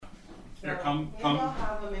Here, come. Maybe I'll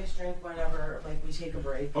have a mixed drink whenever, like, we take a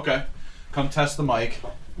break. Okay. Come test the mic.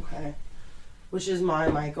 Okay. Which is my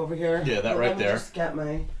mic over here. Yeah, that right there. Let me just get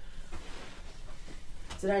my...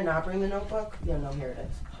 Did I not bring the notebook? Yeah, no, here it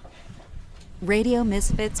is. Radio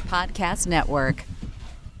Misfits Podcast Network.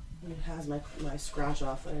 It has my scratch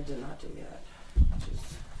off that I did not do yet. Which is...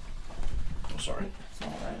 I'm sorry. It's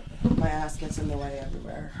all right. My ass gets in the way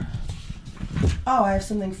everywhere. Oh, I have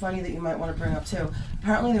something funny that you might want to bring up too.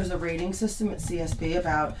 Apparently there's a rating system at CSB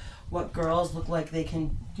about what girls look like they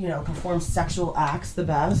can, you know, perform sexual acts the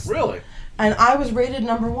best. Really? And I was rated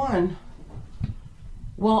 #1.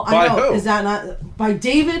 Well, By I know. who? Is that not by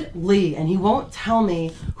David Lee? And he won't tell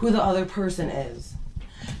me who the other person is.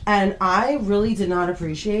 And I really did not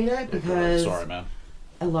appreciate it because... Sorry, man.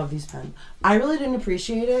 I love these pens. I really didn't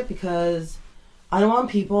appreciate it because I don't want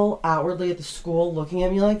people outwardly at the school looking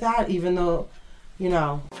at me like that, even though, you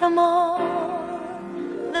know. From all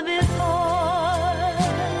the before.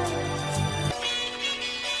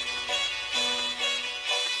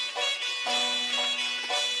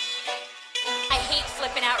 I hate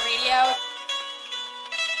Flippin Out Radio.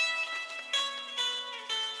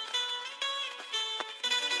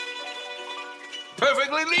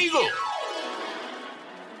 Perfectly legal.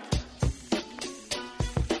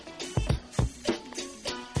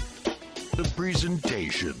 The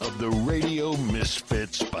presentation of the Radio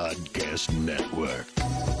Misfits Podcast Network.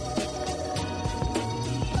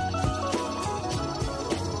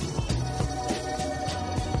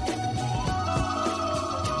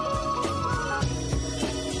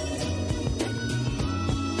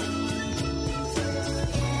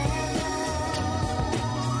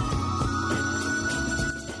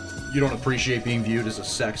 You don't appreciate being viewed as a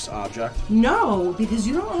sex object? No, because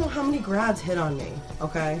you don't know how many grads hit on me,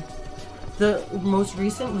 okay? The most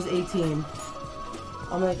recent was 18.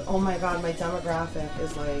 I'm like, oh my god, my demographic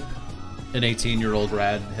is like... An 18-year-old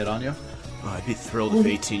rad hit on you? Oh, I'd be thrilled if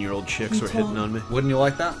 18-year-old chicks were hitting on me. Wouldn't you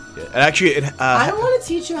like that? Yeah. Actually, I don't want to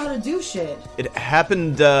teach you how to do shit. It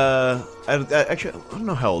happened. Actually, I don't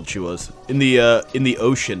know how old she was. In the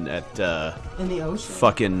ocean at In the ocean?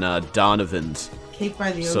 fucking Donovan's. Cake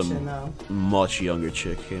by the ocean, though. Much younger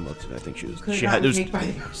chick came up to me. I think she was. Could've She had. gotten Cake by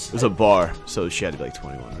the ocean. It was a bar, so she had to be like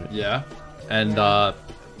 21, right? Yeah. And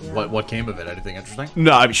what came of it? Anything interesting?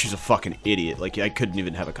 No, I mean she's a fucking idiot. Like I couldn't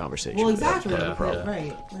even have a conversation. Well, with her. exactly. That's part of the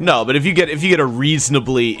problem. Right. No, but if you get a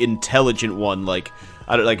reasonably intelligent one, like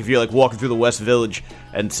I don't like if you're like walking through the West Village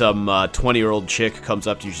and some 20-year-old chick comes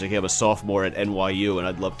up to you, she's like, "Hey, I'm a sophomore at NYU, and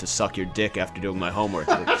I'd love to suck your dick after doing my homework."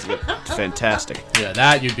 It's fantastic. Yeah,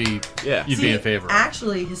 that you'd be in favor of.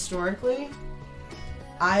 Actually, historically,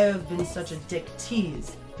 I have been such a dick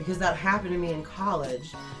tease because that happened to me in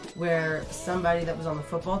college, where somebody that was on the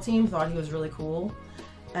football team thought he was really cool,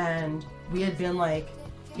 and we had been like,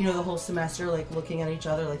 you know, the whole semester like looking at each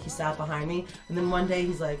other, like he sat behind me, and then one day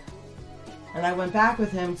he's like, and I went back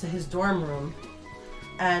with him to his dorm room,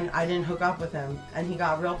 and I didn't hook up with him, and he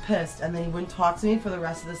got real pissed, and then he wouldn't talk to me for the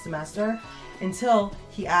rest of the semester until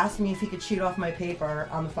he asked me if he could cheat off my paper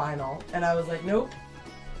on the final, and I was like, nope.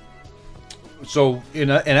 So,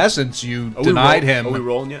 in essence, you denied him. Are we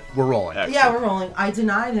rolling yet? We're rolling. Excellent. Yeah, we're rolling. I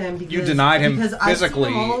denied him because You denied him because physically.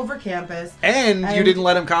 I seen him all over campus, And you didn't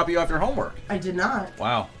let him copy off your homework. I did not.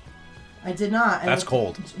 Wow. I did not. And That's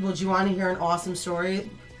cold. Well, do you want to hear an awesome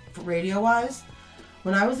story, radio-wise?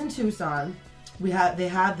 When I was in Tucson, they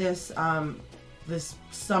had this this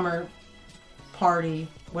summer party,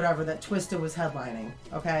 whatever, that Twista was headlining.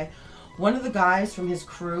 Okay. One of the guys from his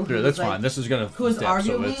crew, Dude, that's fine. This is gonna. who was dip,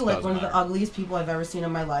 arguably so like one of the matter. ugliest people I've ever seen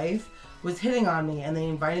in my life, was hitting on me, and they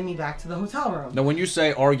invited me back to the hotel room. Now, when you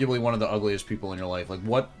say arguably one of the ugliest people in your life, like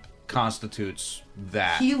what constitutes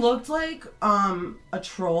that? He looked like a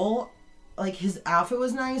troll. Like his outfit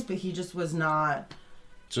was nice, but he just was not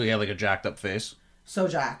So he had like a jacked up face. so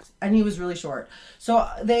jacked, and he was really short. So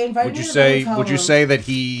they invited Would me you to say? the hotel Would you room. say that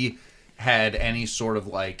he had any sort of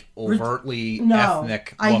like overtly No,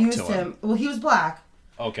 ethnic I look used to him. Well, he was black.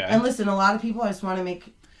 Okay. And listen, a lot of people, I just want to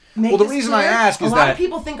make Well, the this reason clear. I ask is a lot that- of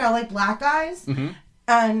people think I like black guys, Mhm.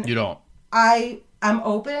 and You don't. I'm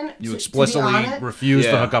open. You to explicitly be honest. refuse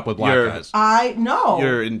to Yeah, hook up with black you're- guys.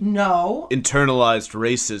 No. Internalized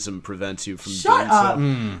racism prevents you from Shut doing up.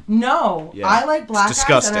 Mm. No, Yeah. I like black It's guys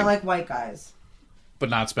disgusting. and I like white guys.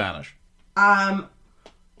 But not Spanish. I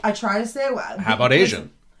try to stay. How about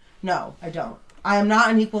Asian? No, I don't. I am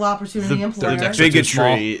not an equal opportunity employer. The Dexter too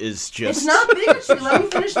small. bigotry is just It's not bigotry. Let me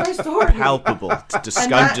finish my story. palpable. It's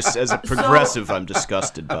And that- just as a progressive, I'm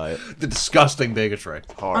disgusted by it. The disgusting bigotry.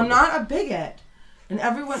 Horrible. I'm not a bigot. And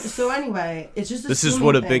everyone. So anyway, it's just. This is assuming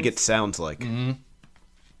what a things. bigot sounds like. Mm-hmm.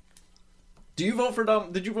 Did you vote for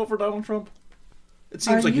Donald Trump? It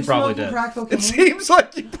seems Are like you probably did. crack cocaine? It seems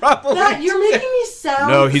like you probably You're making me sound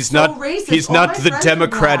No, he's so not. racist. He's All not my the friends are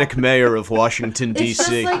Democratic black. mayor of Washington It's just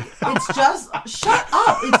D.C. like shut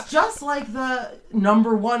up. It's just like the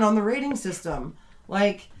number one on the rating system.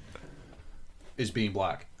 Like is being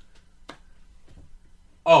black.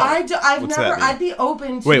 Oh, I've What's never. that mean? I'd be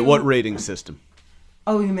open to. Wait, what rating system?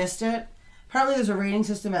 Oh, you missed it. Apparently, there's a rating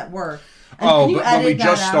system at work. And Oh, can you but when we edit that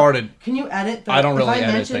just out? started- Can you edit? I don't if really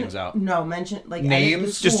edit mention- things out. No, mention like Names?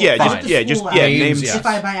 Edit the Just school, yeah, edit just the yeah, just school yeah, out. names. yes. If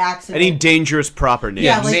I by accident. Any dangerous proper names.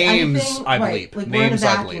 Yeah, like names anything, I right, bleep. like we're in a Names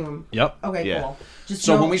I bleep. vacuum. Yep. Okay, Yeah. cool. Just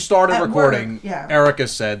So know when we started at recording, work, yeah. Erica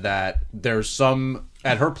said that there's some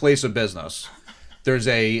at her place of business. There's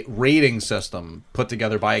a rating system put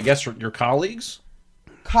together by, I guess, your colleagues.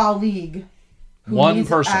 colleague. Who One needs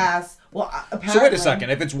person. Ass. Well, apparently. So wait a second.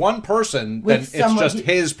 If it's one person, then With it's someone just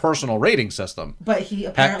his personal rating system. But he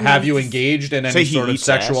apparently. Have you needs- engaged in Say any he sort of eats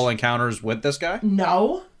sexual ass. encounters with this guy?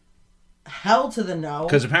 No. Hell to the no.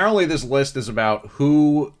 Because apparently this list is about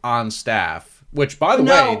who on staff, which, by the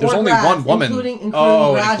No, way, there's or only grads, one woman. including It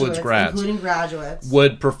graduates, includes grads. including graduates.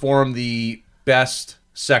 Would perform the best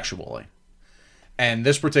sexually. And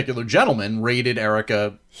this particular gentleman rated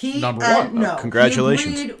Erica number one. No,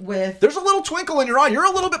 Congratulations. He agreed with. There's a little twinkle in your eye. You're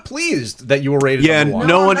a little bit pleased that you were rated Yeah, number one.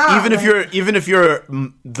 no one. I'm not, Even if you're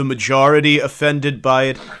the majority offended by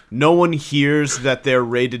it, no one hears that they're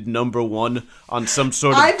rated number one on some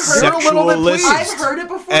sort of I've heard a sexual little bit list. pleased. I've heard it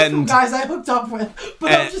before from And- guys I hooked up with,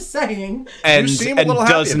 but I'm and- just saying. and You seem a little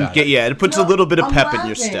happy doesn't about get it. it puts No, a little bit of I'm pep in your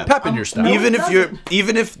laughing. step. Pep in your step. No, even it if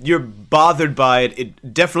doesn't. you're bothered by it,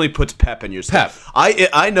 it definitely puts pep in your step. Pep.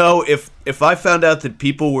 I know if I found out that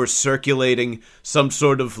people were circulating some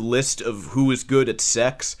sort of list of who is good at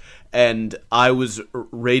sex and I was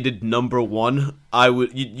rated number one,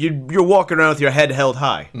 you're walking around with your head held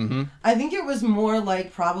high. Mm-hmm. I think it was more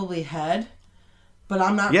like probably head, but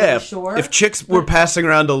I'm not Yeah, really sure. if chicks were passing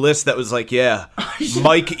around a list that was like, yeah,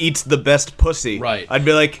 Mike eats the best pussy, Right. I'd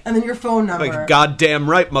be like, and then your phone number. goddamn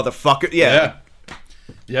right, motherfucker. Yeah.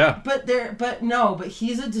 Yeah. But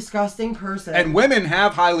he's a disgusting person. And women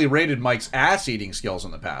have highly rated Mike's ass eating skills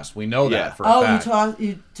in the past. We know Yeah. that for a fact.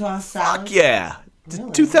 you toss salad. Fuck yeah.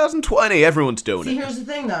 Really? 2020, everyone's doing See, it. here's the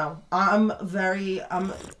thing, though. I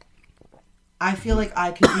feel like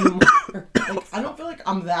I could be more. Like, I don't feel like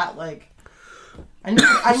I'm that like. I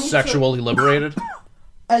need Sexually liberated.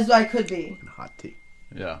 as I could be. Hot tea.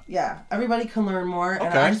 Yeah. Yeah, everybody can learn more. And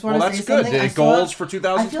Okay, I just want well, to that's say good. something. The I goals for I feel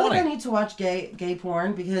like 2020. I need to watch gay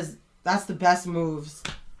porn because that's the best moves.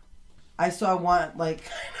 I saw one like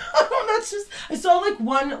I saw like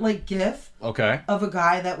one like GIF Okay. of a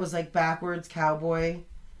guy that was like backwards cowboy,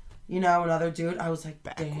 another dude. I was like,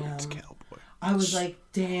 Backwards damn. cowboy. I was like,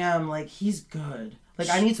 damn, like he's good. Like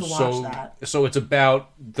I need to watch that. So it's about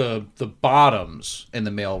the bottoms in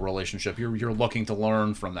the male relationship. You're looking to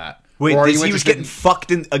learn from that. Wait, Or are he you was interested getting fucked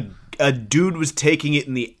in a dude was taking it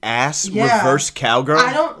in the ass, Yeah. reverse cowgirl.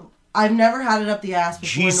 I've never had it up the ass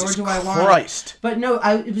before, Jesus nor do I want Christ. it. But no,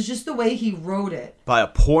 it was just the way he wrote it. By a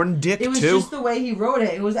porn dick It was too. just the way he wrote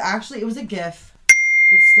it. It was a GIF,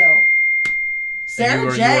 but still. And you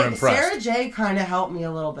were impressed. Sarah J kind of helped me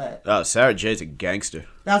a little bit. Oh, Sarah J's a gangster.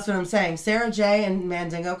 That's what I'm saying. Sarah J and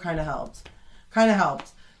Mandingo kind of helped.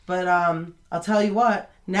 But I'll tell you what.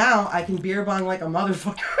 Now I can beer bong like a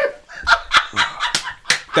motherfucker.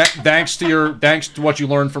 thanks to what you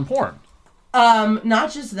learned from porn.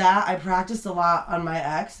 Not just that. I practiced a lot on my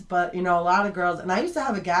ex, but a lot of girls, and I used to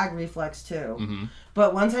have a gag reflex too. Mm-hmm.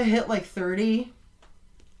 But once I hit like 30,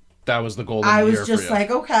 That was the golden I year was for just you.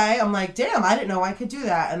 like, okay. I'm like, damn, I didn't know I could do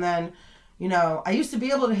that. And then, I used to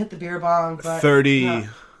be able to hit the beer bong, but 30.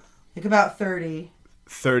 Like about 30.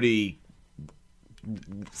 30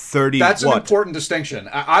 That's what? an important distinction.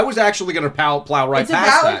 I was actually going to plow right It's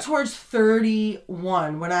past about that. towards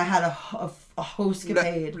 31 when I had a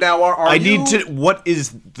hostcapade. Now, are I you... need to. What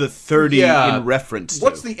is the 30 Yeah. in reference to?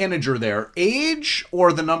 What's the integer there? Age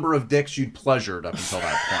or the number of dicks you'd pleasured up until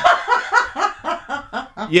that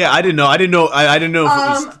point? Yeah, I didn't know. I didn't know if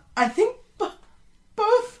it was. I think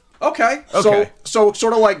both. Okay. Okay. So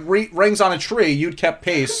sort of like rings on a tree, you'd kept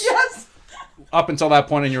pace Yes. up until that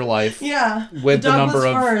point in your life. Yeah. With the Douglas number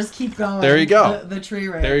of- firs keep going. There you go. The tree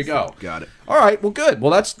rings. There you go. Got it. All right. Well, good.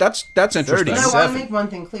 Well, that's interesting. 30. And I want 7. to make one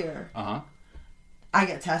thing clear. Uh-huh. I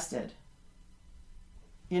get tested.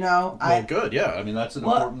 Well, good. Yeah. I mean, that's an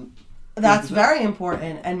important... That's very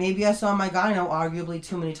important. And maybe I saw my gyno arguably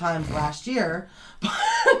too many times last year.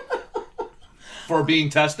 For being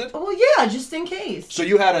tested? Well, yeah, just in case. So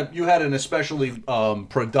you had an especially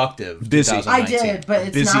productive Busy. 2019. I did, but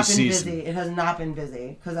it's Busy not been season. busy. It has not been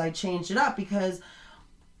busy because I changed it up because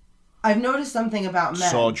I've noticed something about men.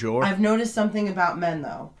 Saw jaw? I've noticed something about men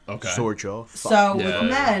though. Okay. Sore jaw. So Yeah. with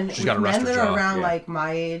men, She's got a that rested are jaw, around yeah. like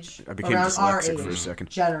my age, I became around our dyslexic age, for a second.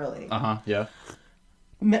 generally. Yeah.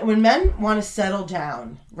 When men want to settle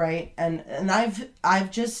down, right? And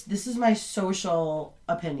I've just, this is my social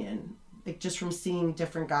opinion, like just from seeing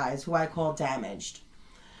different guys who I call damaged.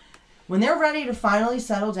 When they're ready to finally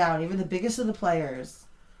settle down, even the biggest of the players,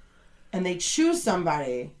 and they choose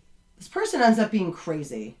somebody, this person ends up being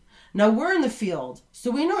crazy. Now we're in the field,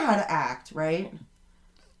 so we know how to act, right?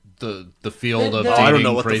 The field of The- dating I don't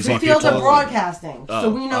know what the crazy The fuck field people. of broadcasting,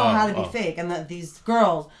 so we know how to be fake, and that these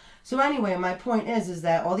girls. So anyway, my point is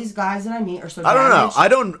that all these guys that I meet are so I don't know.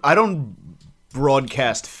 damaged. I don't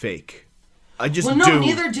broadcast fake. I just Well, no, do.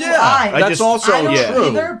 neither do Yeah, I. that's also I don't true.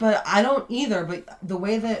 either, but I don't either. But the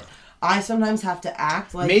way that I sometimes have to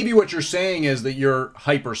act like Maybe what you're saying is that you're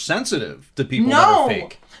hypersensitive to people that are no,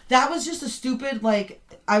 fake. that was just a stupid like.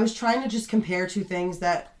 I was trying to just compare two things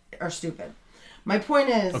that are stupid. My point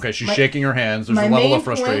is Okay, she's shaking her hands. There's my a level main of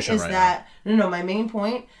frustration point is right that, No, my main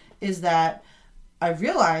point is that I've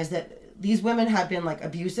realized that these women have been like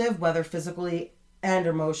abusive, whether physically and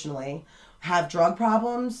emotionally, have drug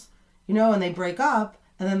problems, and they break up,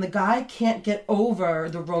 and then the guy can't get over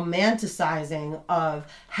the romanticizing of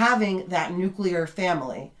having that nuclear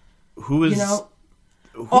family. Who is?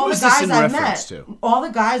 All the is this guys in I've reference met, to? all the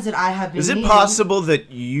guys that I have been Is it meeting, possible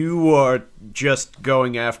that you are just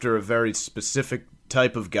going after a very specific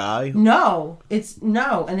type of guy? No,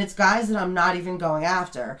 and it's guys that I'm not even going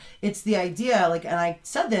after. It's the idea, like, and I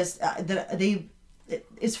said this that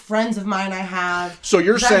it's friends of mine I have. So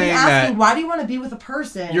you're 'Cause I've been saying asking, that- why do you want to be with a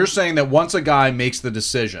person? You're saying that once a guy makes the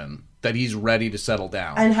decision that he's ready to settle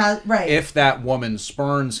down, and has right, if that woman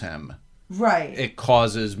spurns him, right, it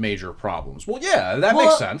causes major problems. Well, yeah, that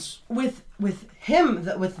makes sense. with him,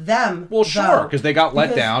 with them. Well, sure, because they got let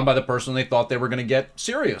because- down by the person they thought they were going to get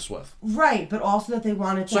serious with. right, but also that they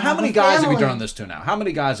wanted to. So how have many a guys have you family. done this to now? How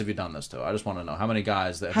many guys have you done this to? I just want to know how many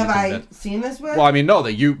guys that Have you I convinced- seen this with? Well, I mean, no,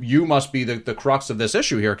 that you must be the crux of this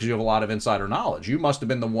issue here because you have a lot of insider knowledge. You must have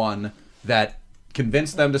been the one that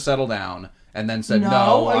convinced them to settle down and then said, No,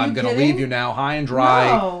 no, are you I'm going to kidding? leave you now high and dry.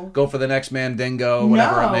 No. Go for the next man dingo,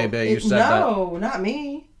 whatever it may be. You said no, not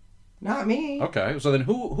me. Not me. that. Okay, so then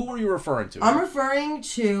who are you referring to? I'm referring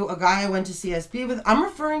to a guy I went to CSB with. I'm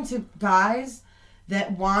referring to guys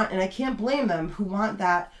that want, and I can't blame them, who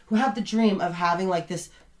have the dream of having like this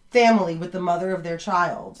family with the mother of their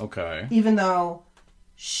child. Okay. Even though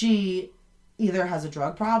she either has a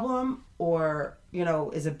drug problem or,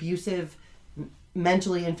 is abusive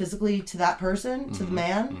mentally and physically to that person, to the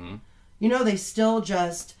man. They still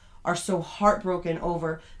just are so heartbroken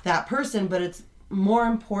over that person, but it's more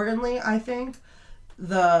importantly, I think,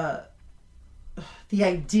 the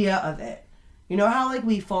idea of it. You know how like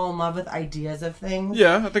we fall in love with ideas of things?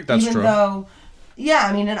 Yeah, I think that's Even true. though, yeah,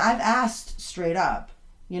 I mean, and I've asked straight up.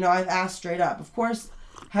 Of course,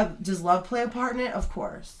 does love play a part in it? Of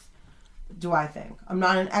course. Do I think? I'm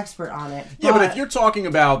not an expert on it. Yeah, but if you're talking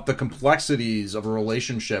about the complexities of a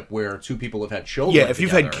relationship where two people have had children, Yeah, if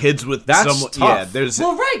you've had together, kids with that's someone, tough. yeah, there's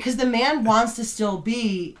well, right, because the man wants to still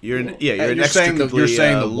be. you're You're saying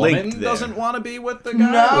the woman there. doesn't want to be with the guy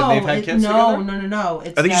No, when they've had kids together? No.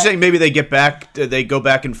 It's I think you're that- saying maybe they go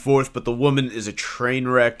back and forth, but the woman is a train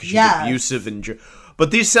wreck. She's Yes. abusive and.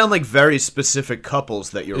 But these sound like very specific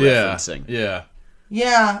couples that you're Yeah, referencing. yeah.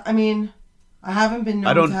 Yeah, I mean, I haven't been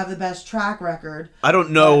known don't- to have the best track record. I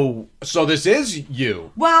don't know. So this is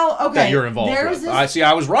you Well, okay. that you're involved there's with. this- I see.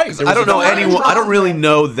 I was right. There I was don't a know difference. anyone. I don't really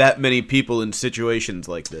involvement. know that many people in situations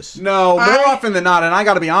like this. No, more I- often than not, and I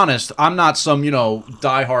got to be honest, I'm not some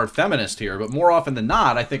diehard feminist here, but more often than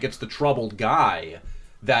not, I think it's the troubled guy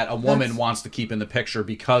that a woman That's- wants to keep in the picture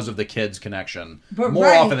because of the kids' connection. But More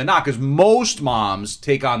right. often than not, because most moms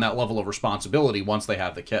take on that level of responsibility once they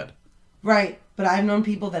have the kid. Right, but I've known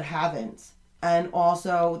people that haven't. And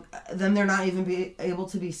also, then they're not even able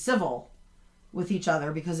to be civil with each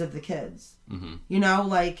other because of the kids. Mm-hmm.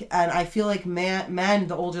 And I feel like men,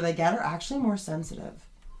 the older they get, are actually more sensitive.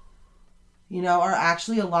 Are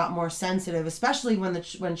actually a lot more sensitive, especially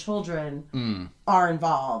when children are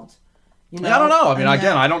involved. Yeah, I don't know. I mean, And again,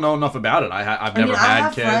 then- I don't know enough about it. I've never I had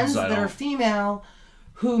have kids. friends I that don't. are female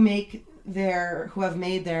who have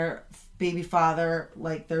made their baby father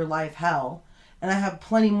like their life hell, and I have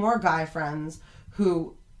plenty more guy friends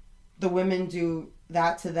who the women do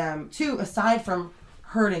that to them too, aside from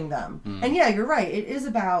hurting them. And yeah, you're right. It is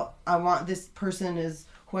about I want this person is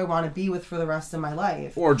who I want to be with for the rest of my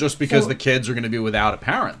life. Or just because the kids are going to be without a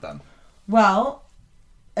parent then. Well,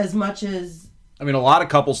 as much as... I mean, a lot of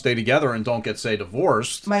couples stay together and don't get, say,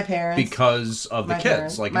 divorced. My parents. Because of the kids.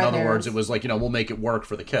 Parents, like, in other words, it was like, we'll make it work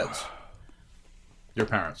for the kids. Your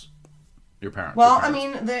parents. Well, I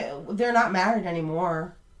mean, they're not married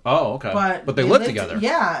anymore. Oh, okay. But they live together.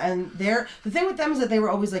 Yeah, and the thing with them is that they were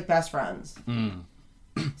always like best friends.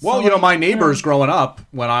 Well, so, my neighbors growing up,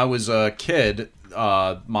 when I was a kid,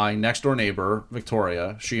 my next door neighbor,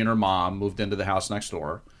 Victoria, she and her mom moved into the house next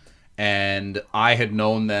door. And I had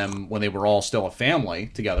known them when they were all still a family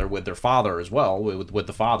together with their father as well, with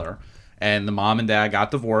the father. And the mom and dad got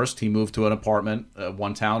divorced. He moved to an apartment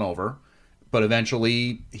one town over. But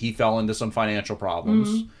eventually, he fell into some financial problems.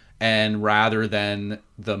 Mm-hmm. And rather than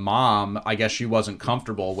the mom, I guess she wasn't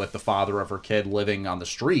comfortable with the father of her kid living on the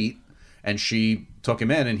street. And she took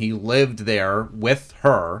him in, and he lived there with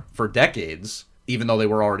her for decades, even though they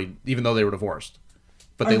were divorced.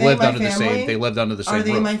 But they lived under the same roof. Are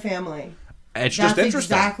they my family? It's just interesting. That's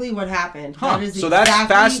exactly what happened. Huh. That's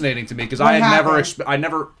fascinating to me because I had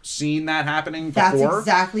never seen that happening before. That's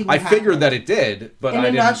exactly what happened. I figured that it did, but in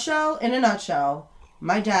a nutshell,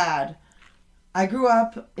 my dad. I grew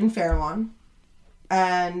up in Fairlawn,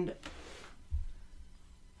 and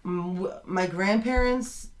my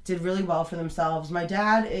grandparents did really well for themselves. My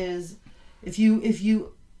dad is, if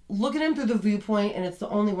you look at him through the viewpoint, and it's the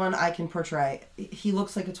only one I can portray, he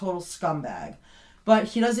looks like a total scumbag. But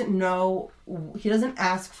he doesn't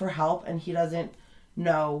ask for help, and he doesn't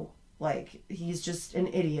know, like, he's just an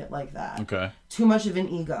idiot like that. Okay. Too much of an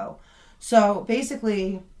ego. So,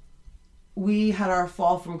 basically, we had our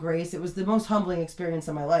fall from grace. It was the most humbling experience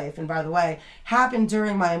of my life. And by the way, happened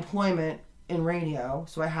during my employment in radio,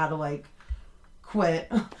 so I had to, like,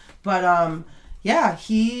 quit. But, yeah,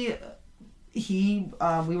 we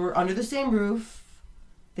were under the same roof.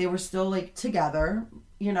 They were still, like, together,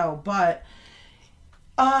 but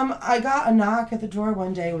I got a knock at the door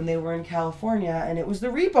one day when they were in California, and it was the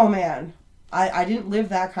repo man. I didn't live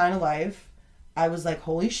that kind of life. I was like,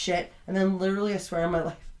 holy shit. And then literally, I swear on my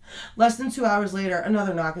life, less than 2 hours later,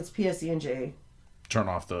 another knock. It's PSE&G. Turn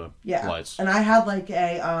off the lights. And I had like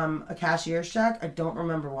a cashier's check. I don't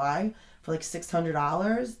remember why, for like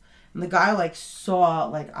 $600. And the guy like saw,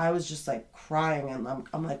 like, I was just like crying, and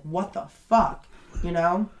I'm like, what the fuck,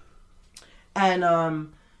 And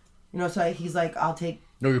so he's like, I'll take.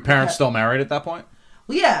 No, your parents still married at that point?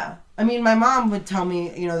 Well, yeah. I mean, my mom would tell me,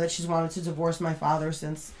 that she's wanted to divorce my father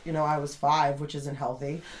since, I was 5, which isn't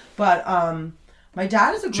healthy. But my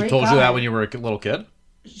dad is a great guy. She told you that when you were a little kid?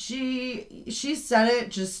 She said it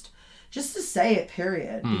just to say it,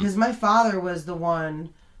 period. Because my father was the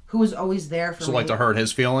one who was always there for me. So, like, to hurt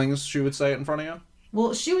his feelings, she would say it in front of you?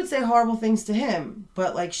 Well, she would say horrible things to him,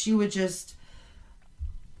 but, like, she would just,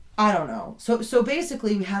 I don't know. So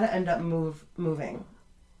basically, we had to end up moving,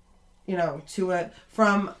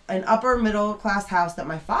 from an upper middle class house that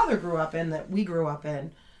my father grew up in, that we grew up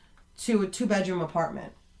in, to a 2-bedroom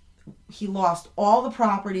apartment. He lost all the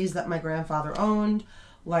properties that my grandfather owned,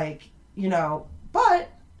 but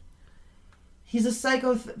he's a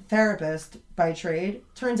psychotherapist by trade.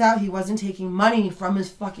 Turns out he wasn't taking money from his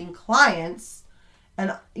fucking clients.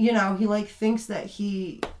 And, he, like, thinks that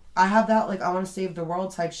I have that, like, I want to save the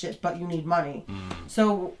world type shit, but you need money.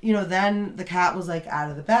 So, then the cat was, like, out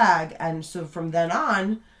of the bag. And so from then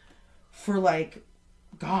on, for, like,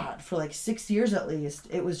 6 years at least,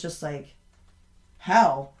 it was just, like,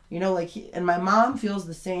 hell. And my mom feels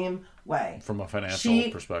the same way. From a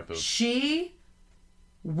financial perspective. She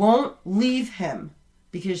won't leave him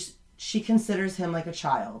because she considers him like a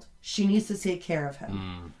child. She needs to take care of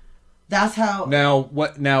him. That's how...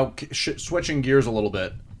 Now, switching gears a little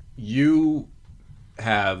bit, you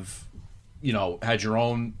have, had your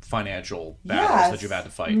own financial battles that you've had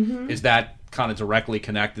to fight. Mm-hmm. Is that kind of directly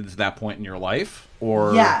connected to that point in your life?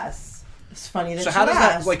 Or yes. It's funny that so how does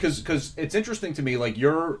that, like, because it's interesting to me, like,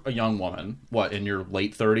 you're a young woman, in your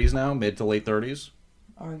late 30s now, mid to late 30s?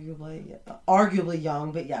 Arguably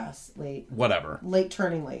young, but yes, late. Whatever. Late,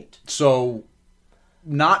 turning late. So,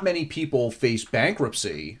 not many people face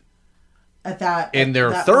bankruptcy in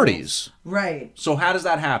their 30s. Old. Right. So how does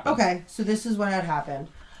that happen? Okay, so this is what had happened.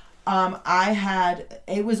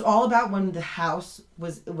 It was all about when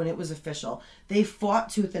it was official. They fought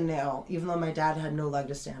tooth and nail, even though my dad had no leg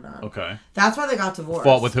to stand on. Okay. That's why they got divorced.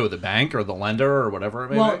 Fought with who? The bank or the lender or whatever it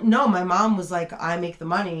may be? Well, no, my mom was like, I make the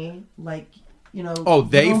money, like, Oh,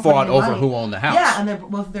 they fought over who owned the house. Yeah, and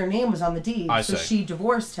both their name was on the deed. I see. So she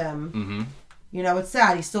divorced him. Mm-hmm. It's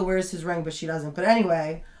sad. He still wears his ring, but she doesn't. But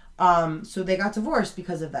anyway, so they got divorced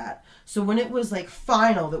because of that. So when it was, like,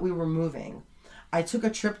 final that we were moving, I took a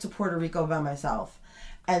trip to Puerto Rico by myself.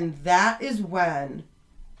 And that is when,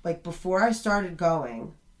 like, before I started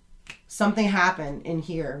going, something happened in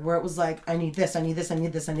here where it was like, I need this, I need this, I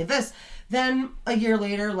need this, I need this. Then a year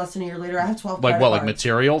later, less than a year later, I have 12 Like credit what, cards. like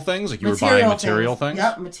material things? Like you were buying material things?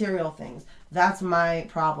 Yep, material things. That's my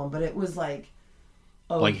problem. But it was like...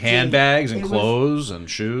 like handbags and clothes and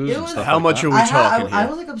shoes and stuff. How like much that? are we talking here? I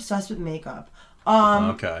was like obsessed with makeup.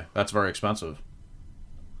 Okay, that's very expensive.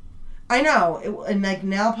 I know, and like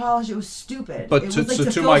nail polish, it was stupid. But it to, was like so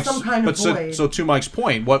to to fill Mike's, some kind of void. so to Mike's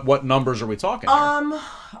point, what numbers are we talking here?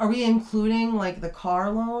 Are we including like the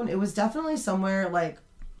car loan? It was definitely somewhere like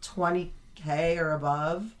 $20K or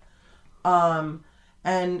above.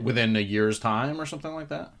 And within a year's time or something like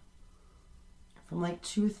that? From like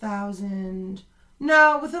 2000.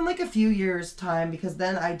 No, within like a few years' time, because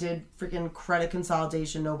then I did freaking credit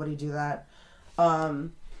consolidation. Nobody do that.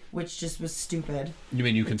 Which just was stupid. You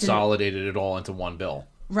mean you consolidated it all into one bill?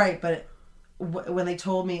 Right, but when they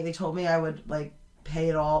told me I would like pay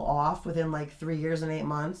it all off within like 3 years and 8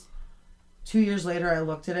 months. 2 years later, I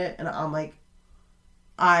looked at it and I'm like,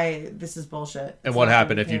 this is bullshit. And what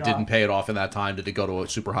happened if you didn't pay it off in that time? Did it go to a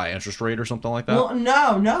super high interest rate or something like that? Well,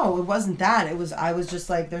 no, it wasn't that. I was just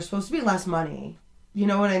like, there's supposed to be less money. You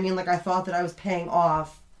know what I mean? Like I thought that I was paying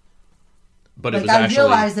off. But like, it was I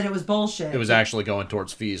realized that it was bullshit. It was actually going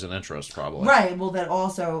towards fees and interest, probably. Right. Well, then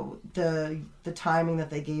also the timing that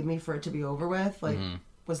they gave me for it to be over with, like,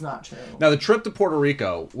 was not true. Now, the trip to Puerto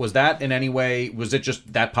Rico, was that in any way? Was it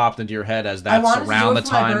just that popped into your head as that's around the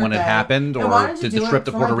time when it happened, or did the trip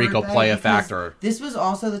to Puerto Rico play a factor? This was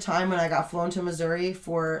also the time when I got flown to Missouri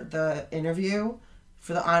for the interview,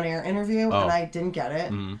 for the on-air interview, and I didn't get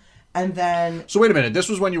it. And then... So wait a minute. This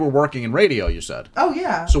was when you were working in radio, you said? Oh,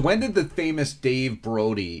 yeah. So when did the famous Dave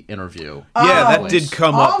Brody interview? Yeah, that did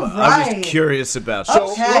come up. Right. I was curious about that. So a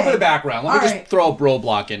little bit of background. Let me just throw a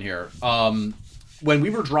roadblock in here. When we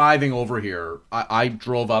were driving over here, I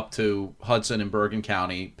drove up to Hudson and Bergen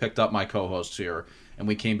County, picked up my co-hosts here, and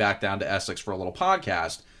we came back down to Essex for a little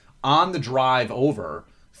podcast. On the drive over...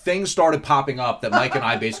 things started popping up that Mike and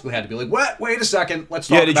I basically had to be like, what? Wait a second. Let's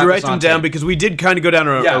talk about did you write this them on down? tape. Because we did kind of go down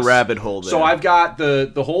a rabbit hole there. So I've got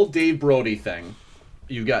the whole Dave Brody thing.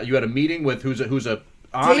 You had a meeting with who's a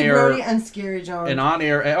on Dave air Brody and Scary Jones. and on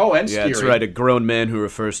air. And yeah, Scary. that's right. A grown man who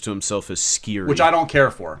refers to himself as Scary, which I don't care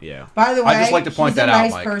for. Yeah. By the way, I just like to point that out,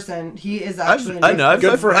 he's a Mike. nice person. He is actually a nice I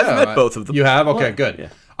know. person. I've met both of them. You have? Okay, good. Yeah.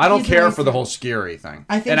 I don't He's a care nice for the dude. whole Scary thing.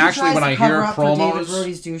 I think and he actually, tries when to I cover hear up for David promos,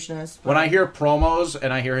 Brody's doucheness. when I hear promos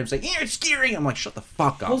and I hear him say, "Yeah, it's Scary," I'm like, "Shut the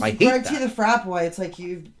fuck up!" Well, I hate Greg that. T, the frat boy, it's like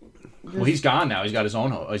you. Well, he's gone now. He's got his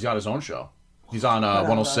own. He's got his own show. He's on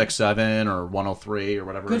 106.7 or 103 or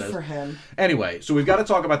whatever Good it is. for him. Anyway, so we've got to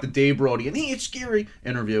talk about the Dave Brody and it's Scary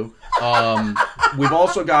interview. We've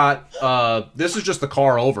also got this is just the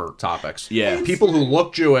car over topics. Yeah. People who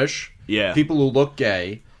look Jewish. Yeah. People who look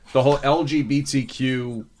gay. The whole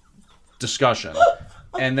LGBTQ discussion.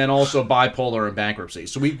 And then also bipolar and bankruptcy.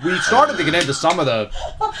 So we started to get into some of the...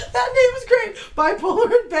 That name was great.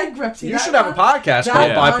 Bipolar and bankruptcy. You should have a podcast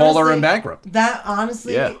called Bipolar and Bankrupt. That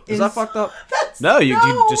honestly Is that fucked up? No, you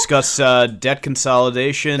discuss debt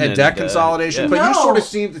consolidation. And debt consolidation. yeah. But you No. sort of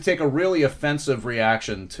seem to take a really offensive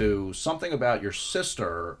reaction to something about your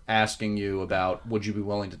sister asking you about would you be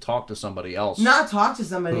willing to talk to somebody else? Not talk to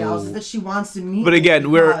somebody else. It's that she wants to meet But me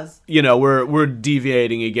again, because- we're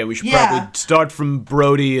deviating again. We should probably start from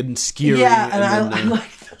Brody and Scary. Yeah, and then, I like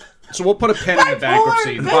So we'll put a pin in the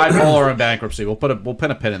bankruptcy. Bipolar and bankruptcy. We'll put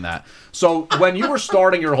a pin in that. So when you were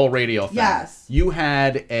starting your whole radio thing, Yes. you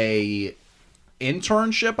had a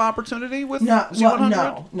internship opportunity with No,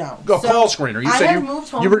 Z100? no. A call screener. You I said had moved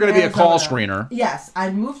home you were from going to be a call Arizona. screener. Yes, I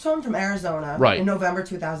moved home from Arizona in November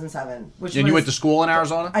 2007. And you went to school in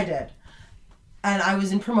Arizona? I did. And I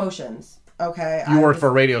was in promotions, okay? You worked for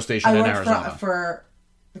a radio station in I worked Arizona. for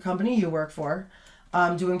the company you work for,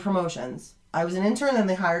 doing promotions. I was an intern, and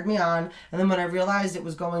they hired me on. And then when I realized it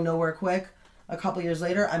was going nowhere quick, a couple years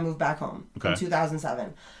later, I moved back home in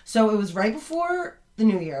 2007. So it was right before the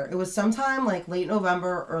new year. It was sometime like late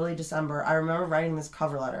November, early December. I remember writing this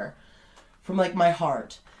cover letter from like my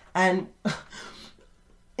heart. And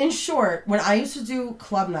in short, when I used to do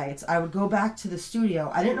club nights, I would go back to the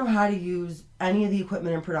studio. I didn't know how to use any of the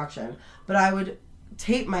equipment in production, but I would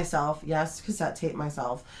tape myself, cassette tape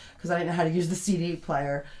myself, because I didn't know how to use the CD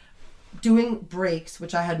player, doing breaks,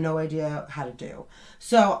 which I had no idea how to do.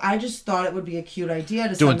 So I just thought it would be a cute idea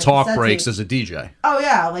to Doing send the talk cassette breaks tape. as a DJ. Oh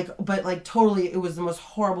yeah, but totally, it was the most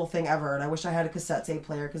horrible thing ever, and I wish I had a cassette tape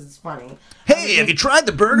player because it's funny. Hey, have you tried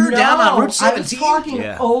the burger down on Route 17? I was talking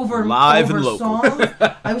over Live and songs.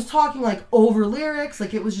 I was talking like over lyrics,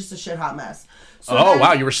 like it was just a shit hot mess. So Oh then-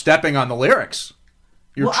 wow, you were stepping on the lyrics.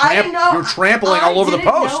 I didn't know. You're trampling all over the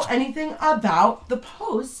post. I didn't know anything about the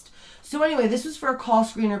post. So anyway, this was for a call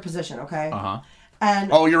screener position, okay?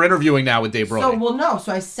 And Oh, you're interviewing now with Dave Brody.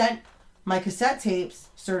 So I sent my cassette tapes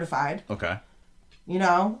certified, Okay.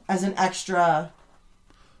 As an extra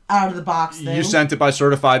out of the box thing. You sent it by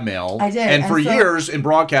certified mail. I did. And for And so- years in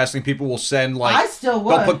broadcasting, people will send like I still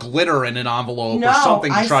would. they'll put glitter in an envelope or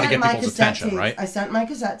something to try to get people's attention, tapes. right? I sent my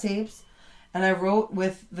cassette tapes, and I wrote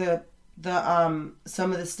with the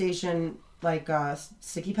some of the station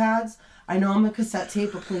sticky pads. I know I'm a cassette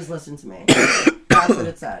tape, but please listen to me. That's what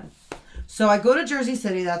it said. So I go to Jersey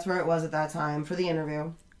City. That's where it was at that time for the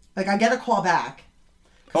interview. Like I get a call back.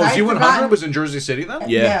 Oh, Z100 was in Jersey City then?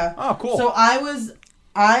 Yeah. Oh, cool. So I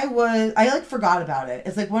forgot about it.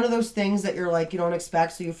 It's like one of those things that you're like, you don't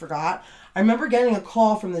expect, so you forgot. I remember getting a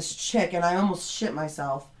call from this chick, and I almost shit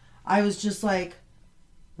myself. I was just like,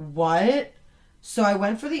 what? So I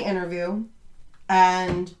went for the interview,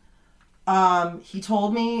 and he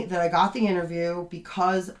told me that I got the interview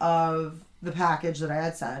because of the package that I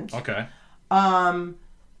had sent. Okay.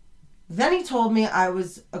 Then he told me I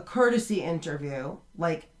was a courtesy interview,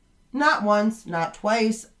 like not once, not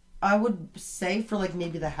twice. I would say for like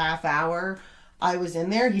maybe the half hour I was in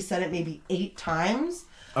there. He said it maybe 8 times.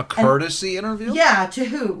 A courtesy interview? Yeah, to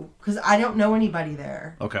who? Because I don't know anybody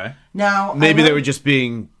there. Okay. Now Maybe they were just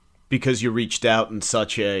being because you reached out in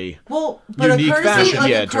such a but unique a courtesy, fashion. like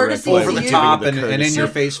Yeah, a courtesy direct, Over to the you. top The and in courtesy. your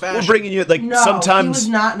face fashion. we're bringing you like No, sometimes he was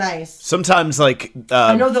not nice. sometimes like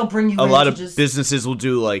I know they'll bring you a in lot to of just- businesses will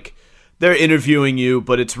do like they're interviewing you,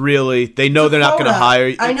 but it's really they know they're not going to quota. hire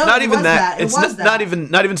you. I know not it even was that. that. It It's was not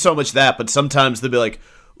that. even so much that, but sometimes they'll be like,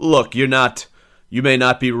 "Look, you may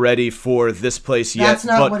not be ready for this place yet." That's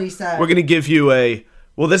not but what he said. We're going to give you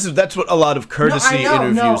that's what a lot of courtesy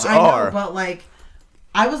interviews I know, are. but like,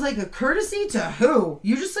 I was like, a courtesy to who?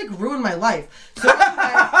 You just like ruined my life. So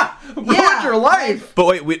ruined your life.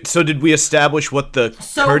 But wait, so did we establish what the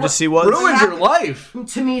courtesy was? Ruined your life.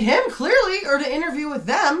 To meet him, clearly, or to interview with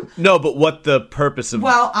them. No, but what the purpose of?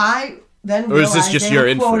 Well, I then Or is this realized just they your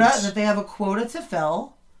have a quota, inference? that they have a quota to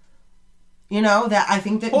fill. That I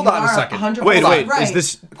think that Hold you on a are second. 100% Wait, right. is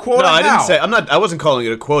this Quota No, I didn't how? say. I wasn't calling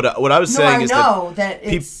it a quota. What I was No, saying I is know that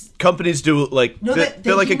it's... companies do like No,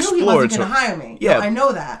 they're like he knew he exploratory. wasn't going to hire me. Yeah, No, I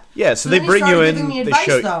know that. Yeah, so they then he bring you started in, giving me they advice,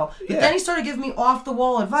 show- though. But yeah. then he started giving me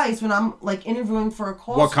off-the-wall advice when I'm, like, interviewing for a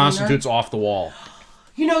call What screener. constitutes off the wall?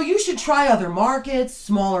 You should try other markets,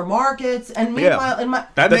 smaller markets, and meanwhile, in my...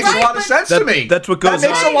 That makes a lot of sense to me. That's what goes That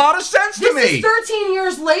makes on. a lot of sense to This me. is 13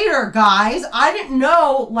 years later, guys. I didn't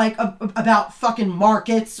know, like, about fucking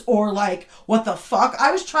markets or, like, what the fuck.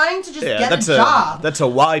 I was trying to just get that's a job. That's a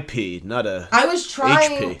YP, not a. I was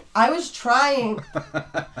trying. HP. I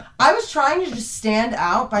was trying to just stand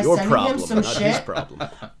out by Your sending problem, him some not his shit. problem.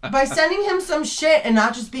 By sending him some shit and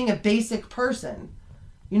not just being a basic person.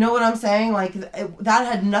 You know what I'm saying? Like, that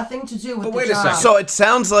had nothing to do with But the wait a job. second. So it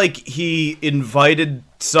sounds like he invited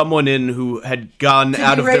someone in who had gone To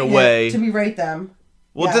out of berate their him- way. to berate them.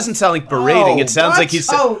 Well, Yes. it doesn't sound like berating. Oh, It sounds what? like he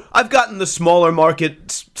said, Oh. "I've gotten the smaller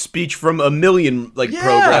market speech from a million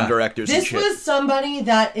program directors and This shit." was somebody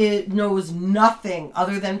that knows nothing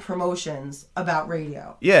other than promotions about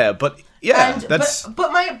radio. Yeah, but that's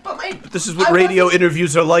but my this is what I radio wasn't-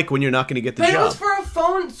 interviews are like when you're not going to get the But job. it was for a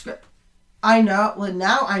phone script. I know. Well,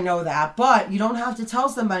 now I know that. But you don't have to tell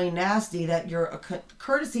somebody nasty that you're a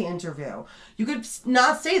courtesy interview. You could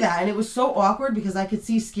not say that. And it was so awkward because I could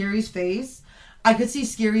see Scary's face. And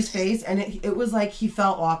it was like he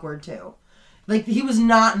felt awkward too. Like he was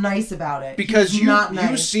not nice about it. Because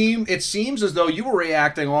it seems as though you were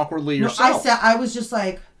reacting awkwardly No, yourself. I was just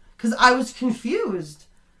like, because I was confused.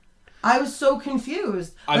 I was so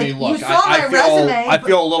confused. I mean, look, you saw my resume. I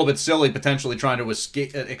feel a little bit silly potentially trying to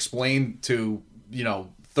explain to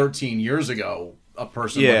 13 years ago a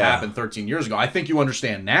person what happened 13 years ago. I think you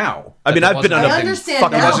understand now. I mean, I've been on I a understand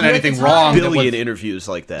fucking now, wasn't but at anything the wrong time- billion interviews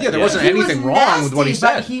like that. Yeah, there wasn't He was anything wrong with what he nasty,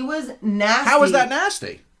 said. But he was nasty. How is that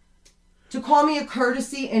nasty? To call me a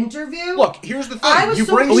courtesy interview? Look, here's the thing. I was You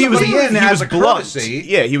so bring confused. somebody in He as was a blunt. courtesy.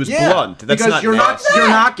 Yeah, he was blunt. That's because not you're nasty. you're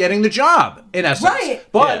not getting the job in essence. Right.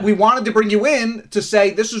 But Yeah. we wanted to bring you in to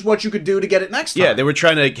say this is what you could do to get it next time. Yeah, they were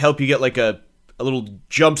trying to help you get like a little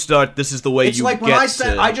jump start. This is the way It's you like get when I to...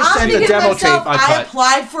 sent the Speaking demo of myself, tape I cut.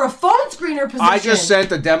 applied for a phone screener position. I just sent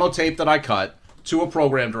the demo tape that I cut to a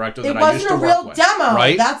program director that I used to work with. It wasn't a real demo.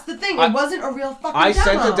 Right? That's the thing. It wasn't a real fucking demo. I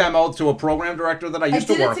sent the demo to a program director that I used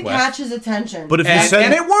to work to with. catch his attention. But if you And, send...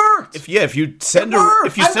 and it worked. If you send It worked.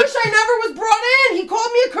 if you I send... wish I never was brought in. He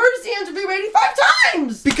called me a courtesy interview 85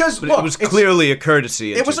 times. Because But look, it was clearly a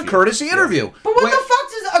courtesy interview. it was a courtesy interview. But what the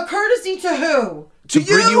fuck is a courtesy to who? To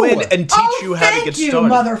bring you in and teach you how to get thank you, started.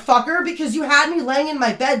 motherfucker, because you had me laying in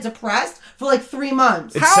my bed depressed for like 3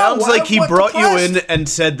 months. It sounds like he What brought you in depressed? and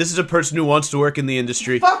said, this is a person who wants to work in the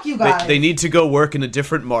industry. Fuck you guys. They need to go work in a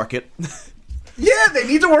different market. Yeah, they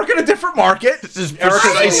need to work in a different market. This is Erica's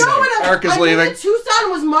I precisely- know leaving. what Erica's I knew leaving. that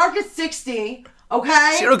Tucson was market 60,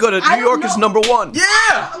 okay? Zero go to I New don't York is know. number 1.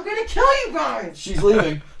 Yeah, I'm gonna kill you guys. she's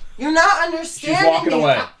leaving. You're not understanding She's walking me.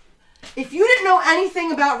 away. If you didn't know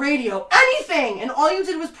anything about radio, anything, and all you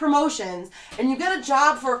did was promotions, and you get a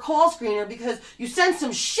job for a call screener because you sent some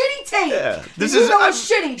shitty tape, Yeah, this you is- know I'm- it's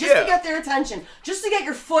shitty just yeah. to get their attention, just to get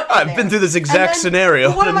your foot in I've there. been through this And exact then- scenario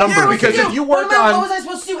but what a am I number of supposed to because do? if you What worked am I- on- what was I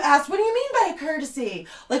supposed to ask? What do you mean by a courtesy?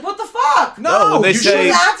 Like, what the fuck? No, when they you She say-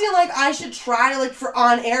 was acting like I should try like for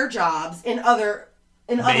on-air jobs in other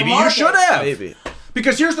Maybe you markets. should have. Maybe.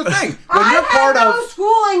 Because here's the thing: when I've you're part had no of,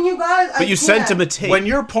 schooling, you guys. But you sent him a tape. when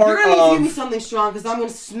you're part You're gonna give me of, something strong because I'm gonna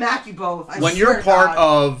smack you both. when you're part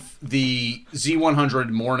of the Z100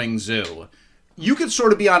 Morning Zoo, you could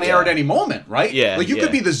sort of be on air at any moment, right? Yeah, like you yeah.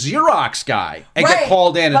 could be the Xerox guy and right. get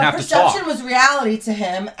called in and but have to talk. perception was reality to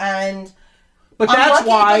him, and But I'm that's lucky,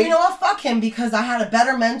 why. But you know what? Fuck him because I had a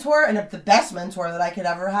better mentor and the best mentor that I could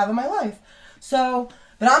ever have in my life. So.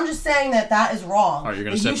 But I'm just saying that is wrong. All right, you're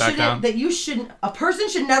gonna That sit you back shouldn't- down? That you shouldn't. A person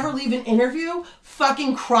should never leave an interview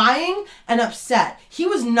fucking crying and upset. He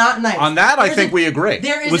was not nice. On that, I There's think we agree.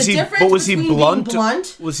 There is Was a he? difference But was he between blunt? being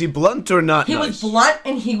blunt. Was he blunt or not? He nice? was blunt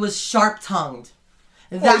and he was sharp-tongued.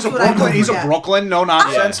 Well, That's what I don't he's a forget. Brooklyn no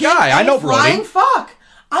nonsense I don't guy. give I know a flying Brody. fuck.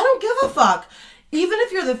 I don't give a fuck. Even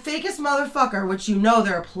if you're the fakest motherfucker, which you know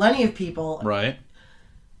there are plenty of people, Right.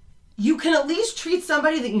 you can at least treat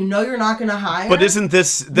somebody that you know you're not going to hire. But isn't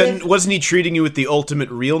this then? With- Wasn't he treating you with the ultimate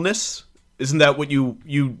realness? Isn't that what you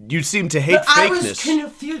seem to hate But I was fakeness?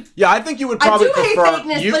 confused. Yeah, I think you would I probably do hate prefer.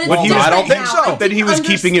 fakeness, you, but it's well, different I don't think now. so. I Then he was didn't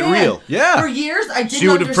keeping it understand. real. Yeah. For years, I didn't So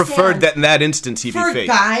you would have understand. preferred that in that instance he'd For be fake.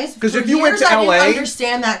 guys, 'Cause for if you went years, to I didn't LA,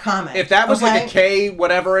 understand that comment. If that was like okay? a K,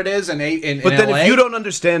 whatever it is, in But then LA, if you don't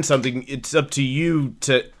understand something, it's up to you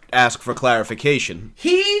to ask for clarification.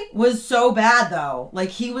 He was so bad though. Like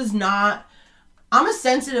he was not. I'm a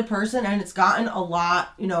sensitive person, and it's gotten a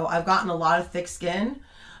lot. You know, I've gotten a lot of thick skin.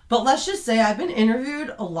 But let's just say I've been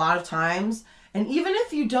interviewed a lot of times, and even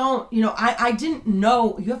if you don't, you know, I didn't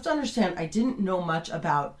know. You have to understand, I didn't know much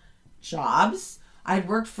about jobs. I'd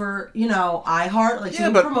worked for, you know, iHeart, like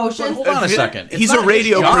doing promotions. Hold on a second. It's He's not a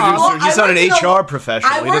radio his job. producer. Well, He's I not an worked in HR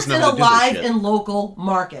professional. I He worked doesn't know in how a to do this live shit. and local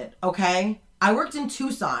market, okay? I worked in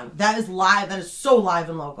Tucson. That is live. That is so live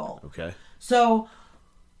and local. Okay. So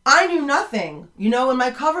I knew nothing. You know, in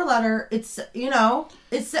my cover letter, it's, you know,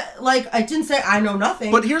 it's like, I didn't say I know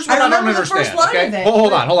nothing. But here's what I don't remember the first understand. line Okay, of it,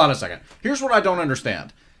 hold but- on a second. Here's what I don't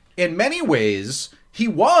understand. In many ways, he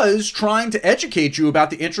was trying to educate you about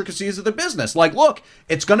the intricacies of the business. Like, look,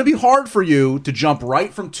 it's going to be hard for you to jump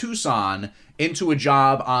right from Tucson into a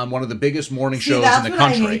job on one of the biggest morning shows that's in the what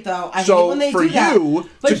I country. hate, though. I so hate when they for do that. you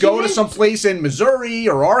But to he go to didn't- some place in Missouri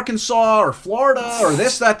or Arkansas or Florida or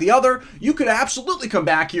this, that, the other, you could absolutely come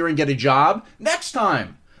back here and get a job next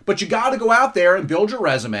time. But you got to go out there and build your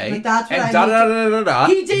resume. But that's what and I da need da to- da da da.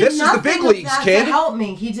 He did This is the nothing big of leagues, that kid. to help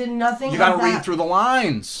me. He did nothing. You got to of read that. through the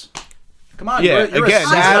lines. Come on, Yeah, you're again, a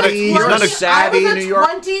savvy, you're a savvy I was New a York.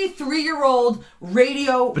 23-year-old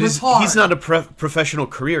radio But retard. he's not a professional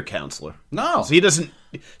career counselor. No. So he doesn't.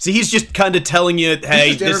 See, he's just kind of telling you, hey,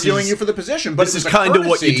 He's just this interviewing is you for the position, but this it was is a kind of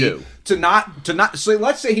what you courtesy do. to not. So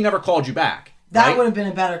let's say he never called you back. That right? would have been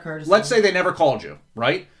a better courtesy. Let's say they never called you,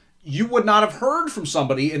 right? You would not have heard from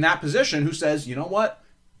somebody in that position who says, you know what,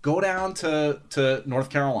 go down to North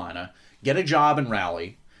Carolina, get a job in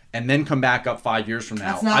Raleigh, and then come back up 5 years from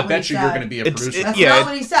now. That's not I what bet he you you're said. going to be a It's- producer. That's Yeah, not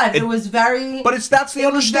what he said. It was very. But that's the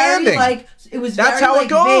it was very, understanding. like, it was That's very, how like, it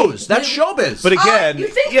goes. vague. That's showbiz. But again, you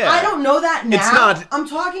think yeah. I don't know that now? It's not- I'm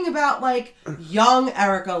talking about like young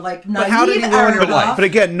Erica, like naive how did he ruin your Erica. life? But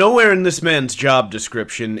again, nowhere in this man's job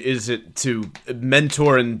description is it to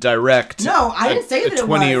mentor and direct. No, I didn't say that it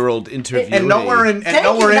was. 20-year-old interviewee. and nowhere in Thank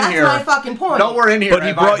nowhere you, in that's here. my fucking point. Nowhere in here. But he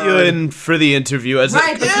have I brought you heard- in for the interview as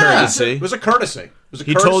Right, a but Yeah, courtesy. it was a courtesy. was a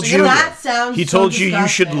He courtesy told you. interview. That sounds He so told you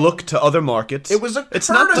should disgusting. look to other markets. It was a It's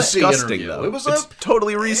not courtesy disgusting interview. though. It was it's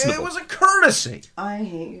totally reasonable. It was a courtesy. I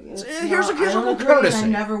hate you. It's Here's not- a I don't little agree, courtesy.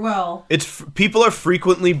 and I never will. People are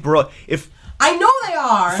frequently brought I know they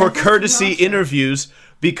are. for and I think it's courtesy obnoxious. interviews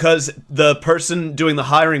because the person doing the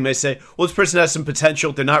hiring may say, "Well, this person has some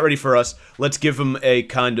potential. They're not ready for us. Let's give them a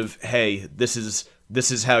kind of, hey, this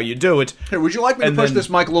is how you do it." Here, would you like me to And push then- this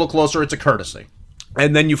mic a little closer? It's a courtesy.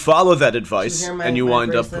 And then you follow that You advice, hear and you my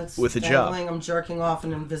wind up bracelets with a job. dangling? I'm jerking off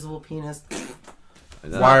an invisible penis.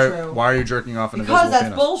 Why true. are you jerking off an Because invisible that's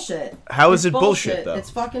penis? bullshit. How is It's it bullshit, though? It's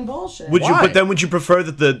fucking bullshit. Would you? Why? But then, would you prefer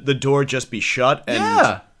that the door just be shut? And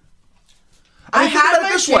Yeah. I think had about it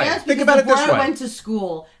my this way. chance Think because about it before this I way. went to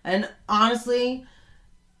school, and honestly,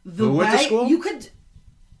 the Who way went to school?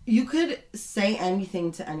 you could say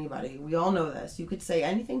anything to anybody. We all know this. You could say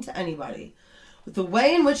anything to anybody. But the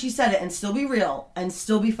way in which he said it and still be real and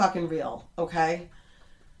still be fucking real, okay?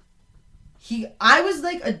 I was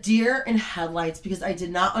like a deer in headlights because I did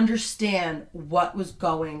not understand what was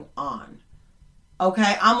going on.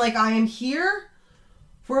 Okay? I'm like, I am here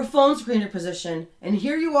for a phone screener position, and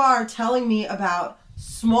here you are telling me about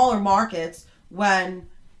smaller markets when,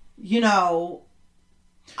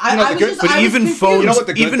 I was good- just, But I was even confused. phones, You know what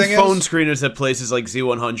the good even thing phone is? screeners at places like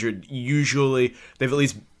Z100, usually they've at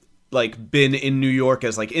least been in New York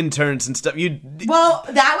as interns and stuff. Well,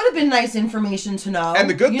 that would have been nice information to know. And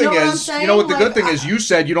the good You thing know what I'm is, saying? you know what the good Like, thing is? You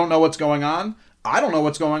said you don't know what's going on. I don't know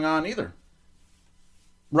what's going on either.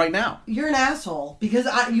 Right now. You're an asshole because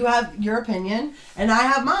you have your opinion and I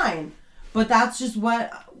have mine. But that's just what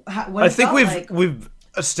I it think felt we've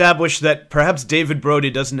established that perhaps David Brody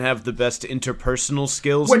doesn't have the best interpersonal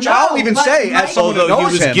skills. Which No, I'll even but say, Mike- as someone who Although he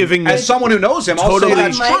knows was him, giving as someone who knows him, I'll say totally,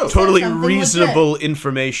 that's Mike true. said totally something reasonable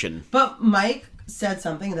information. But Mike said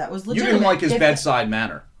something that was You legitimate. didn't like his If- bedside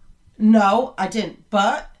manner. No, I didn't.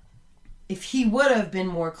 But if he would have been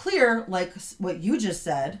more clear, like what you just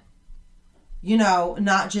said,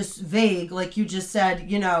 not just vague, like you just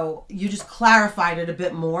said, you just clarified it a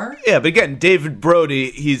bit more. Yeah, but again, David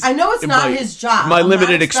Brody, I know it's not his job. My I'm not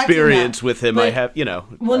limited expecting experience that. with him, But- I have,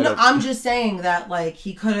 Well, I no, don't- I'm just saying that,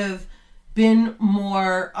 he could have been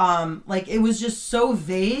more, it was just so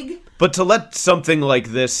vague. But to let something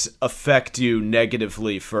like this affect you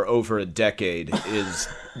negatively for over a decade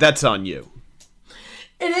that's on you.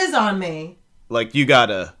 It is on me. You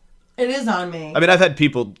gotta. It is on me. I mean, I've had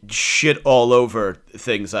people shit all over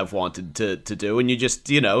things I've wanted to do, and you just,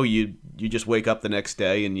 you just wake up the next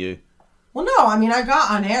day and you. Well, no, I mean, I got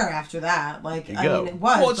on air after that. go. It was.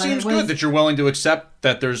 Well, it but seems was, good that you're willing to accept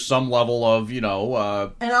that there's some level of,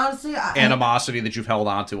 And honestly, animosity that you've held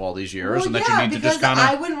on to all these years, Well, and that yeah, you need to because just kind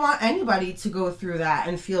I of. wouldn't want anybody to go through that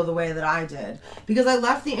and feel the way that I did. Because I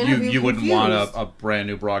left the interview You wouldn't confused. want a brand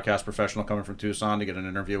new broadcast professional coming from Tucson to get an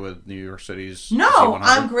interview with New York City's. No, Z100.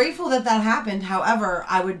 I'm grateful that happened. However,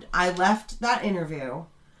 I left that interview,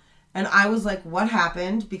 and I was like, "What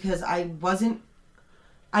happened?" Because I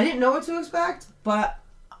didn't know what to expect, but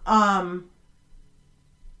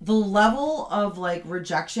the level of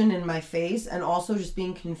rejection in my face and also just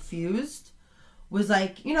being confused was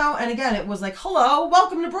and again it was hello,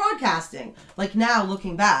 welcome to broadcasting. Now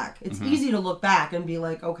looking back, it's easy to look back and be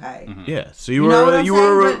okay. Yeah, so you know what were I'm you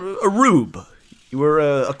were saying? a rube. You were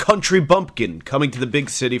a country bumpkin coming to the big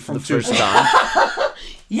city for the first time.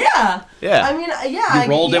 Yeah. Yeah. I mean, yeah. You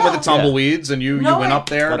rolled in with the tumbleweeds, and you went up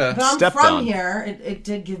there to. But I'm stepped from on. here.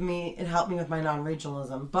 It helped me with my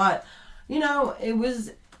non-regionalism. But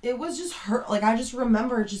it was just hurt. I just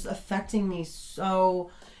remember it just affecting me so.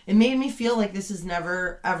 It made me feel like this is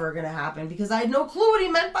never ever gonna happen because I had no clue what he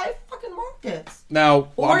meant by fucking markets. Now,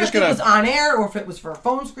 Or I'm if just gonna. it was on air, or if it was for a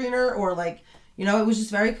phone screener, or it was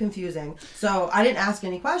just very confusing. So I didn't ask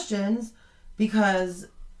any questions because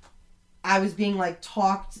I was being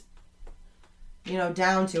talked,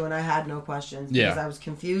 down to, and I had no questions because I was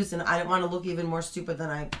confused and I didn't want to look even more stupid than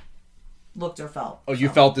I looked or felt. Oh, you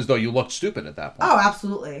felt as though you looked stupid at that point. Oh,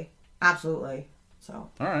 absolutely, absolutely. So.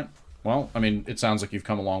 All right. Well, I mean, it sounds like you've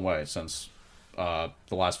come a long way since the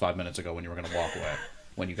last 5 minutes ago when you were going to walk away,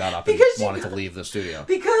 when you got up and wanted to leave the studio.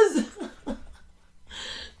 Because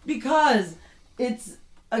it's,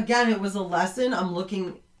 again, it was a lesson. I'm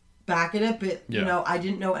looking back at it, but I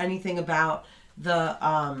didn't know anything about the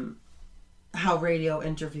how radio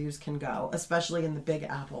interviews can go, especially in the Big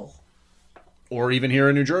Apple. Or even here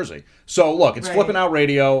in New Jersey. So, look, it's Right. Flippin Out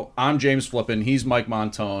Radio. I'm James Flippin. He's Mike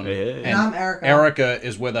Montone. Hey. And I'm Erica. Erica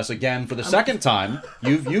is with us again for the second time.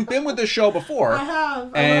 You've been with this show before. I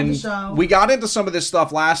have. I and love the show. we got into some of this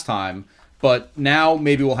stuff last time, but now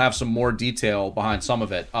maybe we'll have some more detail behind some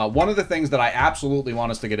of it. One of the things that I absolutely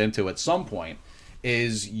want us to get into at some point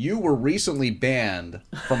is you were recently banned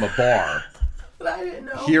from a bar I didn't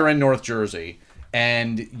know. here in North Jersey,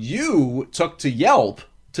 and you took to Yelp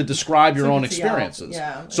to describe your own experiences.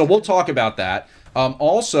 Yeah. So we'll talk about that.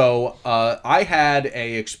 Also, I had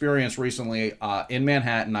a experience recently in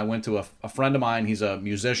Manhattan. I went to a friend of mine. He's a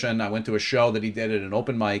musician. I went to a show that he did at an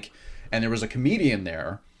open mic, and there was a comedian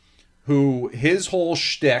there who his whole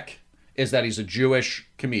shtick is that he's a Jewish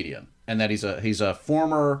comedian and that he's a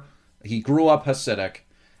former. He grew up Hasidic,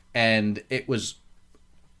 and it was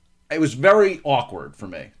very awkward for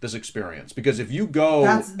me, this experience, because if you go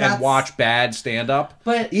and watch bad stand-up,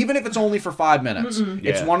 but even if it's only for 5 minutes,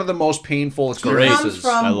 it's one of the most painful experiences.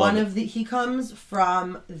 He comes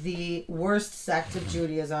from the worst sect of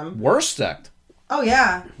Judaism. Worst sect? Oh,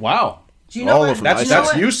 yeah. Wow. Do you know All of them.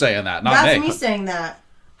 That's you saying that, not me. That's me saying that.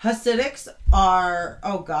 Hasidics are,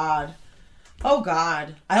 oh God,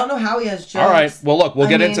 I don't know how he has jokes. All right, well, look, we'll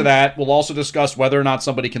get into that. We'll also discuss whether or not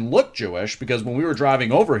somebody can look Jewish, because when we were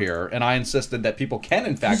driving over here, and I insisted that people can,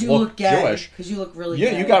 in fact, look Jewish. Because you look really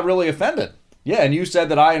gay. Yeah, you got really offended. Yeah, and you said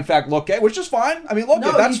that I, in fact, look gay, which is fine. I mean, look,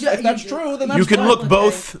 if that's true, then that's you can fine. look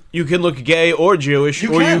both. You can look gay or Jewish,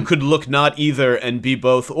 or you could look not either and be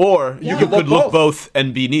both, or you could look both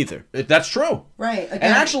and be neither. That's true. Right. Again.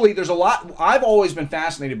 And actually, there's a lot. I've always been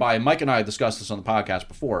fascinated by, and Mike and I have discussed this on the podcast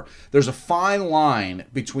before. There's a fine line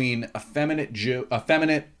between a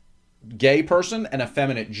feminine gay person and a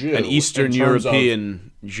feminine Jew. An Eastern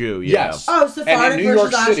European Jew, yeah. Yes. Oh, Sephardic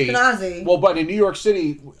versus Ashkenazi. Well, but in New York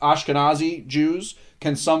City, Ashkenazi Jews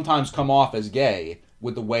can sometimes come off as gay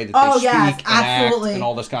with the way that they speak and act and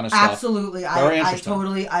all this kind of stuff. Absolutely. Very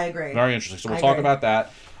interesting. I agree. Very interesting. So we'll talk about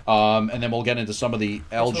that. And then we'll get into some of the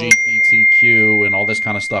LGBTQ and all this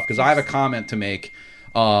kind of stuff. Because I have a comment to make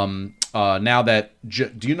now that...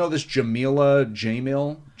 do you know this Jamila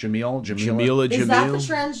Jamil? Jamila. Is that the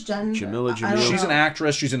transgender? Jamila. She's an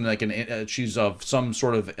actress. She's in like she's of some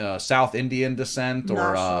sort of South Indian descent,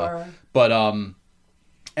 Not sure. But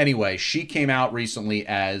anyway, she came out recently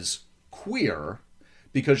as queer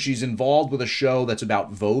because she's involved with a show that's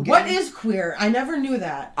about voguing. What is queer? I never knew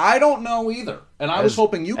that. I don't know either, and I was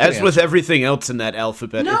hoping you could As with everything else in that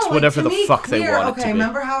alphabet, it's whatever the fuck they want it to be.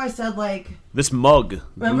 Remember how I said like this mug?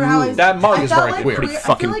 Remember how that mug is very queer. Pretty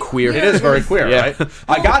fucking queer. It is very queer, right?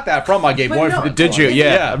 I got that from my gay boyfriend. No, Did you?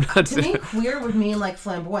 Yeah. To me, queer would mean like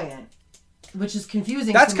flamboyant, which is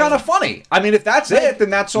confusing. That's kind of funny. I mean, if that's it, then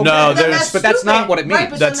that's okay. No, but that's not what it means. Right,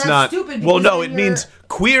 but that's not. Stupid well, no, it means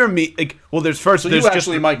queer. Well, there's first. So there's you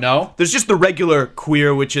actually might know. There's just the regular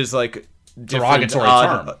queer, which is like derogatory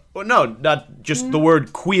term. Well, no, not just the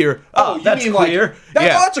word queer. Oh, you that's mean queer. Like,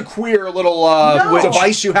 that's a queer little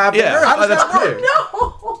device you have there. How does that's that work? queer.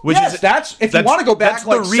 No. Which yes, that's if you want to go back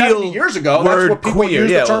like 70 years ago, that's what people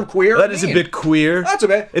use the term queer. That is a bit queer. That's a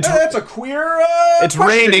bit. That's a queer. It's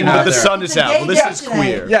raining, but the sun is out. Well, this is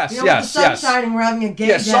queer. Yes, yes, yes. The sun's shining. We're having a gay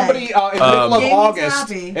day. Somebody in the middle of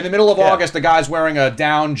August. In the middle of August, the guy's wearing a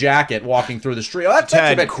down jacket walking through the street. That's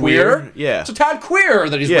a bit queer. Yeah, it's a tad queer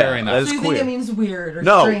that he's wearing that. So you think it means weird or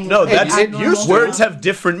strange? No, that's it. Words have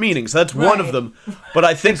different meanings. That's one of them. But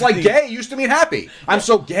I think it's like gay used to mean happy. I'm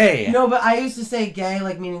so gay. No, but I used to say gay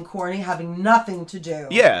like meaning corny, having nothing to do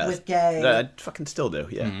with gay. I fucking still do,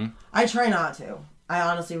 yeah. Mm-hmm. I try not to. I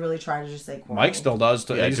honestly really try to just say corny. Mike still does.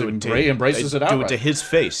 He embraces it outright. Do it to his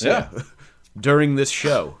face, yeah. During this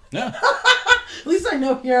show. Yeah. At least I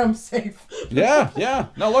know here I'm safe. Yeah.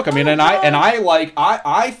 No, look, I mean,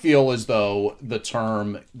 I feel as though the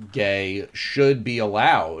term gay should be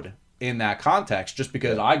allowed in that context, just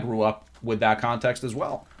because I grew up with that context as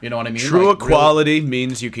well. You know what I mean? True equality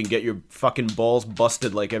means you can get your fucking balls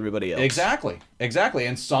busted like everybody else. Exactly.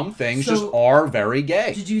 And some things just are very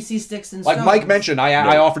gay. Did you see Sticks and Stones? Like Mike mentioned,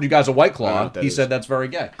 I offered you guys a White Claw. He said that's very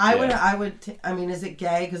gay. I mean, is it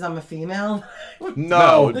gay because I'm a female?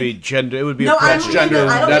 No, it would be gender. It would be that's gender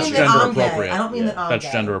appropriate. I don't mean that I'm gay.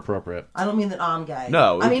 That's gender appropriate. I don't mean that I'm gay.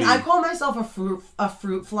 No, I mean I call myself a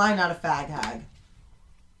fruit fly, not a fag hag.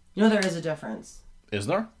 You know there is a difference. Is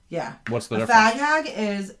there? Yeah. What's the difference? A fag hag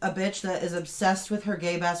is a bitch that is obsessed with her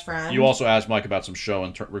gay best friend. You also asked Mike about some show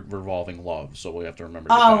revolving love, so we have to remember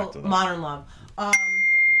to get back to that. Modern Love.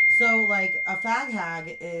 So, like, a fag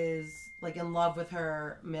hag is, like, in love with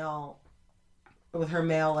her male,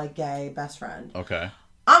 like, gay best friend. Okay.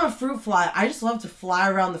 I'm a fruit fly. I just love to fly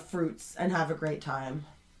around the fruits and have a great time.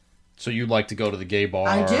 So you like to go to the gay bar?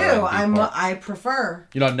 I do. I prefer.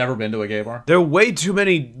 You know, I've never been to a gay bar. There are way too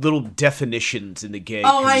many little definitions in the gay.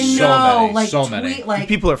 Oh, I community. know. So many. Like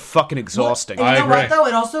People are fucking exhausting. Well, and you know agree. what though?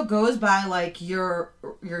 It also goes by like your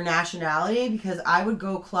nationality, because I would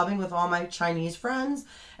go clubbing with all my Chinese friends,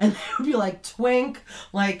 and they would be like twink.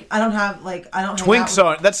 Like I don't Twinks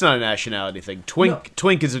aren't. That's not a nationality thing.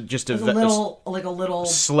 Twink is just a little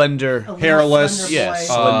slender, hairless. slender yeah, boy.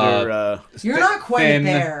 slender. You're not quite thin. a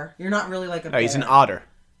bear. You're not really like a No, bear. he's an otter.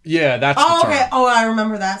 Yeah, that's Oh, the term. okay. Oh, I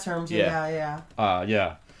remember that term too. Yeah.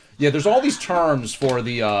 Yeah. Yeah. There's all these terms for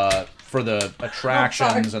the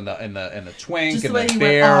attractions and the twink Just and the way the you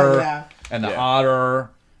bear went, yeah. and the Yeah. otter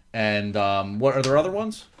and what are there other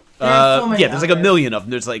ones? There's so many There's like a others. million of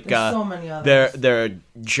them. There's like There's so many others. there are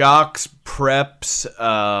jocks, preps.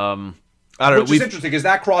 I don't know. Which is interesting because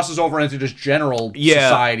that crosses over into just general Yeah,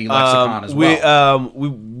 society lexicon as well.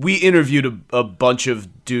 We interviewed a bunch of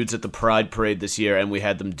dudes at the Pride Parade this year, and we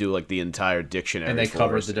had them do like the entire dictionary. And they for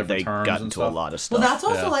covered us. the different they terms got and into stuff. a lot of stuff. Well, that's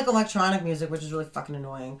also Yeah. like electronic music, which is really fucking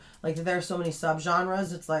annoying. Like there are so many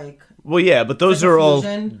subgenres. It's like Well, yeah, but those like a are all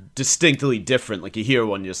fusion. distinctly different. Like you hear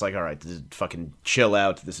one, you're just like, all right, this is fucking chill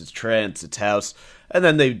out. This is trance. It's house. And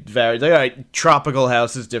then they vary. Like, all right, tropical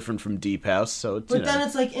house is different from deep house. So it's, But then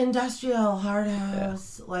it's like industrial, hard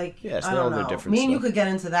house, like Yes, I they're all don't their know. different Me and you stuff. could get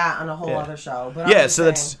into that on a whole Yeah. other show. But yeah. I'm So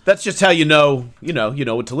that's just how you know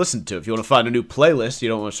what to listen to. If you want to find a new playlist, you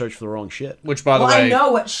don't want to search for the wrong shit. Which, by the well, way, I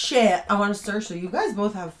know what shit I want to search. So you guys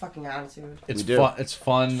both have a fucking attitude. it's We do. fun. It's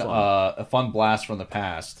fun. A fun blast from the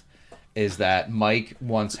past is that Mike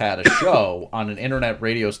once had a show on an internet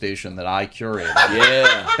radio station that I curated.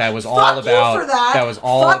 Yeah. That was all Fuck about. you for that. That was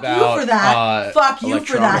all Fuck about. you for that. Fuck you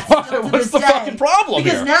for that. electronic- Still to What's this the day. fucking problem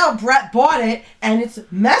Because here? now Brett bought it and it's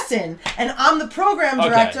messing, and I'm the program Okay.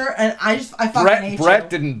 director, and I fucking hate Brett you.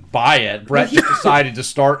 didn't buy it. Brett just decided to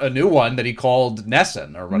start a new one that he called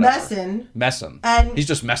Nessin or whatever. Messin. And- he's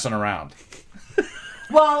just messing around.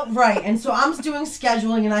 Well, right, and so I'm doing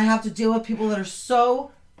scheduling, and I have to deal with people that are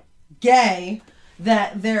so gay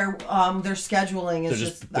that their scheduling is They're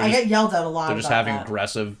just. they're I get yelled at a lot. They're just about having that.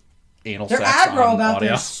 aggressive anal They're sex aggro on about audio.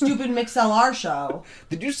 their stupid MixLR show.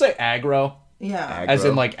 Did you say aggro? Yeah, As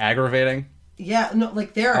in Aggro. like aggravating? yeah, no,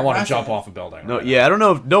 like they're. I want to aggressive. jump off a building. No, right yeah, I don't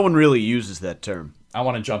know if no one really uses that term now. I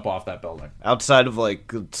want to jump off that building. outside of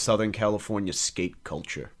like Southern California skate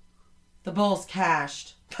culture. The Bulls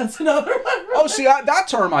cashed. That's another one. Oh, see, that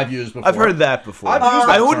term I've used before. I've heard that before. I've used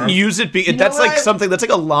that I wouldn't term. use it. know That's what like something. That's like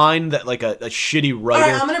a line that like a shitty writer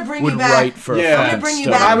Alright, I'm gonna bring would you back. write for. Yeah. a I'm I'm fucking gonna bring you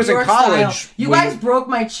story. back. When I was in your college, style. You we- guys broke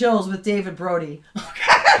my chills with David Brody.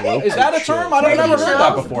 Is that a term? I've Breaking never heard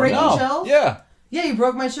that chills? before. Breaking No. chills? Yeah. Yeah, you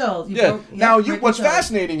broke my chills. Yeah. Now, breaking what's chills.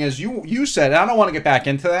 fascinating is you said, and I don't want to get back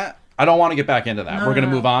into that. We're going to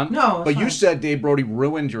move on. No, it's but you fine. said Dave Brody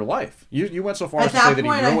ruined your life. You went so far At as to say that that he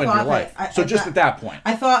point, I ruined your thought life. that- So just at that point.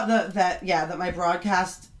 I thought that my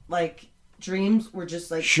broadcast like dreams were just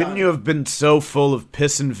like. Shouldn't done. you have been so full of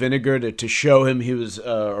piss and vinegar to show him he was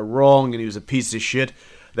wrong and he was a piece of shit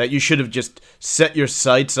that you should have just set your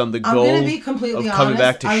sights on the I'm goal gonna be completely of coming honest.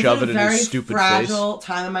 back to I was shove in it a in very his stupid fragile face?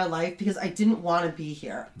 time in my life because I didn't want to be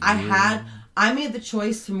here. I made the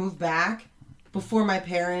choice to move back before my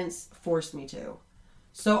parents forced me to.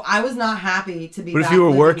 So I was not happy to be. But if back you were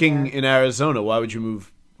living working here. in Arizona, why would you move?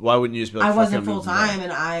 Why wouldn't you just be like, I "Fuck, wasn't I'm full moving back"? time,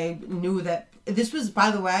 and I knew that this was, by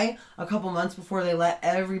the way, a couple months before they let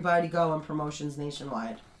everybody go on promotions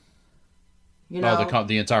nationwide. You know,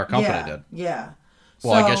 The entire company yeah, did. Yeah.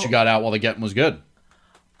 Well, I guess So, you got out while the getting was good.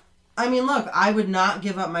 I mean, look, I would not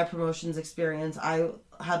give up my promotions experience. I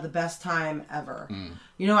had the best time ever.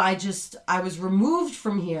 You know, I was removed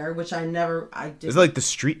from here, which I did. Is it like the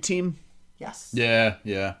street team? Yes. Yeah.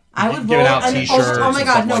 I would giving roll out and T-shirts oh my and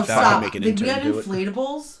god, stuff no, like that. stop. Make an We intern had do it.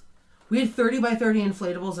 inflatables. We had 30 by 30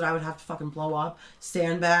 inflatables that I would have to fucking blow up.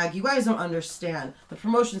 Sandbag. You guys don't understand. The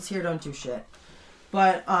promotions here don't do shit.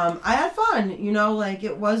 But I had fun. You know, like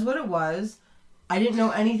it was what it was. I didn't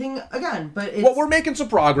know anything again, but it's... Well, we're making some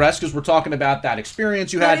progress because we're talking about that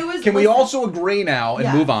experience you But had. it was- Can we listen. also agree now and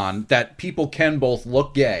Yeah. move on that people can both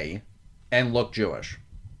look gay and look Jewish?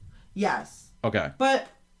 Yes. Okay. But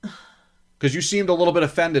Because you seemed a little bit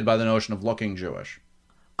offended by the notion of looking Jewish.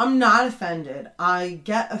 I'm not offended. I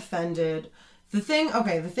get offended. The thing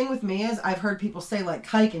with me is I've heard people say like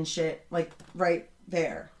kike and shit like right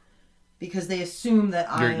there. Because they assume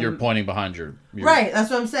that You're pointing behind your Right,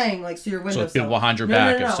 that's what I'm saying. Like, so your window. people behind your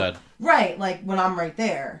back have said. Right, like when I'm right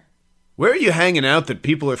there. Where are you hanging out that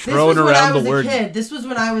people are This throwing was when I around was the word? a kid. This was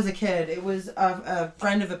when I was a kid. It was a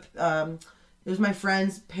friend of it was my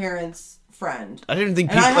friend's parents' friend. I didn't think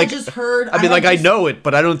And people I had just heard. I mean, I know it,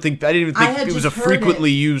 but I didn't even think it was a frequently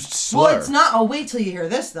used slur. Well, it's not. Oh, wait till you hear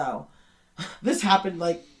this though. This happened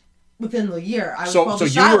like within the year. I was called a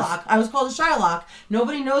Shylock. I was called a Shylock.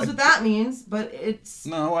 Nobody knows what that means, but it's I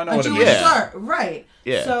know a what it Jewish is. slur, right?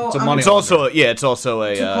 Yeah, So it's a money. It's also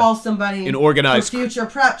a to call somebody in organized for future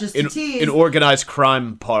prep just to tease. in organized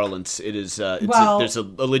crime parlance. It is there's a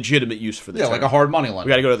legitimate use for the term. like a hard money lender. We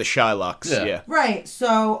got to go to the Shylocks. Yeah. Right.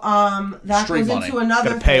 So that Street goes money. into another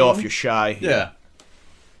Got to pay thing. off your shy. Yeah.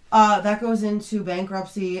 That goes into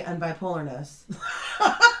bankruptcy and bipolarness.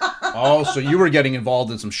 Oh, so you were getting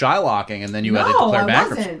involved in some shylocking, and then you had to declare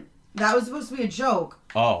bankruptcy. Wasn't. That was supposed to be a joke.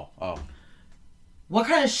 Oh. What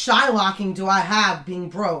kind of shylocking do I have being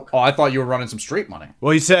broke? Oh, I thought you were running some street money.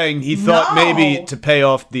 Well, he's saying he thought No. maybe to pay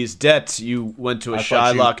off these debts, you went to a I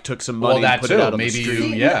thought Shylock, took some money, that and put too. it out on Maybe the street.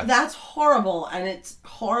 you- yeah. That's horrible, and it's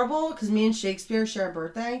horrible because me and Shakespeare share a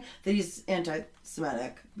birthday that he's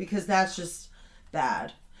anti-Semitic, because that's just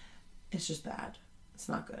bad. It's just bad. It's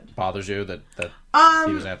not good. Bothers you that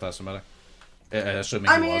he was anti-Semitic? Assuming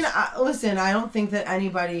I he mean, was. listen, I don't think that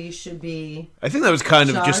anybody should be. I think that was kind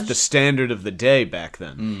of just Judge. the standard of the day back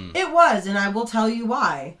then. It was, and I will tell you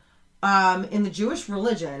why. In the Jewish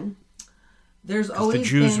religion, there's always The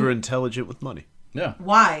Jews been... were intelligent with money. Yeah.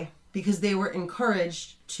 Why? Because they were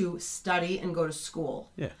encouraged to study and go to school.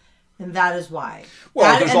 Yeah. And that is why.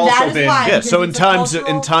 Well, there's also been- Yeah, because so in it's a times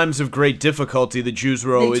cultural- of great difficulty, the Jews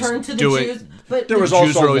were they always turned to the doing. Jews, but There was the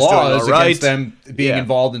Jews were also always doing laws all right. against them being Yeah.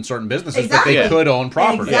 involved in certain businesses Exactly. that they could own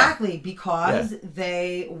property. Exactly, because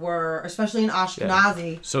they were, especially in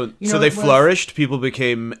Ashkenazi. So you know, they it was- flourished. People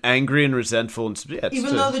became angry and resentful, and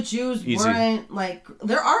Even though the Jews weren't like,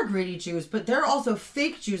 there are greedy Jews, but there are also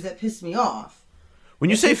fake Jews that piss me off. When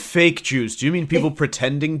you say fake Jews, do you mean people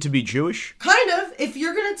pretending to be Jewish? Kind of. If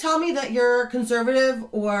you're gonna tell me that you're conservative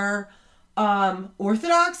or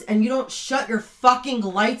Orthodox and you don't shut your fucking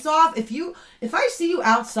lights off, if I see you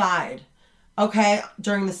outside, okay,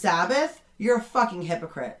 during the Sabbath, you're a fucking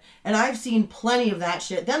hypocrite. And I've seen plenty of that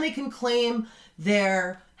shit. Then they can claim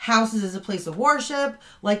their houses as a place of worship.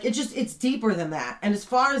 Like, it's deeper than that. And as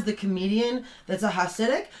far as the comedian that's a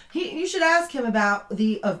Hasidic, you should ask him about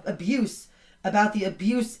the abuse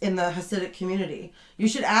in the Hasidic community. You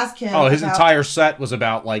should ask him. Oh, his entire set was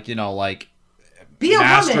about be a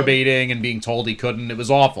masturbating woman. and being told he couldn't. It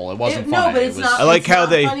was awful. It wasn't funny. No, but it's not. I like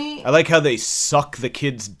funny. how they suck the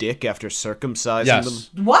kid's dick after circumcising Yes.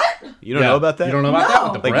 them. What? You don't know about that? You don't know about that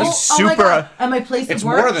with the Like, breasts? Oh my super- God. At my place It's of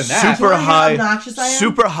work, more than that. Super Do you know how high, obnoxious I am?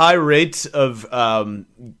 super high rates of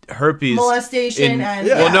herpes, Molestation and-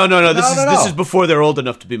 Yeah. Well, no. This No. is before they're old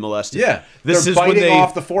enough to be molested. Yeah. this They're is when biting they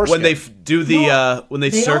off the foreskin. when they do the No, when they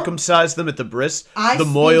they don't- circumcise them at the bris. I the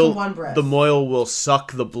speak moil, of one bris. the moil will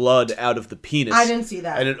suck the blood out of the penis. I didn't see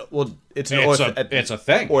that. And it's It's a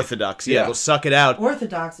thing. Orthodox. Yeah, Yeah. they'll suck it out.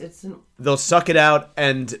 Orthodox. They'll suck it out,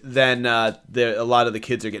 and then a lot of the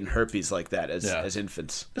kids are getting herpes like that as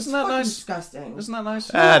infants. Isn't that fucking nice? disgusting. Isn't that nice?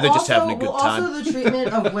 They're just having a good time. Also, the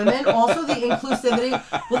treatment of women. Also, the inclusivity.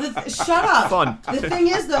 Well, shut up. Fun. The thing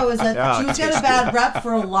is, though, is that Yeah, Jews get a tasty. bad rep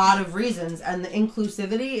for a lot of reasons, and the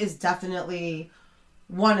inclusivity is definitely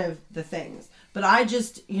one of the things. But I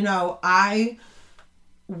just, I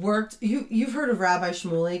worked. You've heard of Rabbi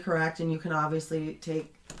Shmuley, correct? And you can obviously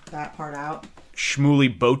take that part out.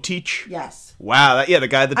 Shmuley Botich? Yes. Wow, the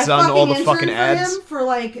guy that's on all the fucking interned ads. for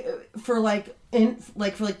him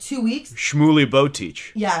for 2 weeks. Shmuley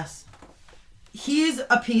Botich. Yes. He's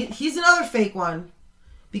another fake one.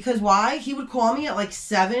 Because why? He would call me at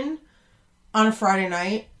 7 on a Friday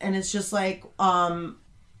night, and it's just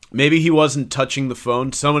Maybe he wasn't touching the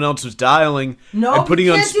phone. Someone else was dialing No, and putting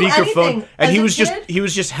he on can't do speakerphone, anything. and As he a was kid?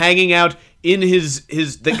 just hanging out in his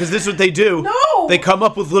because this is what they do. No! They come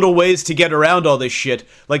up with little ways to get around all this shit.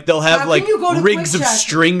 Like they'll have How can you go to rigs of Quick Check?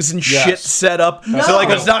 strings and Yes. shit set up. No. So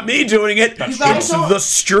it's not me doing it. That's It's true. the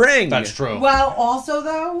string. That's true. well, also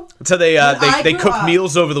though, So they I they grew cook up-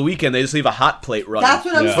 meals over the weekend. They just leave a hot plate running. That's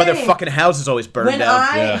what I'm That's why their saying. fucking house is always burned when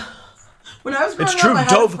down. when I was growing It's true. up, I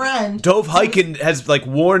had a friend. Dove Hyken has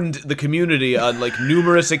warned the community on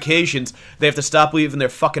numerous occasions they have to stop leaving their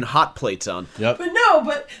fucking hot plates on. Yep.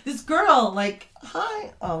 But this girl,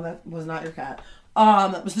 hi. Oh, that was not your cat.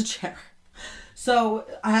 That was the chair. So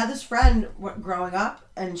I had this friend growing up,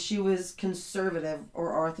 and she was conservative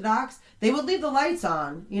or Orthodox. They would leave the lights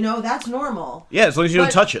on. That's normal. Yeah, as long as you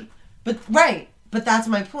don't touch it. But right. But that's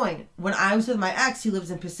my point. When I was with my ex, he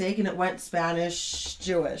lives in Passaic, and it went Spanish,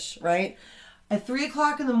 Jewish, right? At 3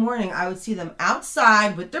 o'clock in the morning, I would see them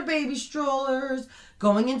outside with their baby strollers,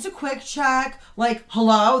 going into Quick Check.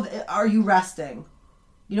 Hello, are you resting?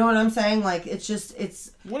 You know what I'm saying? Like, it's just,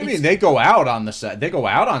 it's... What do you mean? They go out on the set. They go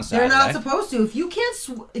out on Saturday. They're not supposed to. If you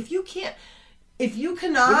cannot... What do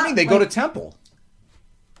you mean? They go to temple.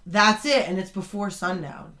 That's it, and it's before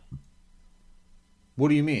sundown. What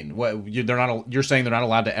do you mean? What you're saying they're not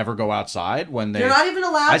allowed to ever go outside when they're not even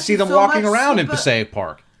allowed. I see them walking around in Passaic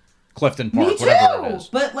Park, Clifton Park, whatever it is.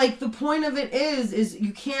 But like the point of it is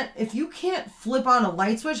you can't if you can't flip on a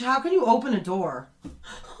light switch, how can you open a door?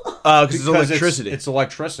 Because it's electricity. It's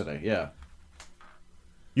electricity. Yeah.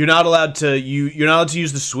 You're not allowed to you're not allowed to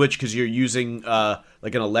use the switch because you're using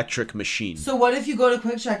like an electric machine. So what if you go to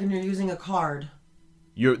Quick Check and you're using a card?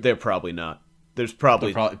 They're probably not. There's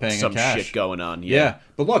probably paying some in cash. shit going on. Yeah,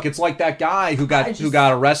 but look, it's like that guy who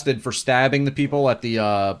got arrested for stabbing the people at the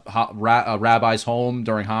rabbi's home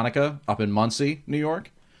during Hanukkah up in Muncie, New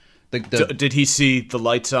York. Did he see the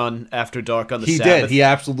lights on after dark on the Sabbath? He did. He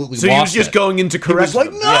absolutely So lost he was just going into correct. He was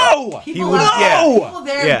like, no! Yeah. People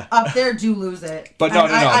there up there do lose it. But no.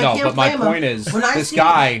 But my point is, this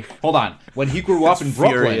guy, hold on. When he grew up in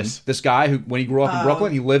Brooklyn, this guy, when he grew up in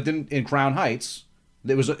Brooklyn, he lived in Crown Heights.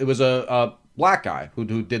 It was a black guy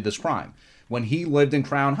who did this crime. When he lived in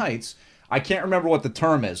Crown Heights, I can't remember what the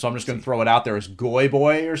term is, so I'm just going to throw it out there as goy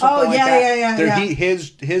boy or something like that. Yeah.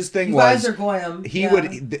 His thing you was guys are goyim.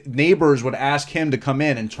 Neighbors would ask him to come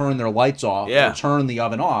in and turn their lights off or turn the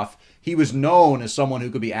oven off. He was known as someone who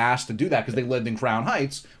could be asked to do that because they lived in Crown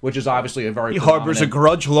Heights, which is obviously a very... He harbors a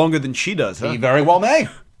grudge longer than she does, huh? He very well may.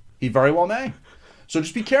 So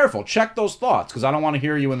just be careful. Check those thoughts, because I don't want to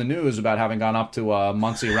hear you in the news about having gone up to a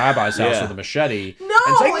Muncie rabbi's house with a machete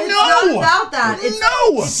and say, it's not about that.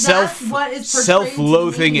 It's what is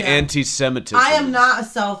self-loathing anti-Semitism. I am not a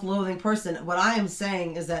self-loathing person. What I am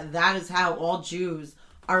saying is that is how all Jews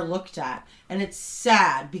are looked at, and it's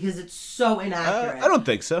sad because it's so inaccurate. I don't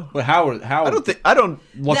think so. But how? I don't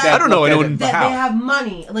know. They have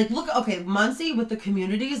money. Like, Muncie with the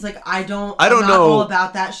communities. Like, I'm not know all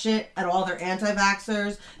about that shit at all. They're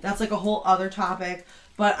anti-vaxxers. That's like a whole other topic.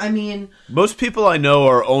 But I mean, most people I know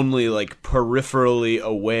are only like peripherally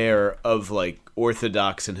aware of like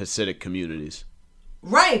Orthodox and Hasidic communities.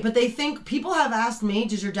 Right, but they think people have asked me,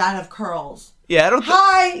 "Does your dad have curls?" Yeah, I don't.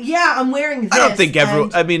 I'm wearing this. I don't think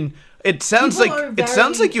everyone. I mean, it sounds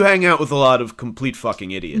like you hang out with a lot of complete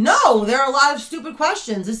fucking idiots. No, there are a lot of stupid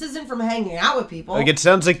questions. This isn't from hanging out with people. Like, it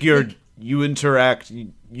sounds like you interact,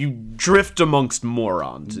 you drift amongst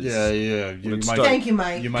morons. Yeah. Thank you,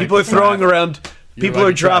 Mike. People are throwing around. People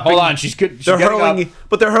are dropping. Hold on, she's good. They're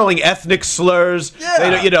hurling ethnic slurs.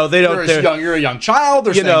 Yeah. You're a young child.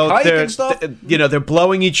 They're saying kike and stuff. They're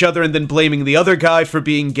blowing each other and then blaming the other guy for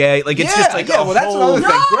being gay. Like, it's just like, that's another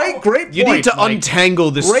thing. Great point. You need to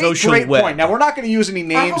untangle this social web. Point. Now, we're not going to use any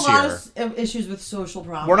names here. I have a lot of issues with social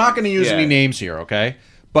problems. We're not going to use any names here, okay?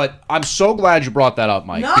 But I'm so glad you brought that up,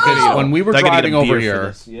 Mike. No! Because when we were driving over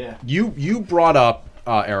here, you brought up,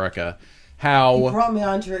 Erica, how... You brought me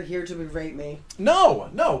onto it here to berate me. No,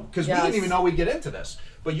 because we didn't even know we'd get into this.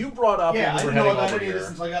 But you brought up when we were heading over here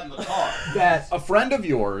since I got in the car. that a friend of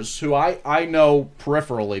yours, who I know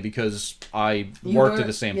peripherally because I worked at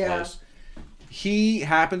the same place, he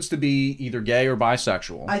happens to be either gay or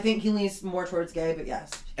bisexual. I think he leans more towards gay, but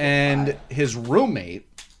yes. And his roommate,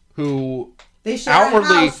 who... They share a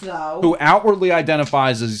house, though. Who outwardly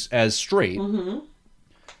identifies as straight,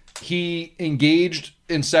 he engaged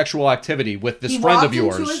in sexual activity with this friend of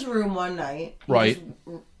yours. He walked into his room one night. Right. He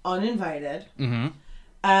was uninvited. Mm-hmm.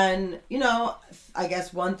 And, I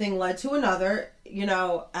guess one thing led to another,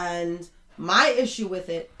 and my issue with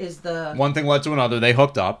it is one thing led to another. They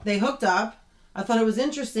hooked up. I thought it was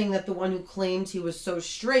interesting that the one who claimed he was so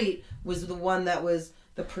straight was the one that was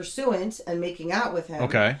the pursuant and making out with him.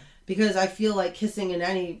 Okay. Because I feel like kissing in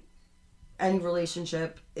any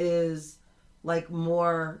relationship is like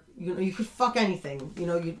more, you could fuck anything,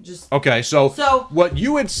 you just... Okay, so what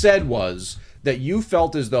you had said was that you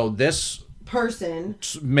felt as though this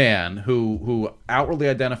man who outwardly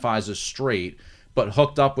identifies as straight but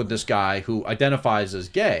hooked up with this guy who identifies as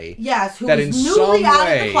gay. Yes, who is newly out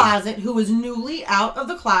of the closet. Who is newly out of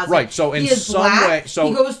the closet. Right, so in some way...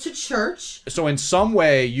 he goes to church. So in some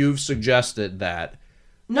way you've suggested that...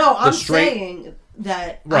 No, I'm saying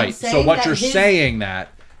that... Right, so what you're saying that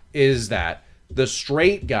is that the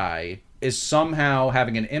straight guy is somehow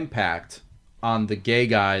having an impact on the gay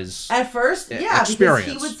guy's at first, experience. Because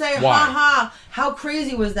he would say, ha, how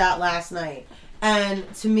crazy was that last night?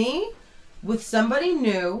 And to me, with somebody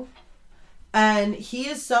new, and he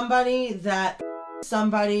is somebody that look, I'm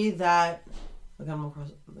gonna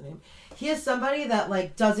cross the name. He is somebody that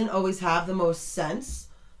like doesn't always have the most sense.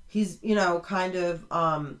 He's, kind of,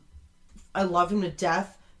 I love him to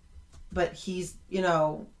death. but he's, you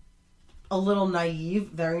know, a little naive,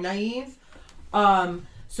 very naive.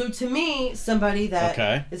 So to me, somebody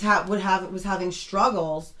that was having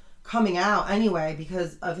struggles coming out anyway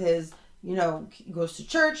because of his, you know, he goes to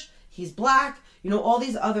church, he's black, you know, all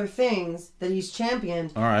these other things that he's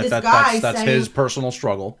championed. All right, that's saying, his personal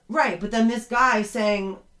struggle. Right, but then this guy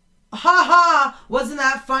saying, ha ha, wasn't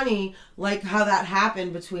that funny, like how that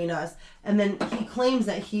happened between us. And then he claims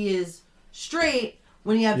that he is straight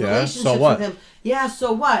when he had relationships with him. Yeah,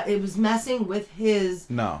 so what? It was messing with his...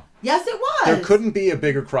 No. Yes, it was. There couldn't be a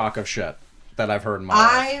bigger crock of shit that I've heard in my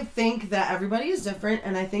life. I think that everybody is different,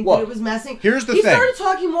 and I think that it was messing. Here's the thing. He started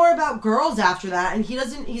talking more about girls after that, and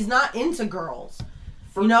he's not into girls.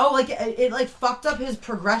 You know, like, it like fucked up his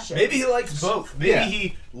progression. Maybe he likes both. Maybe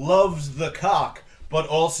he loves the cock, but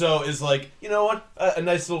also is like, you know what, a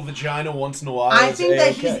nice little vagina once in a while. I think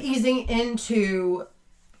that he's easing into...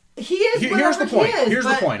 He is Here's the point. Here's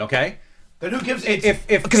the point, okay? Then who gives if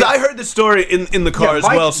because I heard the story in the car as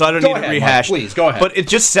well, so I don't need to rehash. Mike, please go ahead. But it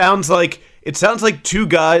just sounds like two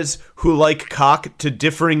guys who like cock to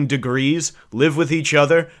differing degrees live with each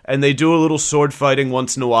other, and they do a little sword fighting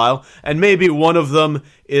once in a while, and maybe one of them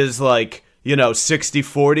is like, you know,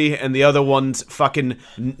 60-40, and the other one's fucking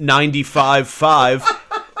 95-5.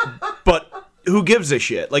 But who gives a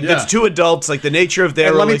shit? Like, that's two adults. Like, the nature of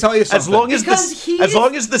their... let me tell you something. As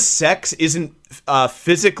long as the sex isn't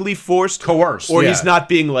physically forced, coerced, or he's not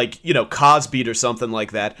being like, you know, Cosby'd or something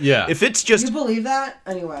like that. Yeah. If it's just... You believe that?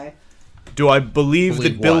 Anyway. Do I believe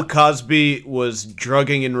that what? Bill Cosby was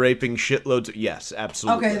drugging and raping shitloads of... Yes,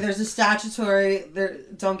 absolutely. Okay, there's a statutory...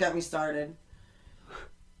 Don't get me started.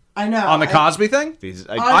 I know. On the Cosby thing?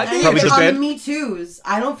 On the Me Too's.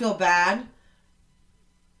 I don't feel bad.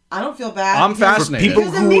 I'm fascinated.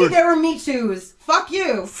 Because of me, there were Me Too's. Fuck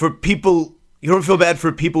you. For people... You don't feel bad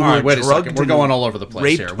for people who are drugged? We're going all over the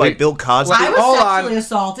place raped here. by Bill Cosby? I was sexually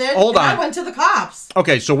assaulted. Hold on. I went to the cops.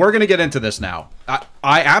 Okay, so we're going to get into this now.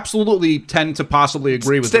 I absolutely tend to possibly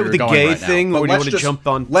agree with where you're going right now. Stay with the gay thing, or do you want to jump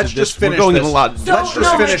on Let's just finish We're going this. in a lot. Let's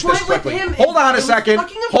just finish this quickly. Hold on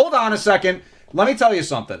a second. Let me tell you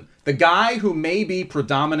something. The guy who may be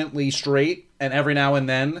predominantly straight and every now and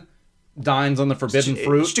then dines on the forbidden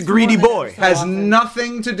fruit. Just a greedy boy. Has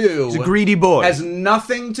nothing to do... He's a greedy boy. Has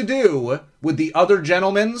nothing to do with the other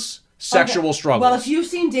gentleman's sexual struggles. Well, if you've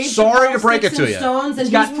seen Dave Sorry to break it to you. Stones, and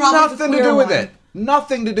it's got nothing to do with one. it.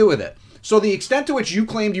 Nothing to do with it. So the extent to which you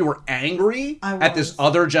claimed you were angry at this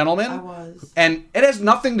other gentleman... I was. And it has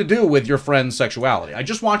nothing to do with your friend's sexuality. I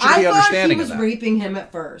just want you to be understanding of that. I thought he was raping him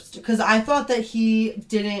at first. Because I thought that he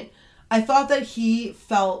didn't... I thought that he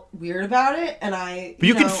felt weird about it, and But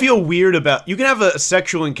you can feel weird about... You can have a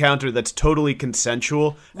sexual encounter that's totally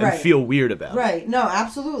consensual and feel weird about it. Right. No,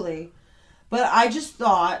 absolutely. But I just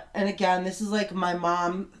thought, and again, this is like my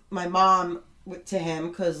mom to him,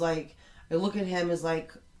 because, like, I look at him as,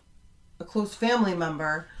 like, a close family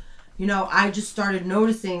member. You know, I just started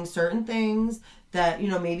noticing certain things that, you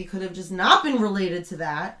know, maybe could have just not been related to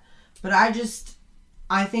that. But I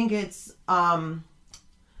think it's...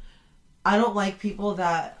 I don't like people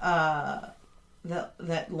that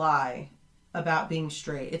lie about being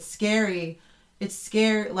straight. It's scary. It's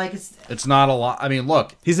scary. Like it's not a lot. I mean,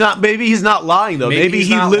 look, he's not. Maybe he's not lying though. Maybe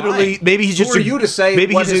he literally. Lying. Maybe he's just. Who are you to say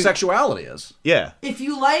what his sexuality is? Yeah. If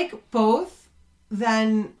you like both,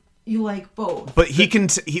 then you like both. But he can.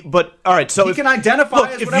 But all right. So he can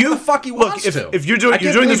identify as whatever the fuck he wants to. If you're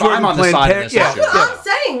doing this work I'm on the side of this That's what I'm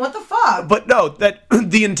saying. What the fuck? But no, that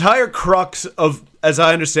the entire crux of, as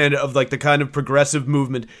I understand it, of like the kind of progressive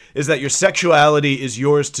movement is that your sexuality is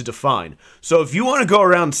yours to define. So if you want to go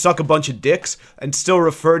around and suck a bunch of dicks and still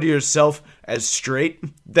refer to yourself as straight,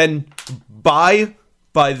 then by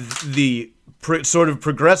the sort of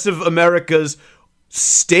progressive America's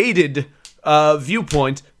stated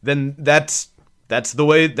viewpoint, then that's the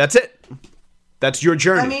way. That's it. That's your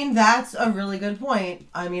journey. I mean, that's a really good point.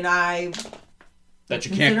 I mean, that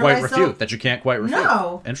you can't quite refute.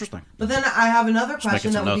 No. Interesting. But then I have another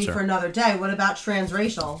question that would be for another day. What about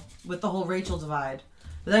transracial with the whole Rachel divide?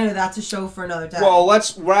 But anyway, that's a show for another day. Well,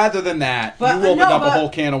 rather than that, you opened up a whole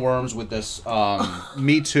can of worms with this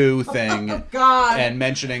Me Too thing. Oh, God. And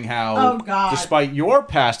mentioning how, despite your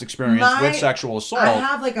past experience with sexual assault,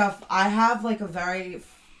 I have like a very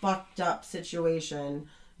fucked up situation.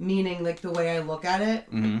 Meaning, like, the way I look at it.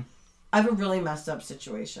 Mm-hmm. I have a really messed up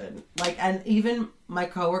situation. Like, and even my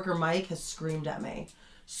coworker Mike has screamed at me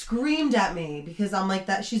because I'm like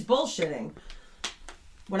that. She's bullshitting.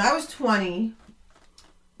 When I was 20,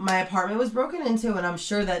 my apartment was broken into, and I'm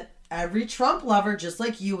sure that every Trump lover, just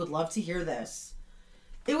like you, would love to hear this.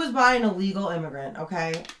 It was by an illegal immigrant,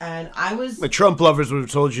 okay? And I was... The Trump lovers would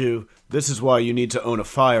have told you, this is why you need to own a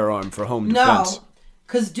firearm for home defense. No,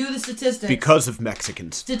 because do the statistics. Because of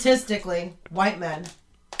Mexicans. Statistically, white men.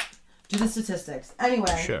 Do the statistics.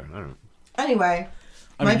 Anyway. Sure, I don't know. Anyway.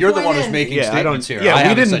 I mean, you're the one who's making statements here. I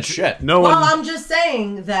haven't said shit. No one... Well, I'm just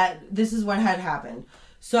saying that this is what had happened.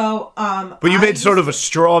 So, But you made sort of a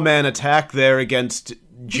straw man attack there against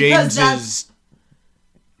James's...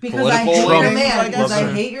 Because I hate your man. Because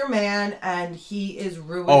I hate your man, and he is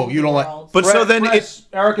ruining you don't the world. like... But so then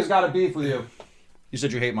Erica's got a beef with you. You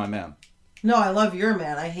said you hate my man. No, I love your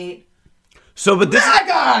man. I hate... So, but this...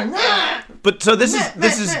 But so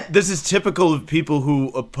this is typical of people who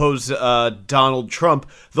oppose Donald Trump.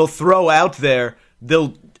 They'll throw out there,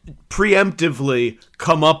 they'll preemptively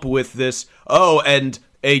come up with this, and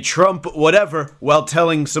a Trump whatever, while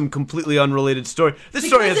telling some completely unrelated story. This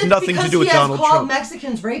story has nothing to do with Donald Trump. He has called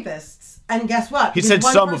Mexicans rapists. And guess what? He said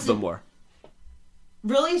some of them were.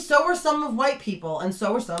 Really? So were some of white people, and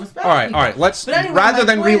so were some Hispanic people. All right. Let's, rather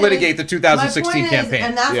than relitigate the 2016 campaign.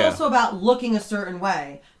 And that's also about looking a certain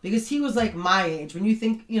way. Because he was like my age. When you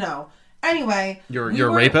think, Anyway. You're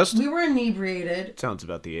a rapist? We were inebriated. Sounds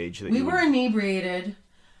about the age that we were inebriated,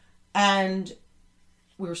 and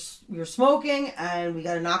we were smoking, and we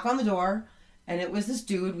got a knock on the door, and it was this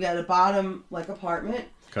dude. We had a bottom apartment.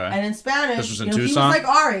 Okay. And in Spanish, this was in Tucson? He was like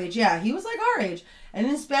our age. Yeah, he was like our age. And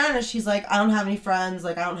in Spanish, he's like, I don't have any friends.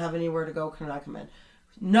 I don't have anywhere to go. Can I come in?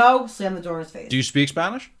 No, slam the door in his face. Do you speak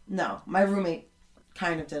Spanish? No. My roommate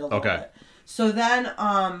kind of did a little bit. So then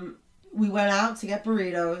we went out to get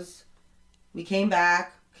burritos. We came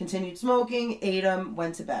back, continued smoking, ate them,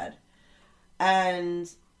 went to bed. And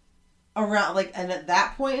and at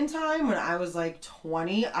that point in time, when I was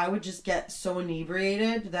 20, I would just get so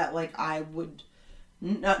inebriated that I would...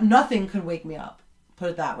 nothing could wake me up. Put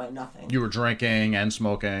it that way, nothing. You were drinking and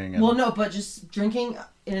smoking. And... Well, no, but just drinking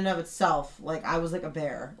in and of itself, I was like a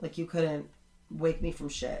bear. You couldn't wake me from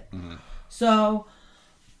shit. Mm-hmm. So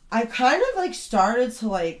I kind of started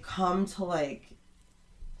to come to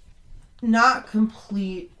not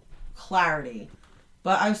complete clarity,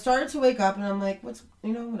 but I started to wake up and I'm like, what's,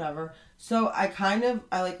 whatever. So I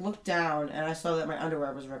looked down and I saw that my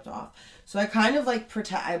underwear was ripped off. So I kind of I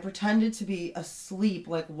pretended to be asleep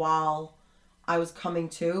while I was coming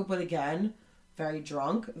to, but again, very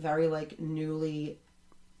drunk, very newly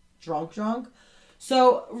drunk.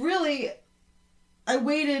 So really, I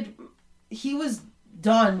waited. He was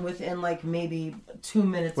done within maybe 2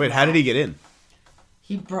 minutes. Wait, how did he get in?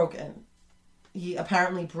 He broke in. He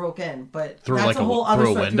apparently broke in, but through that's a whole other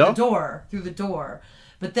story. Window? Through the door.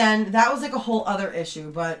 But then that was a whole other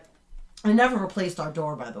issue. But I never replaced our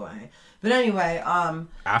door, by the way. But anyway,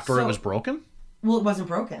 after it was broken. Well, it wasn't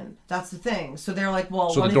broken. That's the thing. So they're like, well,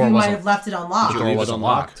 so one of you might have left it unlocked. The door was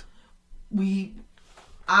unlocked.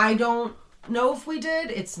 I don't know if we did.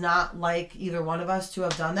 It's not like either one of us to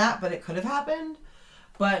have done that, but it could have happened.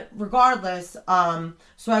 But regardless,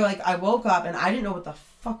 so I woke up and I didn't know what the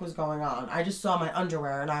fuck was going on. I just saw my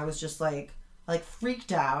underwear and I was just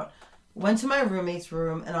freaked out. Went to my roommate's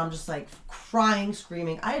room and I'm just crying,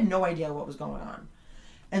 screaming. I had no idea what was going on.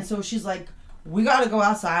 And so she's like, we got to go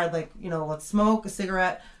outside, let's smoke a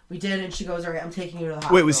cigarette. We did, and she goes, all right, I'm taking you to the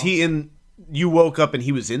hospital. Wait, was he in... You woke up and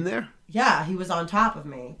he was in there? Yeah, he was on top of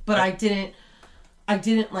me. But I didn't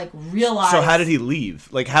realize... So how did he leave?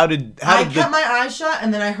 I kept my eyes shut,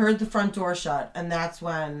 and then I heard the front door shut, and that's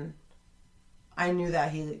when I knew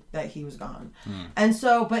that he was gone. And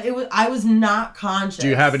so, but I was not conscious. Do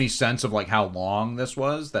you have any sense of how long this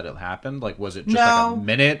was that it happened? Was it just a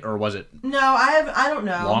minute, or was it? No, I don't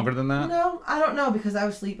know. Longer than that? No, I don't know because I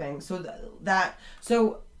was sleeping. So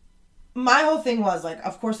so my whole thing was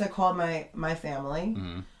of course I called my family.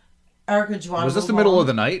 Mm-hmm. Erica, do you want to Was this the middle of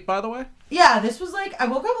the night, by the way? Yeah, this was I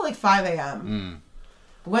woke up at 5 a.m.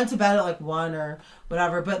 Went to bed at 1 or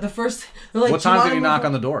whatever. But the first, what time did he knock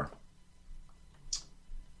on the door?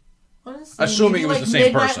 Honestly, assuming it was the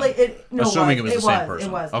same person. Assuming it was the same person.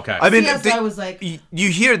 It was. Okay. I mean, I was you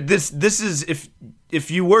hear this. This is if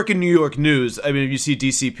you work in New York news. I mean, if you see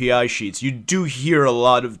DCPI sheets, you do hear a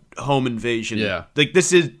lot of home invasion. Yeah.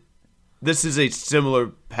 This is a similar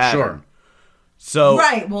pattern. Sure. So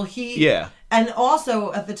right. Well, and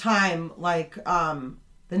also at the time,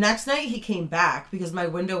 the next night he came back because my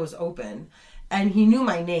window was open, and he knew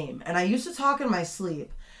my name, and I used to talk in my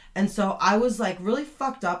sleep. And so I was really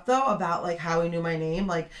fucked up though about how he knew my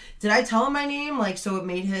name. Did I tell him my name so it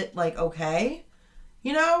made it okay?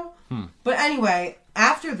 But anyway,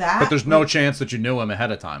 after that. But there's no chance that you knew him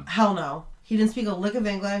ahead of time. Hell no. He didn't speak a lick of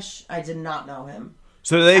English. I did not know him.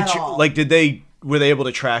 So did they were they able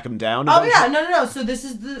to track him down? Oh eventually? yeah, no. So this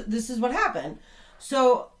is what happened.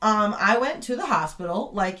 So I went to the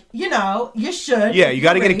hospital, like, you know, you should. Yeah, you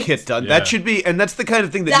got to get a raped. kit done. Yeah. That should be, and that's the kind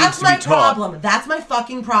of thing that needs That's to be my taught. problem. That's my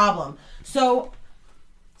fucking problem. So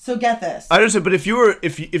get this. I understand, but if you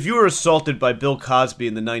were assaulted by Bill Cosby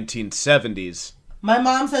in the 1970s, My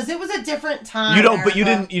mom says it was a different time. you don't, but you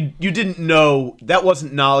Erica. didn't, you didn't know, that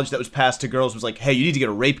wasn't knowledge that was passed to girls. It was like, hey, you need to get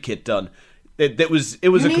a rape kit done. It was a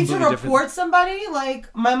You need completely to different. report somebody.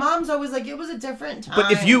 Like, my mom's always like, it was a different time.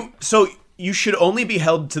 But you should only be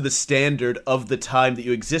held to the standard of the time that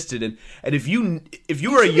you existed in. And if you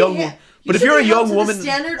were a young woman, but if you're a young woman, the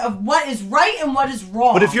standard of what is right and what is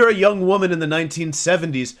wrong. but if you're a young woman in the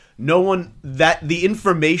 1970s, the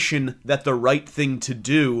information that the right thing to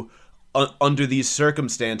do under these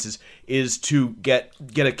circumstances is to get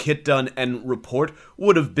a kit done and report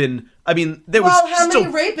would have been. I mean, there was how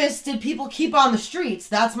still. many rapists did people keep on the streets?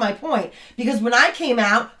 That's my point. Because when I came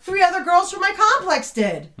out, 3 other girls from my complex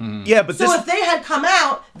did. Yeah, but So if they had come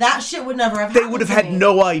out, that shit would never have they happened. would have to had me.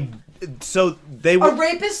 no idea. So they A would.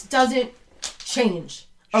 rapist doesn't change.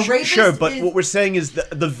 A rapist Sure, but is, what we're saying is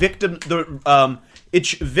the victim,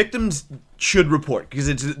 victims should report because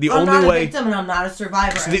it's the I'm only not way. a victim and I'm not a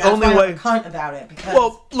survivor. So and the that's only why way- I'm a cunt about it. Because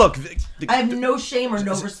Well, look, I have no shame or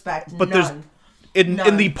no respect. but there's none. in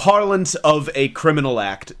None. the parlance of a criminal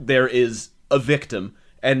act, there is a victim,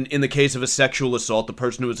 and in the case of a sexual assault, the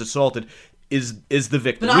person who is assaulted is the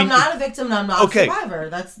victim. But I'm not a victim and I'm not Okay. a survivor.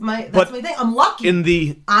 That's my But thing. I'm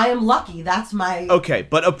lucky. I am lucky. That's my... Okay,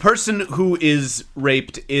 but a person who is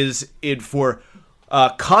raped is, for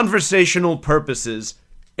conversational purposes,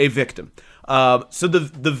 a victim. So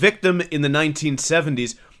the victim in the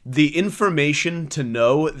 1970s, the information to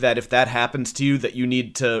know that if that happens to you, that you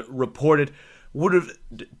need to report it,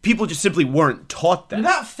 people just simply weren't taught that. What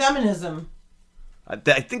about feminism? I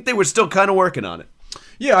think they were still kind of working on it.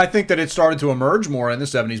 Yeah, I think that it started to emerge more in the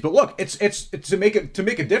 70s. But look, it's to make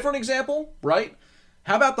a different example, right?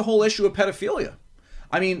 How about the whole issue of pedophilia?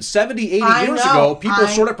 I mean, 70, 80 I years know. ago, people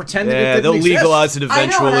sort of pretended it Yeah, didn't they'll exist. legalize it I know,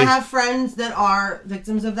 eventually. and I have friends that are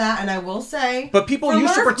victims of that, and I will say... But people for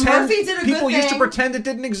used to pretend. Murphy did a People good used to thing. pretend it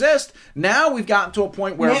didn't exist. Now we've gotten to a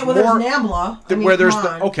point where Well, there's NAMBLA. I mean, where there's come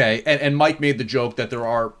on. okay, and Mike made the joke that there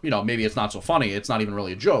are, maybe it's not so funny. It's not even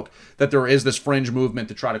really a joke that there is this fringe movement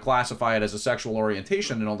to try to classify it as a sexual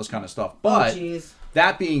orientation and all this kind of stuff. But jeez.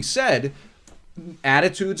 that being said,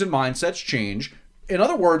 attitudes and mindsets change. In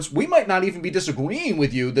other words, we might not even be disagreeing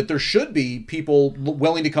with you that there should be people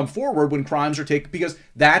willing to come forward when crimes are taken, because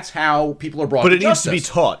that's how people are brought But to it needs justice. to be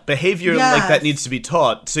taught. Behavior like that Yes. needs to be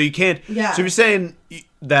taught. So you can't. Yes. So if you're saying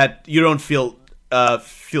that you don't feel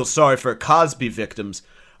sorry for Cosby victims,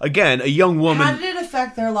 again, a young woman. How did it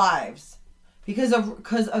affect their lives? Because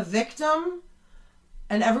a victim,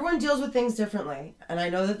 and everyone deals with things differently, and I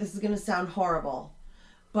know that this is going to sound horrible,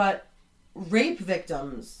 but rape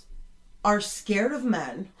victims are scared of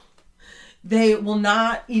men. They will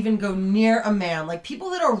not even go near a man. Like,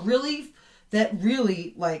 people that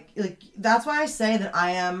really like that's why I say that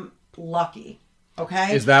I am lucky.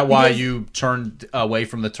 Okay? Is that why Because- you turned away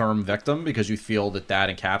from the term victim? Because you feel that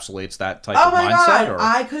encapsulates that type Oh of my mindset? god, Or?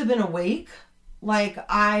 I could have been awake.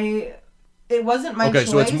 It wasn't my choice. Okay,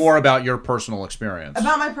 so it's more about your personal experience.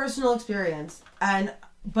 About my personal experience.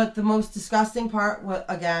 But the most disgusting part,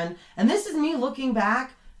 again, and this is me looking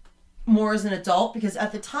back more as an adult, because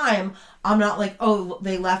at the time, I'm not like, oh,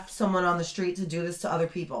 they left someone on the street to do this to other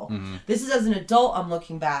people. Mm-hmm. This is as an adult, I'm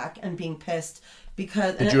looking back and being pissed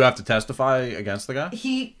because... Did you have to testify against the guy?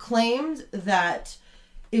 He claimed that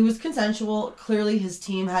it was consensual. Clearly, his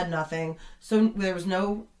team had nothing. So there was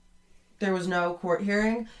no court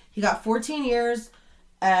hearing. He got 14 years,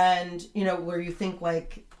 and, where you think,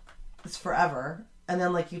 like, it's forever. And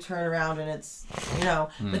then, like, you turn around and it's,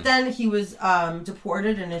 But then he was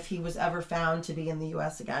deported, and if he was ever found to be in the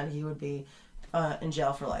U.S. again, he would be in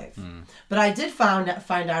jail for life. But I did find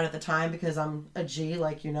out at the time, because I'm a G,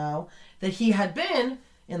 like, that he had been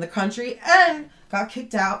in the country and got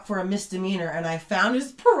kicked out for a misdemeanor. And I found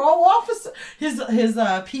his parole officer, his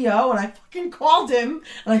PO, and I fucking called him,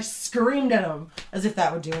 and I screamed at him as if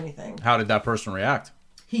that would do anything. How did that person react?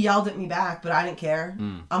 He yelled at me back, but I didn't care.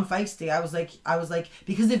 I'm feisty. I was like,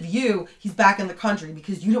 because of you, he's back in the country,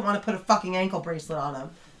 because you don't want to put a fucking ankle bracelet on him.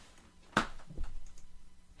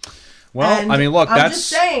 Well, And I mean, look, I'm that's just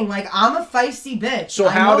saying, like, I'm a feisty bitch. so.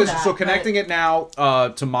 I How know does that, so but- connecting it now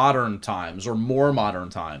to modern times or more modern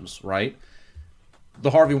times, right?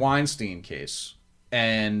 The Harvey Weinstein case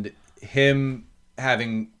and him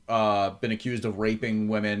having been accused of raping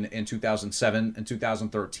women in 2007 and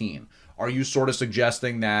 2013. Are you sort of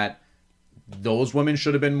suggesting that those women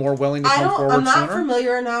should have been more willing to come forward I'm not sooner?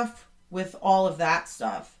 familiar enough with all of that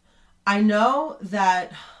stuff. I know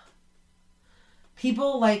that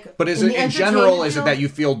people like... But is in it, the in general, entertainment is it field- that you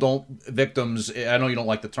feel victims, I know you don't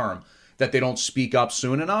like the term, that they don't speak up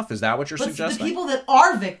soon enough? Is that what you're But suggesting? the people that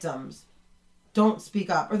are victims don't speak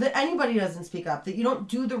up, or that anybody doesn't speak up, that you don't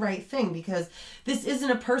do the right thing, because this isn't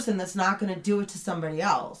a person that's not going to do it to somebody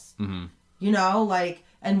else. Mm-hmm. You know, like,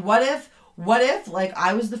 and what if, like,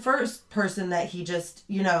 I was the first person that he just,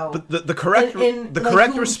 you know... But the correct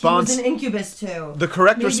response... He was an incubus to. The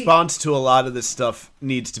correct response to a lot of this stuff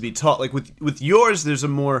needs to be taught. Like, with yours, there's a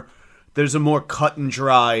more cut and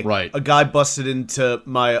dry... Right. A guy busted into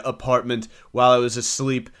my apartment while I was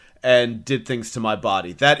asleep and did things to my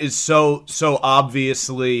body. That is so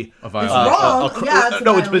obviously... A It's violation.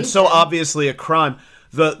 wrong. It's been so obviously a crime.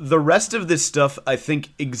 The rest of this stuff, I think,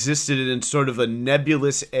 existed in sort of a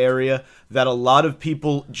nebulous area that a lot of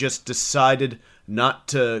people just decided not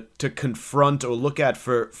to confront or look at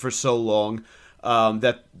for so long,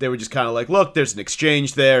 that they were just kind of like, look, there's an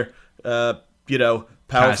exchange there,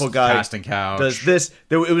 powerful guy casting couch. does this.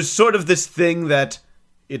 It was sort of this thing that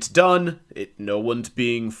it's done, no one's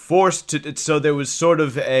being forced to, so there was sort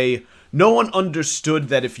of no one understood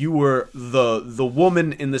that if you were the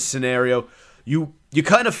woman in the scenario, you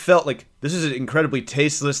kind of felt like, this is incredibly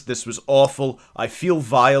tasteless, this was awful, I feel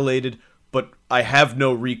violated, but I have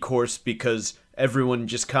no recourse because everyone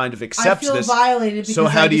just kind of accepts this. I feel violated because so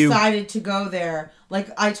how I do you... decided to go there. Like,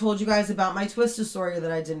 I told you guys about my Twista story that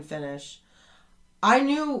I didn't finish. I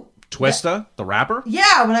knew... Twista, the rapper?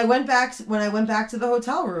 Yeah, when I went back to the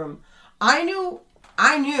hotel room, I knew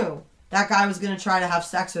that guy was going to try to have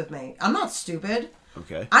sex with me. I'm not stupid.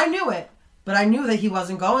 Okay. I knew it, but I knew that he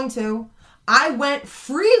wasn't going to. I went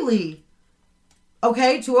freely,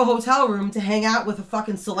 to a hotel room to hang out with a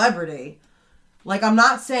fucking celebrity. Like, I'm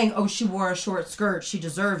not saying, oh, she wore a short skirt, she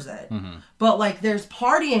deserves it. Mm-hmm. But, like, there's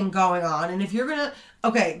partying going on, and if you're gonna...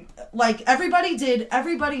 Okay, like, everybody did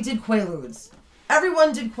Quaaludes.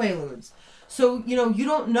 Everyone did Quaaludes. So, you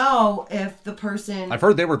don't know if the person... I've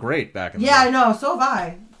heard they were great back in the day. Yeah, I know. So have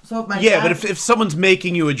I. So my yeah, dad... but if someone's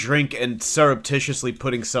making you a drink and surreptitiously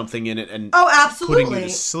putting something in it and absolutely. putting you to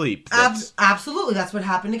sleep... Absolutely. That's what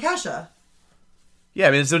happened to Kesha. Yeah,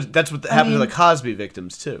 I mean, that's what happened to the Cosby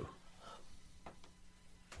victims, too.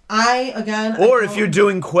 If you're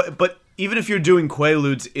doing... But even if you're doing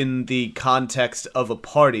Quaaludes in the context of a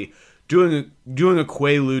party, doing a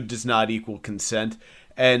Quaalude does not equal consent.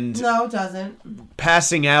 And no, it doesn't.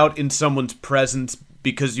 Passing out in someone's presence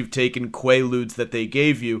because you've taken Quaaludes that they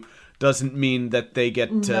gave you doesn't mean that they get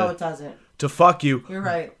to... No, it doesn't. To fuck you. You're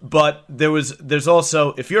right. But there's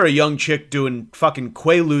also... If you're a young chick doing fucking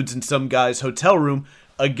Quaaludes in some guy's hotel room,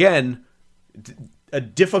 again... a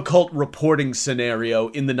difficult reporting scenario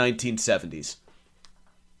in the 1970s.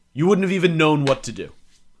 You wouldn't have even known what to do.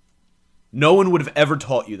 No one would have ever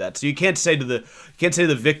taught you that. So you can't say to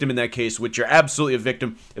the victim in that case, which you're absolutely a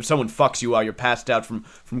victim if someone fucks you while you're passed out from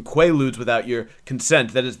Quaaludes without your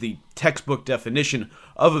consent. That is the textbook definition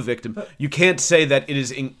of a victim. You can't say that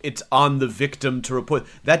it's on the victim to report.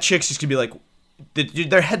 That chick's just gonna be like,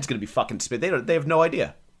 their head's gonna be fucking spit. They have no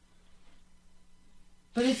idea.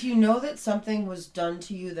 But if you know that something was done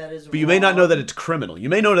to you that is wrong... But you may not know that it's criminal. You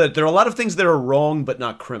may know that there are a lot of things that are wrong but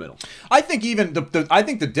not criminal. I think even I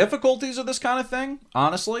think the difficulties of this kind of thing,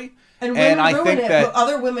 honestly... And women I ruin think it, that, but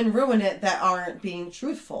other women ruin it that aren't being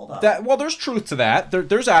truthful, though. Well, there's truth to that.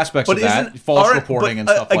 There's aspects of that, false reporting and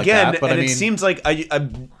stuff like that. But it seems like,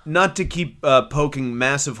 I'm not to keep poking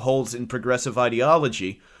massive holes in progressive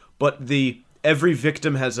ideology, but every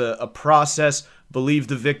victim has a process... Believe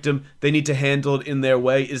the victim. They need to handle it in their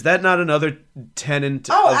way. Is that not another tenet of this?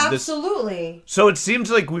 Oh, absolutely. So it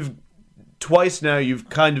seems like twice now you've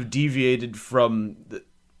kind of deviated from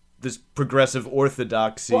this progressive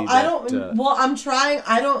orthodoxy. Well, I'm trying.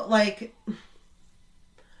 I don't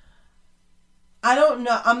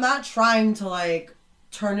know. I'm not trying to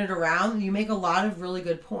turn it around. You make a lot of really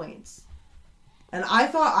good points. And I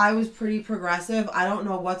thought I was pretty progressive. I don't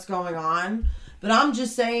know what's going on. But I'm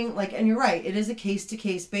just saying, and you're right, it is a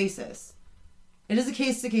case-to-case basis. It is a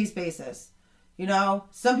case-to-case basis.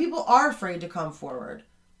 Some people are afraid to come forward.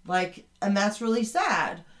 And that's really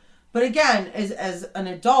sad. But again, as an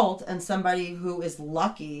adult and somebody who is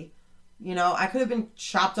lucky, I could have been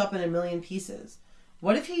chopped up in a million pieces.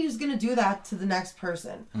 What if he was going to do that to the next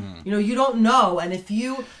person? Mm. You don't know. And if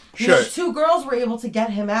two girls were able to get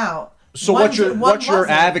him out... So what you're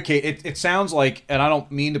advocating, it sounds like, and I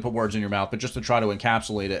don't mean to put words in your mouth, but just to try to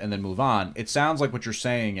encapsulate it and then move on, it sounds like what you're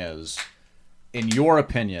saying is, in your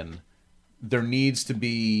opinion, there needs to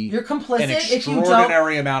be you're complicit an if you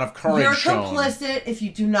extraordinary amount of courage You're shown. complicit if you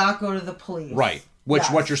do not go to the police. Right. Which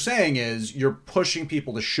what you're saying is you're pushing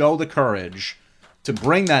people to show the courage to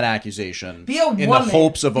bring that accusation be a woman. in the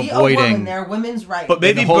hopes of avoiding. A woman. They're women's rights. But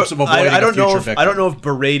maybe in the hopes of avoiding I don't a future know if victim. I don't know if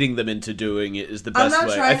berating them into doing it is the best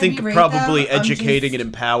way. I think probably educating and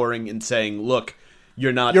empowering and saying, look,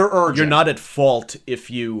 you're not at fault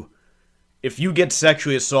if you get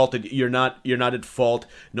sexually assaulted, you're not at fault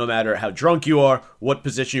no matter how drunk you are, what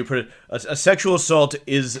position you put in. A sexual assault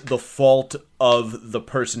is the fault of the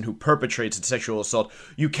person who perpetrates a sexual assault.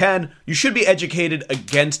 You should be educated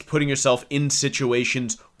against putting yourself in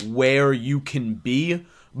situations where you can be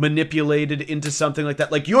manipulated into something like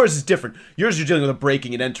that. Like yours is different. Yours you're dealing with a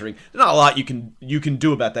breaking and entering. There's not a lot you can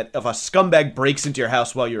do about that. If a scumbag breaks into your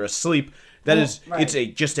house while you're asleep, it's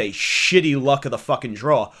just a shitty luck of the fucking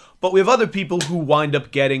draw. But we have other people who wind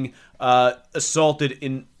up getting assaulted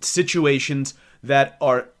in situations that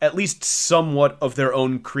are at least somewhat of their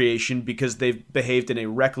own creation because they've behaved in a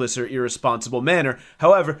reckless or irresponsible manner.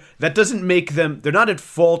 However, that doesn't make them... They're not at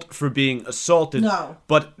fault for being assaulted. No.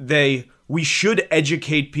 But we should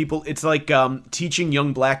educate people. It's like teaching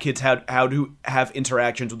young black kids how to have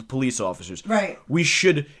interactions with police officers. Right.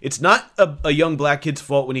 It's not a young black kid's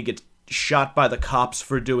fault when he gets shot by the cops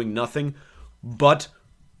for doing nothing, but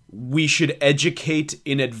we should educate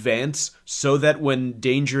in advance so that when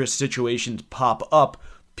dangerous situations pop up,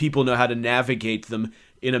 people know how to navigate them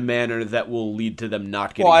in a manner that will lead to them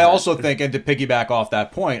not getting hurt. I also think, and to piggyback off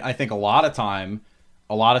that point, I think a lot of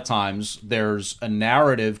times there's a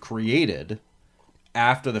narrative created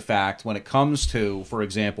after the fact when it comes to, for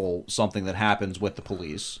example, something that happens with the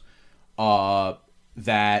police,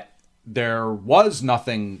 that there was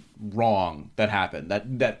nothing wrong that happened.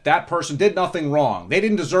 That person did nothing wrong. They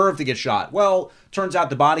didn't deserve to get shot. Well, turns out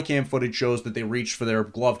the body cam footage shows that they reached for their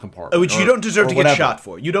glove compartment. Which you don't deserve to get shot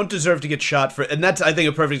for. You don't deserve to get shot for, and that's, I think,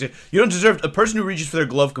 a perfect example. You don't deserve, a person who reaches for their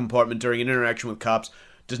glove compartment during an interaction with cops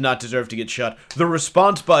does not deserve to get shot. The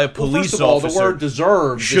response by a police officer... the word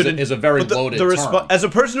deserve is a very loaded term. As a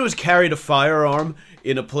person who has carried a firearm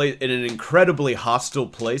in an incredibly hostile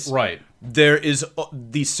place... Right. There is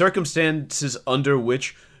the circumstances under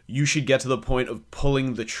which you should get to the point of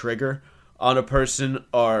pulling the trigger on a person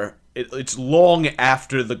it's long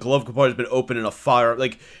after the glove compartment has been opened in a fire.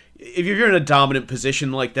 Like, if you're in a dominant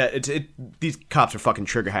position like that, these cops are fucking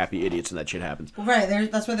trigger happy idiots and that shit happens. Right,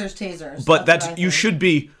 that's why there's tasers. But you should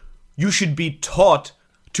be taught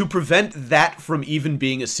to prevent that from even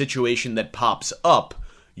being a situation that pops up.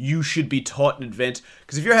 You should be taught in advance,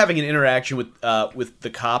 because if you're having an interaction with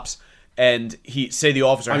the cops, and the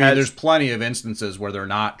officer there's plenty of instances where they're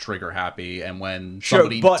not trigger happy, and when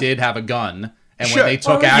somebody did have a gun, and when they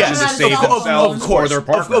took action to save themselves or their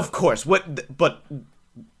partner. Of course. But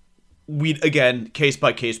we'd, again, case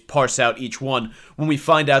by case, parse out each one. When we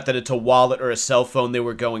find out that it's a wallet or a cell phone they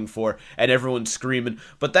were going for, and everyone's screaming,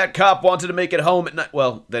 but that cop wanted to make it home at night,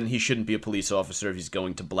 well, then he shouldn't be a police officer if he's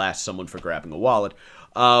going to blast someone for grabbing a wallet.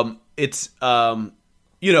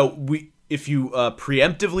 If you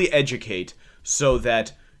preemptively educate so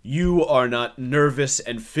that you are not nervous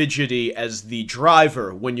and fidgety as the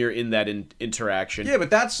driver when you're in that interaction. Yeah, but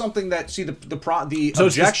that's something that, the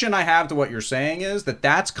objection I have to what you're saying is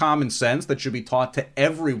that's common sense that should be taught to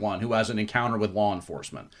everyone who has an encounter with law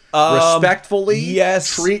enforcement. Respectfully,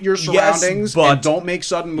 treat your surroundings, and don't make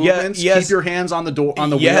sudden movements. Keep your hands on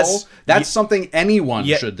the wheel. That's something anyone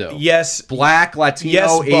should do. Yes. Black,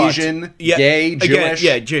 Latino, Asian, gay, Jewish.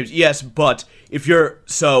 James, yes, but if you're...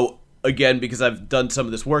 Again, because I've done some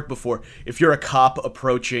of this work before, if you're a cop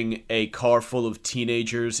approaching a car full of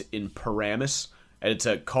teenagers in Paramus, and it's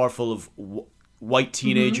a car full of white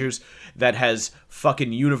teenagers that has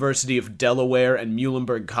fucking University of Delaware and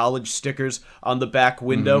Muhlenberg College stickers on the back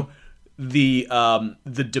window, the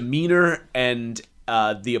demeanor and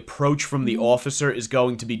the approach from the officer is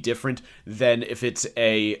going to be different than if it's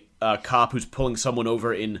a cop who's pulling someone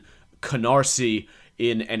over in Canarsie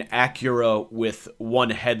in an Acura with one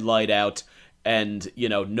headlight out and,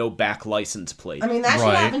 no back license plate. I mean, that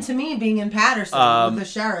should happen to me being in Patterson with the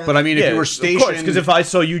sheriff. But I mean, if you were stationed... Of course, because if I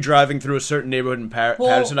saw you driving through a certain neighborhood in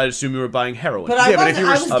Patterson, I'd assume you were buying heroin. But I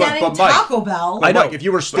was getting Taco Bell. I know. If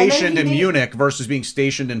you were stationed in Munich versus being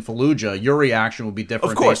stationed in Fallujah, your reaction would be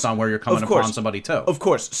different based on where you're coming upon somebody, too. Of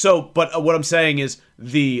course. So, but what I'm saying is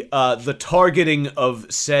the targeting of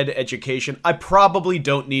said education, I probably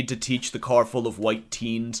don't need to teach the car full of white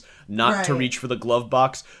teens not to Right. reach for the glove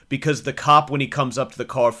box, because the cop, when he comes up to the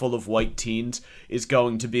car full of white teens, is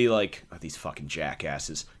going to be like, oh, these fucking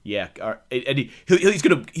jackasses. Yeah, and he's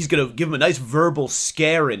gonna give him a nice verbal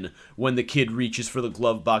scaring when the kid reaches for the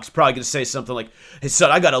glove box. Probably gonna say something like, "Hey son,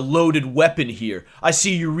 I got a loaded weapon here. I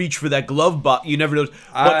see you reach for that glove box." You never know.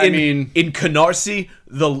 But in Canarsie,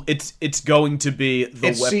 it's going to be the weapon.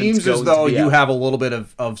 It seems as though you have a little bit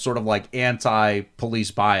of sort of like anti-police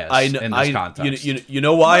bias in this context. You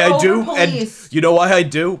know why I do, and Overpoliced. you know why I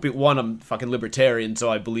do. One, I'm fucking libertarian, so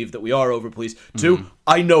I believe that we are over policed. Two,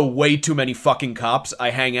 I know way too many fucking cops. I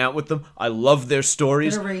hang out with them. I love their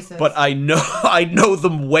stories, They're racist. but I know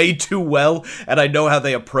them way too well, and I know how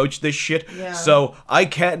they approach this shit. Yeah. So I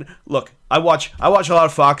can't look. I watch a lot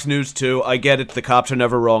of Fox News too. I get it. The cops are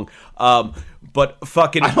never wrong. But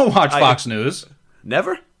fucking, I don't watch Fox News.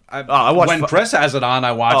 Never. I watch when Chris has it on.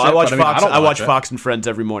 I watch it. I watch but Fox. I watch it. Fox and Friends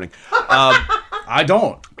every morning. I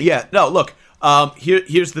don't. Yeah. No. Look.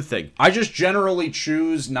 Here's the thing. I just generally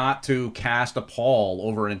choose not to cast a pall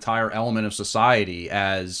over an entire element of society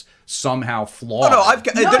as somehow flawed.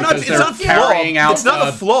 They're not. It's not carrying out. It's not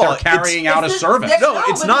a flaw. They're carrying out a service. No,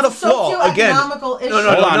 it's not a flaw. Again,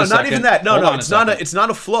 no, not even that. No, it's not. It's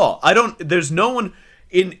not a flaw. I don't. There's no one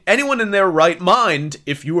anyone in their right mind.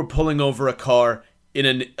 If you were pulling over a car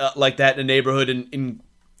in like that in a neighborhood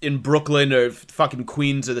in Brooklyn or fucking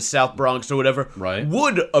Queens or the South Bronx or whatever, right,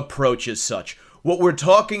 would approach as such. What we're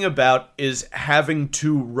talking about is having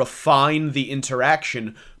to refine the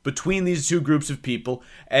interaction between these two groups of people,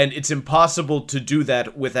 and it's impossible to do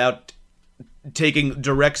that without taking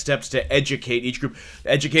direct steps to educate each group,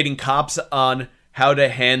 educating cops on how to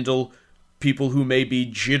handle people who may be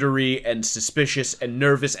jittery and suspicious and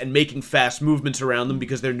nervous and making fast movements around them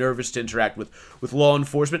because they're nervous to interact with law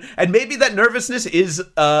enforcement. And maybe that nervousness is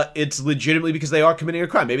it's legitimately because they are committing a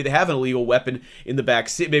crime. Maybe they have an illegal weapon in the back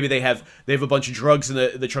seat. Maybe they have a bunch of drugs in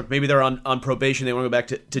the trunk. Maybe they're on probation. They want to go back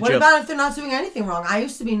to jail. What about if they're not doing anything wrong? I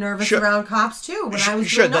used to be nervous around cops too when I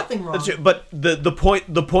was doing nothing wrong. But the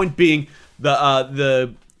point being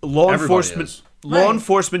the law enforcement. Law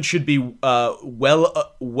enforcement should be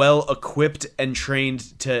well equipped and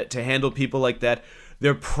trained to handle people like that.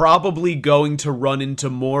 They're probably going to run into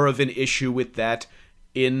more of an issue with that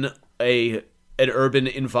in an urban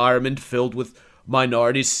environment filled with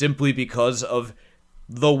minorities, simply because of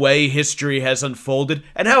the way history has unfolded,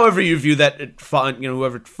 and however you view that,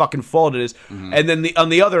 whoever fucking fault it is. Mm-hmm. And then on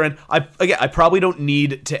the other end, I probably don't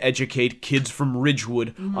need to educate kids from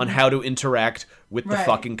Ridgewood on how to interact with the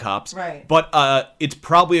fucking cops. Right. But it's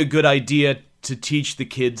probably a good idea to teach the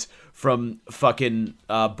kids from fucking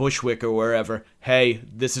Bushwick or wherever, hey,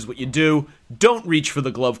 this is what you do. Don't reach for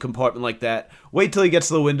the glove compartment like that. Wait till he gets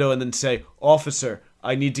to the window and then say, officer,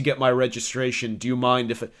 I need to get my registration. Do you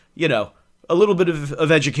mind if a little bit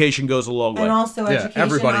of education goes a long way. And also education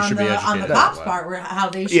everybody should be educated on the cops' part, where how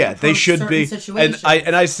they should they should be. Situations.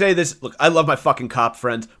 And I say this, look, I love my fucking cop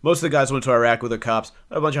friends. Most of the guys went to Iraq with their cops.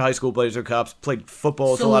 A bunch of high school buddies are cops. Played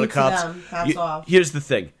football with a lot of cops. Hats off. Here's the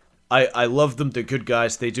thing. I love them. They're good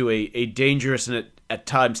guys. They do a dangerous and at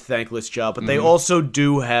times thankless job, but they also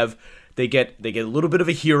do have they get a little bit of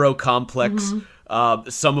a hero complex.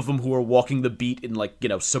 Some of them who are walking the beat in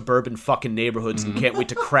suburban fucking neighborhoods and can't wait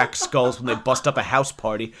to crack skulls when they bust up a house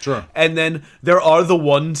party. Sure. And then there are the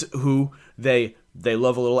ones who they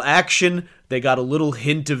love a little action. They got a little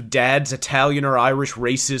hint of dad's Italian or Irish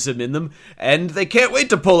racism in them, and they can't wait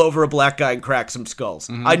to pull over a black guy and crack some skulls.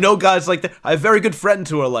 I know guys like that. I have very good friends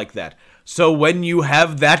who are like that. So when you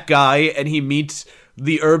have that guy and he meets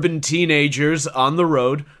the urban teenagers on the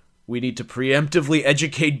road, we need to preemptively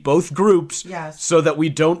educate both groups so that we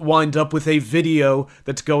don't wind up with a video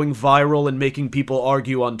that's going viral and making people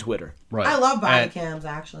argue on Twitter. Right. I love body cams,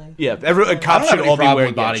 actually. Yeah, a cop should all be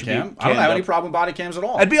wearing body cam. I don't have any problem with body cams at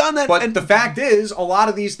all. And beyond that, but the fact is, a lot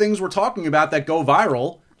of these things we're talking about that go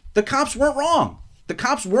viral, the cops weren't wrong. The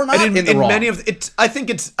cops were not in the wrong. Many of it, I think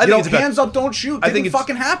it's hands up, don't shoot. I think it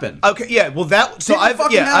fucking happen. Okay, yeah. Well, I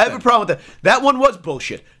have a problem with that. That one was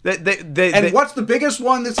bullshit. What's the biggest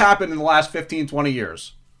one that's happened in the last 15, 20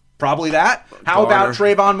 years? Probably that. How about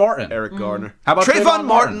Trayvon Martin? Eric Garner. How about Trayvon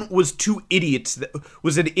Martin? Was two idiots.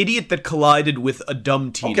 Was an idiot that collided with a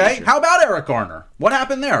dumb teenager. Okay. How about Eric Garner? What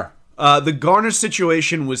happened there? The Garner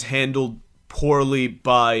situation was handled poorly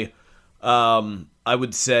by, I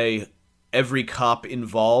would say, every cop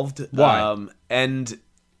involved. Why? And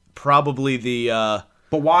probably the...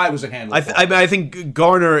 But why was it handled? I think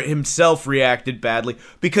Garner himself reacted badly,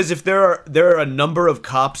 because if there are a number of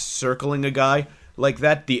cops circling a guy like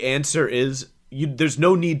that, the answer is there's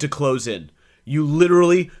no need to close in. You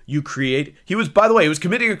literally, you create. He was, by the way, he was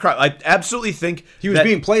committing a crime. I absolutely think he was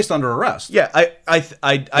being placed under arrest. Yeah,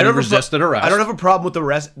 I don't resisted arrest. I don't have a problem with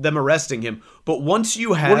them arresting him. But once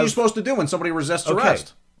you have, what are you supposed to do when somebody resists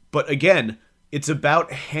arrest? But again, it's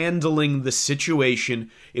about handling the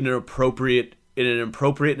situation in an appropriate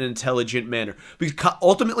and intelligent manner. Because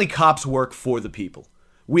ultimately, cops work for the people.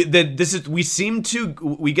 We get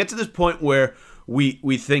to this point where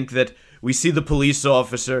we think that we see the police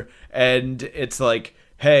officer and it's like,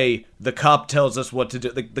 hey, the cop tells us what to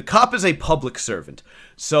do. The cop is a public servant.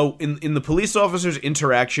 So in the police officer's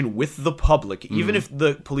interaction with the public, even if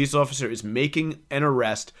the police officer is making an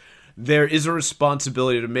arrest, there is a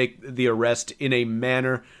responsibility to make the arrest in a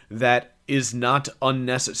manner that is not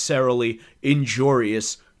unnecessarily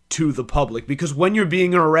injurious to the public, because when you're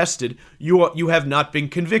being arrested, you have not been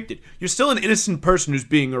convicted. You're still an innocent person who's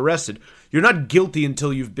being arrested. You're not guilty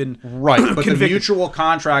until you've been right. But convicted. The mutual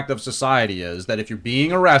contract of society is that if you're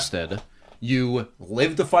being arrested, you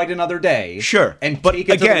live to fight another day. Sure, and take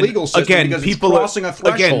it to the legal system because people it's crossing a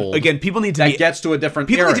threshold. Again, people need to that gets to a different.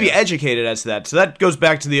 People area. need to be educated as to that. So that goes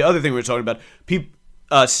back to the other thing we were talking about.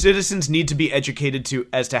 Citizens need to be educated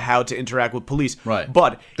as to how to interact with police. Right.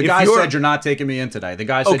 But the guy said you're not taking me in today. The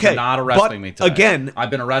guy said you're not arresting me today. Again, I've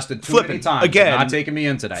been arrested too many times. You're not taking me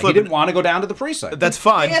in today. He didn't want to go down to the precinct. That's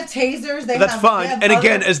fine. They have tasers. That's fine. And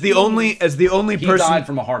again, as the only person, he died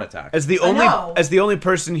from a heart attack. As the only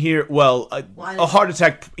person here, a heart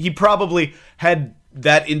attack. He probably had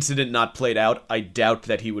that incident not played out. I doubt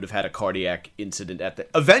that he would have had a cardiac incident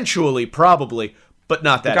eventually, probably. But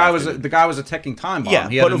not that. The guy was a ticking time bomb. Yeah,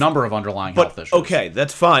 he had a number of underlying health issues. Okay,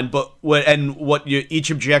 that's fine. But each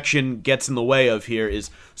objection gets in the way of here is,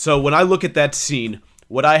 so when I look at that scene,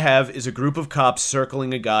 what I have is a group of cops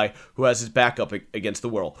circling a guy who has his back up against the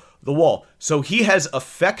wall. So he has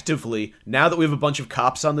effectively, now that we have a bunch of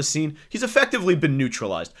cops on the scene, he's effectively been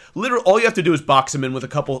neutralized. Literally, all you have to do is box him in with a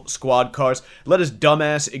couple squad cars, let his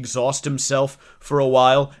dumbass exhaust himself for a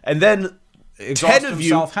while, and then exhaust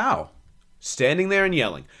himself how? Standing there and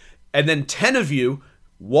yelling. And then 10 of you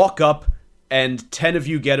walk up and 10 of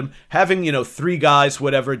you get him. Having, 3 guys,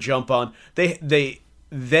 whatever, jump on. They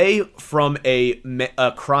from a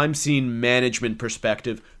crime scene management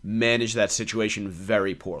perspective, manage that situation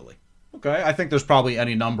very poorly. Okay, I think there's probably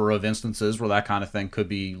any number of instances where that kind of thing could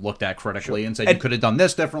be looked at critically and said, you could have done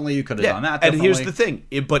this differently, you could have done that differently. And here's the thing,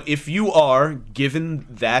 but if you are given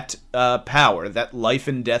that power, that life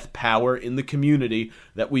and death power in the community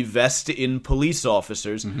that we vest in police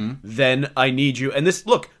officers, then I need you. And this,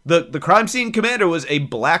 look, the crime scene commander was a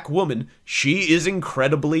black woman. She is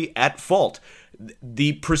incredibly at fault.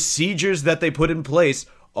 The procedures that they put in place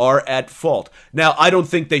are at fault. Now, I don't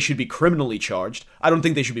think they should be criminally charged. I don't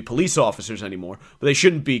think they should be police officers anymore, but they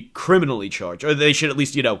shouldn't be criminally charged. Or they should at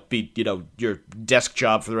least, be, your desk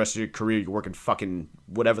job for the rest of your career. You're working fucking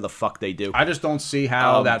whatever the fuck they do. I just don't see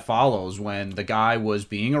how that follows when the guy was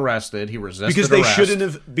being arrested. He resisted because they arrest, shouldn't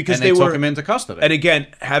have, because they took him into custody. And again,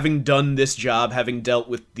 having done this job, having dealt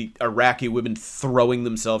with the Iraqi women throwing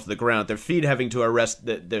themselves to the ground at their feet, having to arrest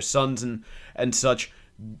their sons and such,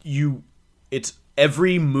 it's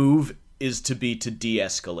every move is to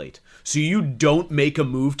de-escalate. So you don't make a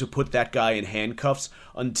move to put that guy in handcuffs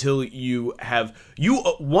until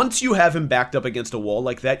once you have him backed up against a wall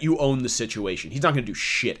like that, you own the situation. He's not going to do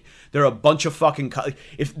shit. There are a bunch of fucking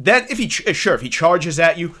if he charges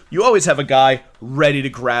at you, you always have a guy ready to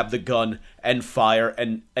grab the gun and fire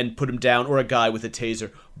and put him down, or a guy with a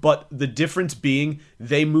taser. But the difference being,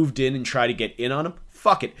 they moved in and tried to get in on him.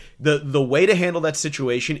 Fuck it. The way to handle that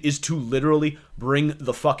situation is to literally bring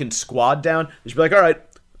the fucking squad down. Just be like, all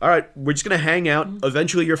right, we're just going to hang out.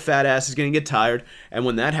 Eventually your fat ass is going to get tired. And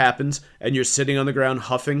when that happens and you're sitting on the ground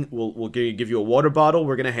huffing, we'll give you a water bottle.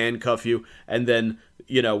 We're going to handcuff you. And then,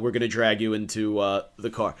 we're going to drag you into the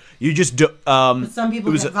car. You just do... but some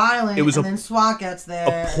people get violent and then SWAT gets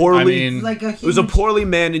there. It was a poorly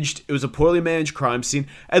managed crime scene.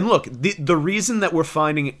 And look, the reason that we're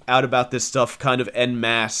finding out about this stuff kind of en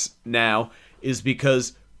masse now is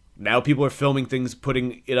because now people are filming things,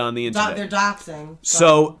 putting it on the internet. They're doxing.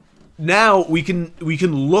 So now we can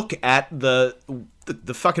look at the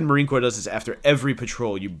fucking Marine Corps does this after every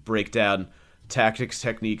patrol. You break down tactics,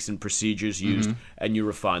 techniques, and procedures used, and you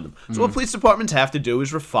refine them. So what police departments have to do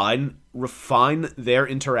is refine their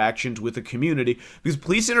interactions with the community, because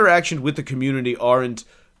police interactions with the community aren't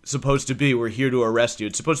supposed to be, we're here to arrest you.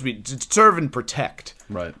 It's supposed to be to serve and protect.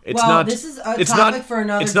 Right. This is a topic for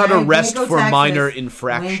another It's not day. arrest Waco, for Texas. minor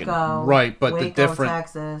infraction. Waco. Right, but Waco, the different...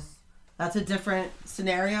 Texas. That's a different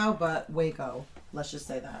scenario, but Waco. Let's just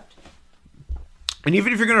say that. And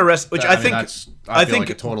even if you're going to arrest, which I think like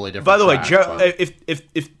a totally different. By the way, track,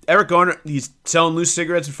 if Eric Garner, he's selling loose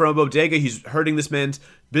cigarettes in front of a bodega, he's hurting this man's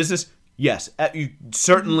business. Yes,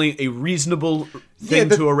 certainly a reasonable thing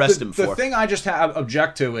to arrest him for. The thing I just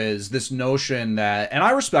object to is this notion that, and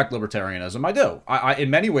I respect libertarianism, I do. I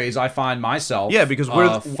in many ways, I find myself because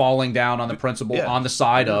we're falling down on the principle on the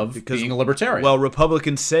side of being a libertarian. Well,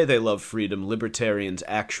 Republicans say they love freedom. Libertarians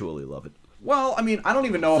actually love it. Well, I mean, I don't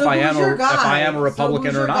even know if I am a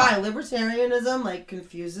Republican or not. Libertarianism like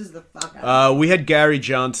confuses the fuck out. We had Gary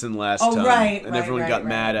Johnson last time, right, and everyone got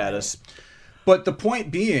mad at us. But the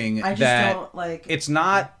point being that it's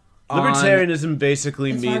not libertarianism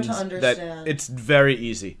basically means that it's very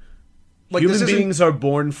easy. Human beings are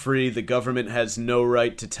born free. The government has no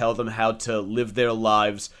right to tell them how to live their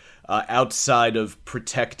lives outside of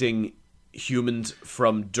protecting humans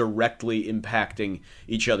from directly impacting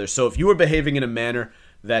each other. So if you are behaving in a manner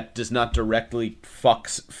that does not directly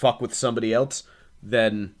fuck with somebody else,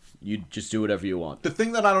 then you just do whatever you want. The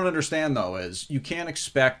thing that I don't understand, though, is you can't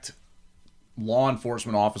expect law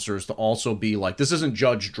enforcement officers to also be like, this isn't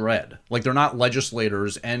Judge Dredd. Like, they're not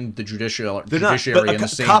legislators and the judiciary in the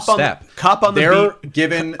same step. They're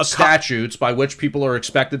given statutes by which people are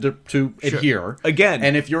expected to adhere. Again.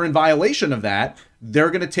 And if you're in violation of that,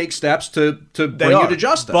 they're going to take steps to bring you to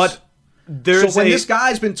justice. But when this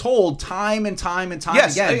guy's been told time and time and time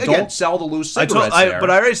again, don't sell the loose cigarettes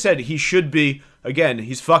but I already said he should be. Again,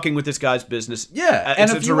 he's fucking with this guy's business. Yeah, and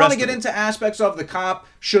if you want to get into aspects of the cop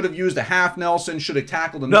should have used a half Nelson, should have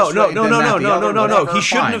tackled him. No. He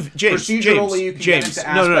shouldn't have. James. The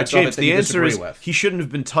answer is he shouldn't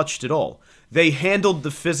have been touched at all. They handled the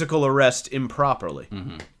physical arrest improperly.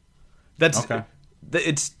 Mm-hmm. That's okay.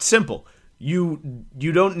 It's simple. You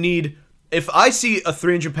don't need. If I see a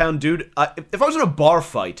 300-pound dude, if I was in a bar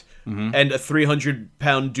fight and a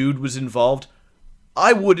 300-pound dude was involved,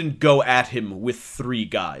 I wouldn't go at him with 3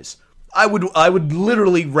 guys. I would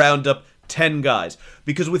literally round up 10 guys.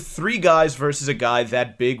 Because with 3 guys versus a guy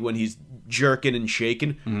that big when he's jerking and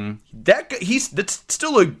shaking, that's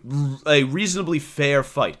still a reasonably fair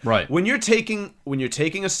fight. Right. When you're taking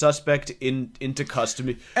a suspect into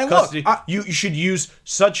custody, you should use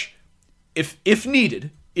such if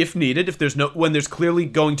needed, when there's clearly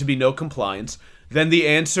going to be no compliance, then the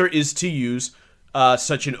answer is to use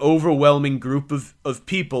such an overwhelming group of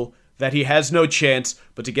people that he has no chance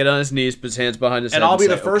but to get on his knees, put his hands behind his head. And I'll be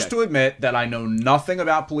the first to admit that I know nothing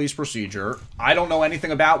about police procedure. I don't know anything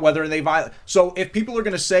about whether they violate. So if people are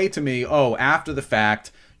going to say to me, after the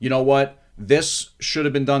fact, you know what, this should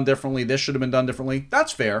have been done differently, this should have been done differently,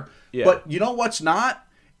 that's fair. Yeah. But you know what's not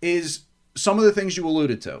is some of the things you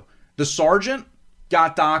alluded to. The sergeant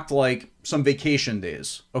got docked like some vacation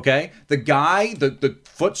days, okay? The guy, the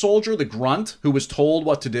foot soldier, the grunt, who was told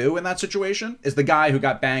what to do in that situation, is the guy who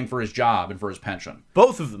got banged for his job and for his pension.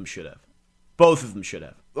 Both of them should have.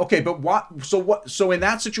 Okay, but what? So in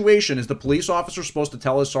that situation, is the police officer supposed to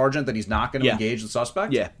tell his sergeant that he's not going to engage the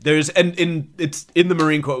suspect? Yeah, and it's in the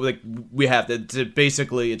Marine Corps. Like we have that.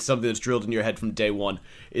 Basically, it's something that's drilled in your head from day one.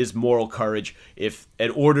 Is moral courage. If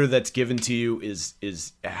an order that's given to you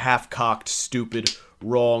is half-cocked, stupid,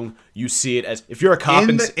 wrong, you see it as if you're a cop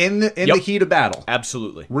in the heat of battle.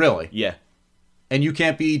 Absolutely, really, yeah. And you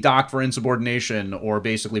can't be docked for insubordination or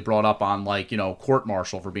basically brought up on,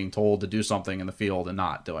 court-martial for being told to do something in the field and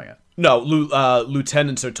not doing it. No,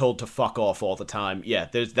 lieutenants are told to fuck off all the time. Yeah,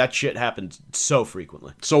 that shit happens so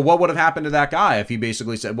frequently. So what would have happened to that guy if he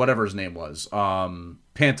basically said, whatever his name was,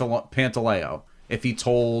 Pantaleo, if he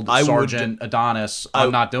told Sergeant Adonis,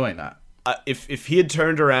 I'm not doing that? If he had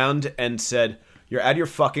turned around and said, you're out of your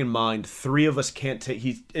fucking mind, 3 of us can't take...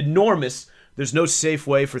 He's enormous... There's no safe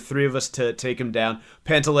way for 3 of us to take him down.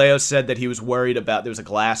 Pantaleo said that he was worried about... There was a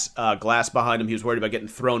glass behind him. He was worried about getting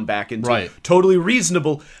thrown back into. Right. Totally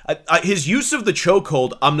reasonable. His use of the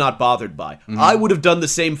chokehold, I'm not bothered by. Mm-hmm. I would have done the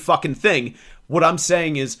same fucking thing. What I'm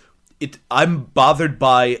saying is, I'm bothered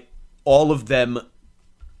by all of them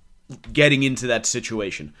getting into that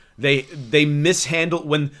situation. They mishandled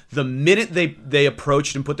when the minute they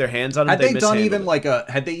approached and put their hands on him. Had they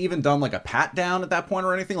even done a pat down at that point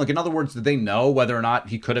or anything? Like, in other words, did they know whether or not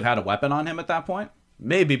he could have had a weapon on him at that point?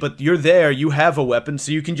 Maybe, but you're there. You have a weapon,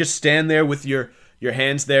 so you can just stand there with your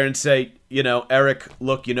hands there and say, Eric,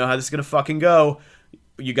 look, you know how this is gonna fucking go.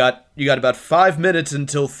 You got about 5 minutes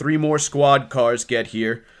until 3 more squad cars get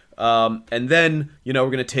here. And then, we're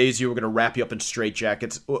going to tase you, we're going to wrap you up in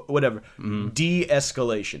straitjackets, whatever.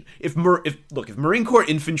 De-escalation. If Marine Corps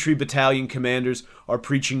Infantry Battalion commanders are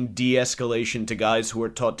preaching de-escalation to guys who are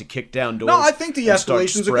taught to kick down doors... No, I think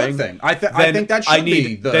de-escalation is a good thing. I think that should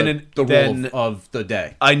be the rule of the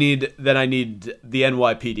day. I need the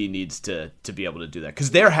NYPD needs to be able to do that,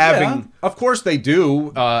 because they're having... Yeah, of course they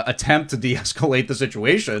do attempt to de-escalate the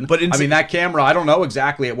situation. But that camera, I don't know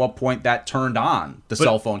exactly at what point that turned on the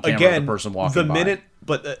cell phone camera of the person walking by.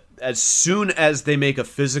 As soon as they make a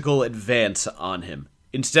physical advance on him,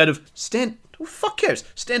 instead of stand... Who the fuck cares?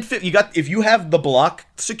 Stand fit. If you have the block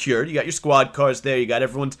secured, you got your squad cars there, you got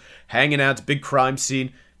everyone's hanging out, it's a big crime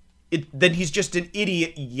scene. Then he's just an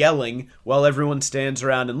idiot yelling while everyone stands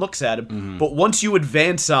around and looks at him. Mm-hmm. But once you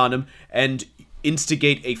advance on him and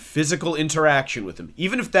instigate a physical interaction with him,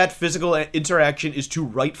 even if that physical interaction is to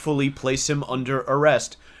rightfully place him under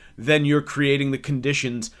arrest, then you're creating the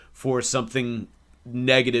conditions for something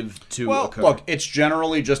negative to occur. Look, it's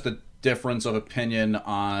generally just a difference of opinion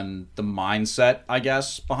on the mindset, I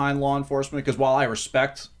guess, behind law enforcement. Because while I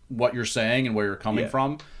respect what you're saying and where you're coming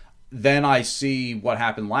from, then I see what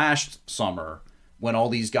happened last summer when all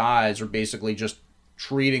these guys are basically just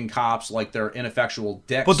treating cops like they're ineffectual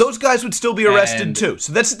dicks. But those guys would still be arrested too.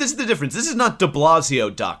 So this is the difference. This is not de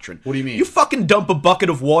Blasio doctrine. What do you mean? You fucking dump a bucket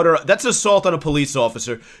of water. That's assault on a police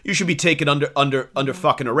officer. You should be taken under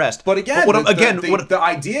fucking arrest. But again, the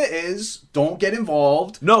idea is don't get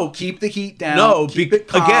involved. No, keep the heat down. No, keep it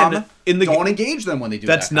calm. Again, don't engage them when they do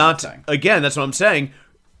that's that. That's not. Again, that's what I'm saying.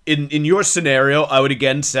 In your scenario, I would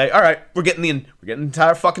again say, all right, we're getting the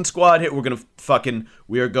entire fucking squad here.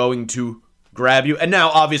 We are going to grab you. And now,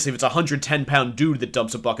 obviously, if it's a 110-pound dude that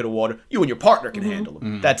dumps a bucket of water, you and your partner can handle him.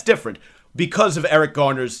 Mm-hmm. That's different. Because of Eric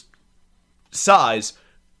Garner's size,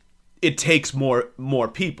 it takes more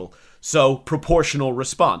people. So, proportional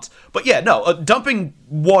response. But yeah, no, dumping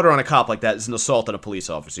water on a cop like that is an assault on a police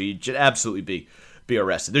officer. You should absolutely be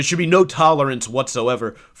arrested. There should be no tolerance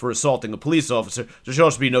whatsoever for assaulting a police officer. There should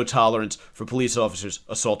also be no tolerance for police officers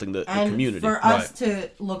assaulting the community. For us to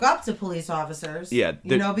look up to police officers,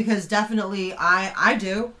 because definitely I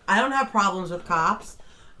do. I don't have problems with cops,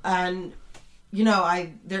 and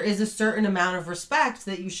there is a certain amount of respect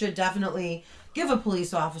that you should definitely give a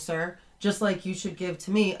police officer, just like you should give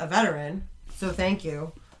to me, a veteran. So thank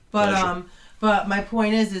you. But my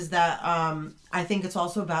point is that I think it's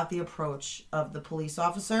also about the approach of the police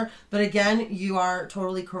officer. But again, you are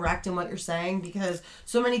totally correct in what you're saying, because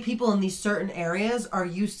so many people in these certain areas are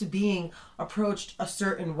used to being approached a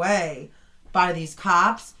certain way by these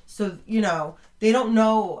cops. So, they don't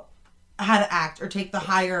know how to act or take the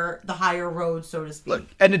higher road, so to speak. Look,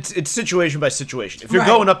 and it's situation by situation. If you're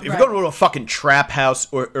going to a fucking trap house,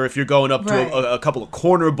 or if you're going up to a couple of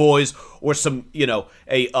corner boys, or some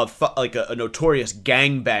a notorious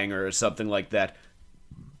gangbanger or something like that,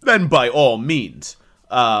 then by all means.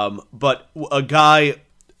 But a guy,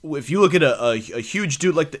 if you look at a huge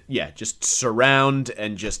dude like that, just surround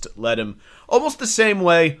and just let him, almost the same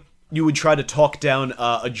way you would try to talk down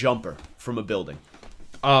a jumper from a building.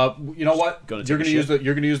 You know what? You're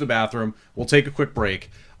gonna use the bathroom. We'll take a quick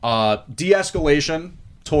break. De-escalation.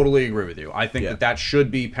 Totally agree with you. I think that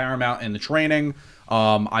should be paramount in the training.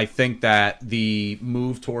 I think that the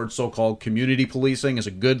move towards so-called community policing is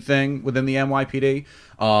a good thing within the NYPD.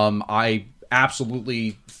 I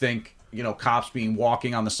absolutely think cops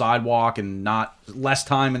walking on the sidewalk and not less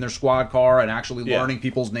time in their squad car and actually learning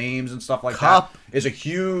people's names and stuff like that is a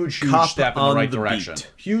huge step in the right direction.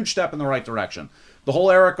 Huge step in the right direction. The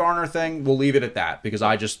whole Eric Garner thing, we'll leave it at that, because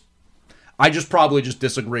I just probably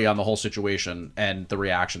disagree on the whole situation and the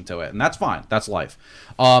reaction to it, and that's fine. That's life.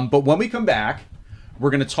 But when we come back,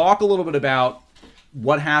 we're going to talk a little bit about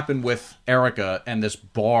what happened with Erica and this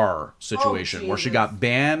bar situation where she got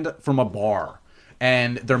banned from a bar,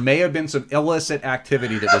 and there may have been some illicit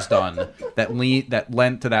activity that was done that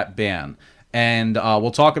lent to that ban, and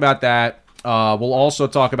we'll talk about that. We'll also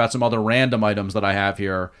talk about some other random items that I have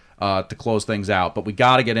here to close things out, but we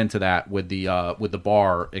got to get into that with the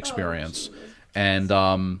bar experience, and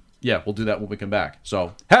we'll do that when we come back.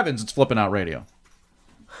 So, heavens, it's Flippin' Out Radio,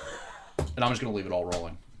 and I'm just gonna leave it all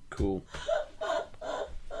rolling. Cool.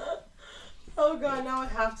 Oh god, now I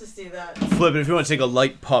have to see that. Flippin', if you want to take a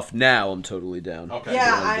light puff now, I'm totally down. Okay.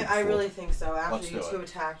 Yeah, I really think so. After you two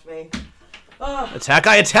attacked me.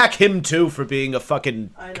 I attack him too for being a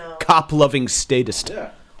fucking cop-loving statist.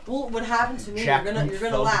 Yeah. Well, what happened to me? You're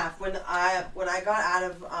gonna laugh. When I got out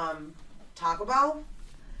of Taco Bell,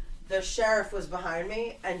 the sheriff was behind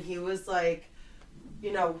me, and he was like,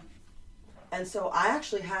 and so I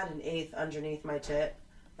actually had an eighth underneath my tit.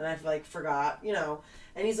 and I like forgot, you know.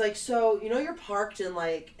 And he's like, so you know you're parked in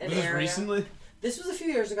like an area. Recently? This was a few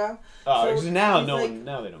years ago. Oh, so because now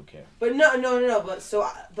now they don't care. But no.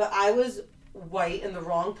 But I was white in the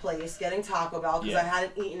wrong place getting Taco Bell because I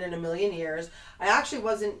hadn't eaten in a million years. I actually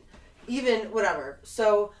wasn't even whatever.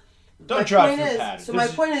 So. Don't drive through Patty. So my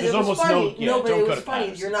point is, it was funny. No, but it was funny.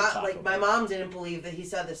 Patty's. You're not like my mom didn't believe that he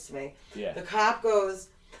said this to me. Yeah. The cop goes,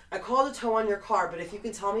 "I called a tow on your car, but if you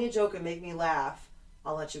can tell me a joke and make me laugh,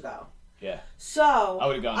 I'll let you go." Yeah. So I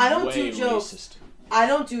would have gone. I don't way do jokes. Racist. I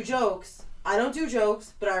don't do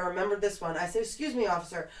jokes, but I remembered this one. I said, "Excuse me,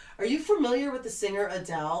 officer, are you familiar with the singer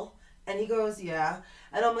Adele?" And he goes, "Yeah."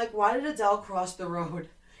 And I'm like, "Why did Adele cross the road?"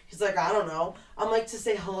 He's like, "I don't know." I'm like, "To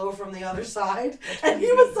say hello from the other side." And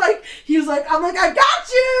he was like, I'm like, "I got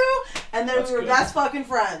you." And then we were best fucking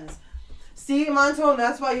friends. See, Montone,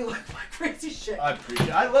 that's why you like my crazy shit. I appreciate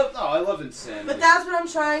it. I love insanity. But that's what I'm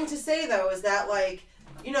trying to say, though, is that, like,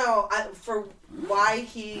 you know, for why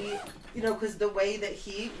he, you know, because the way that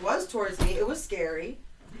he was towards me, it was scary.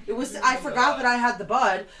 I forgot that I had the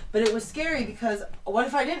bud, but it was scary because what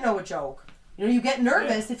if I didn't know a joke? You know, you get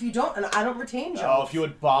nervous if you don't, and I don't retain jokes. Oh, if you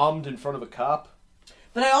had bombed in front of a cop?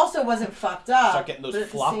 But I also wasn't fucked up. Start getting those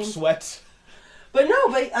flop sweats? But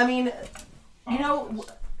no, I mean, you know,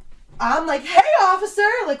 I'm like, "Hey, officer,"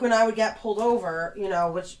 like when I would get pulled over, you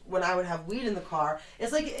know, when I would have weed in the car.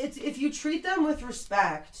 It's like, if you treat them with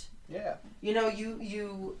respect, yeah, you know,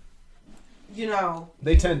 you know.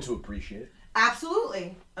 They tend to appreciate it.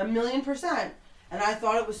 Absolutely. 1,000,000%. And I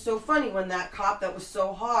thought it was so funny when that cop that was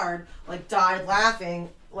so hard, like, died laughing,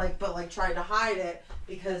 like, but, like, tried to hide it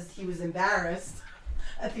because he was embarrassed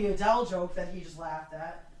at the Adele joke that he just laughed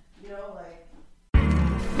at. You know, like...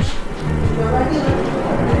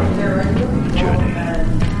 They're regular Journey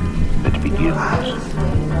that begins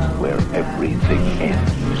where everything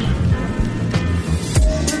ends.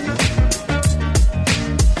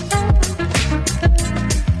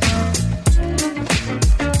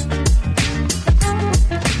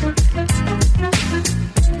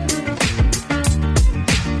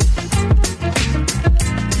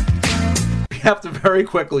 Have to very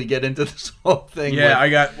quickly get into this whole thing. Yeah, I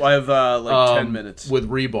have 10 minutes with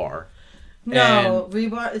rebar. No,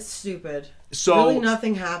 rebar is stupid. So really,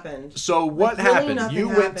 nothing happened. So what happened? You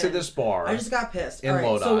went to this bar. I just got pissed. In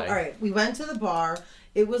Lodi. So all right, we went to the bar.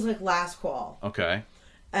 It was like last call. Okay.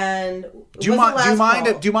 And do you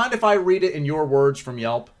mind if I read it in your words from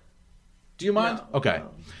Yelp? Do you mind? No, okay.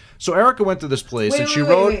 No. So Erica went to this place and she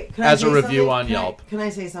wrote as a review on Yelp. Can I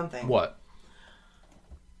say something? What?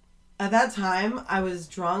 At that time, I was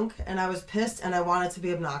drunk and I was pissed and I wanted to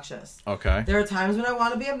be obnoxious. Okay. There are times when I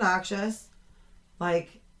want to be obnoxious. Like,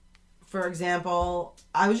 for example,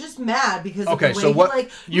 I was just mad because of the way so what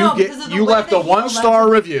you left a 1-star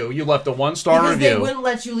review. You left a 1-star review. Because they wouldn't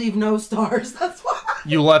let you leave no stars. That's why.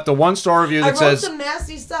 You left a 1-star review that says, I wrote some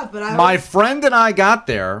nasty stuff, but my friend and I got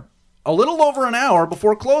there a little over an hour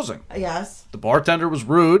before closing. Yes. The bartender was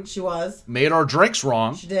rude. She was. Made our drinks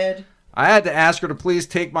wrong. She did. I had to ask her to please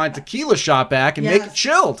take my tequila shot back and make it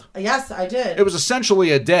chilled. Yes, I did. It was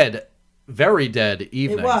essentially a very dead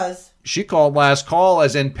evening. It was. She called last call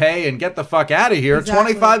as in pay and get the fuck out of here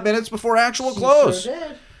 25 minutes before actual close. Sure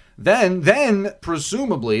did. Then,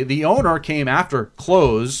 presumably, the owner came after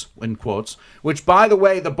close, in quotes, which, by the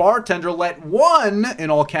way, the bartender let one, in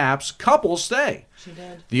all caps, couple stay. She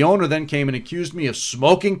did. The owner then came and accused me of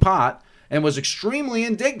smoking pot and was extremely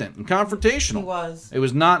indignant and confrontational. He was. It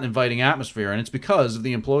was not an inviting atmosphere, and it's because of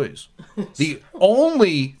the employees. The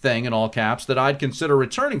only thing, in all caps, that I'd consider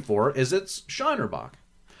returning for is its Shinerbach.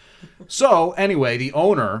 So, anyway, the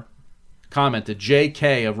owner commented,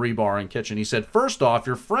 JK of Rebar and Kitchen. He said, first off,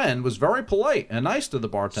 your friend was very polite and nice to the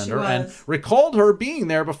bartender and recalled her being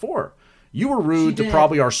there before. You were rude to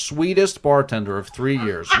probably our sweetest bartender of 3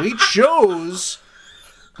 years. We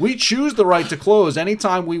choose the right to close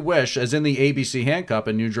anytime we wish, as in the ABC handcuff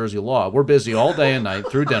in New Jersey law. We're busy all day and night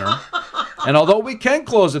through dinner. And although we can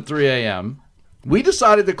close at 3 a.m., we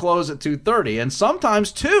decided to close at 2:30 and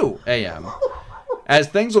sometimes 2 a.m. as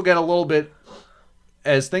things will get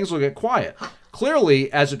quiet.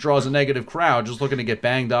 Clearly, as it draws a negative crowd just looking to get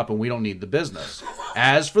banged up and we don't need the business.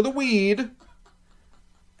 As for the weed,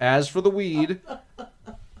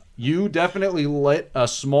 you definitely lit a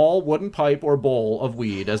small wooden pipe or bowl of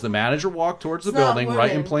weed as the manager walked towards the building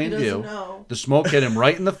right in plain view. The smoke hit him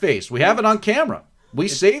right in the face. We have it on camera. We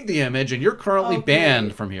saved the image, and you're currently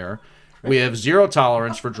banned from here. We have zero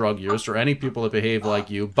tolerance for drug use or any people that behave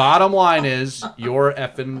like you. Bottom line is, you're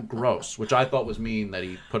effing gross, which I thought was mean that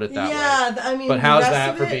he put it that way. Yeah, I mean, but how's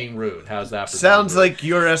that for being rude? How's that for Sounds being rude? like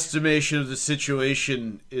your estimation of the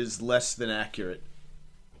situation is less than accurate.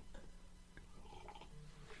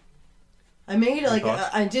 I made it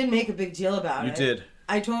I did make a big deal about it. You did.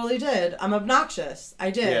 I totally did. I'm obnoxious.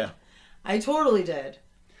 I did. Yeah. I totally did.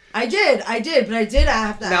 I did, but I did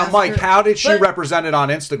have to Now, ask Mike, her, how did she represent it on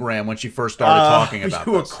Instagram when she first started talking about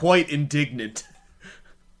You were this? quite indignant.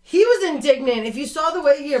 He was indignant. If you saw the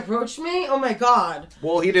way he approached me, oh my God.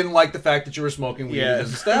 Well, he didn't like the fact that you were smoking weed in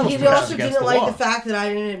his establishment. He also against didn't the like law. the fact that I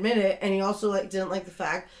didn't admit it, and he also didn't like the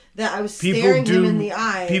fact that I was staring him in the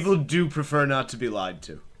eyes. People do prefer not to be lied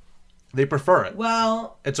to. They prefer it.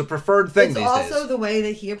 Well, it's a preferred thing these days. It's also the way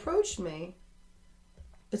that he approached me.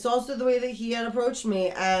 It's also the way that he had approached me,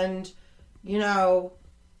 and, you know,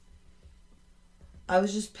 I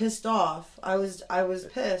was just pissed off. I was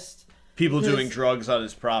pissed. People doing drugs on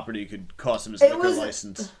his property could cost him his liquor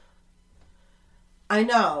license. I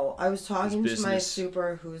know. I was talking to my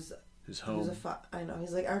super who's home. I know.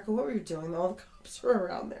 He's like, Erica, what were you doing? All the cops were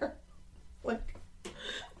around there. Like...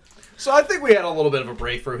 So I think we had a little bit of a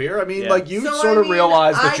breakthrough here. I mean, you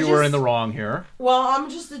realized that you were in the wrong here. Well, I'm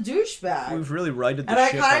just a douchebag. We've really righted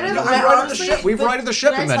the ship. We've righted the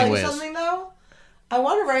ship in many ways. Can I tell you something, though? I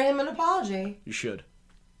want to write him an apology. You should.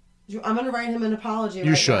 I'm going to write him an apology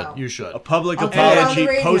You should. You should. A public apology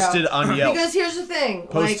posted on Yelp. Because here's the thing.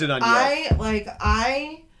 Posted on Yelp.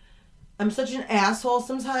 I'm such an asshole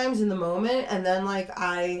sometimes in the moment, and then,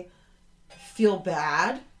 I feel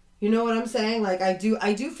bad. You know what I'm saying? I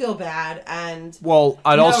do feel bad, and... Well,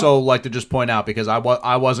 I'd also like to just point out, because I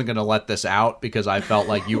wasn't going to let this out, because I felt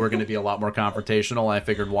like you were going to be a lot more confrontational, and I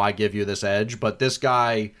figured, why give you this edge? But this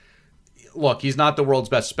guy, look, he's not the world's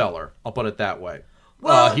best speller. I'll put it that way.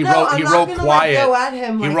 Well, he wrote quiet. Go at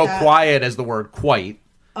him he like wrote that. quiet as the word quite.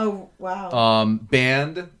 Oh, wow.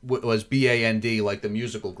 Band was BAND, like the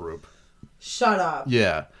musical group. Shut up.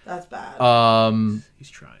 Yeah. That's bad. He's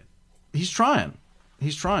trying.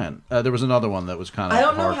 There was another one that was kind of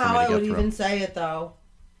hard for me to get through. I don't know how I would even say it, though.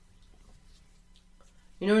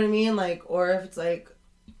 You know what I mean? Or if it's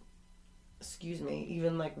excuse me,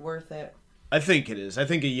 even worth it. I think it is. I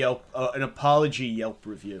think an apology Yelp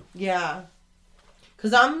review. Yeah.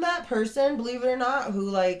 Because I'm that person, believe it or not, who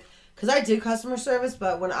because I did customer service,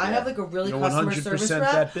 but when I have a really customer service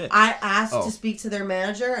rep, I ask to speak to their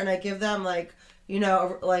manager, and I give them an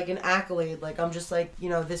accolade. I'm just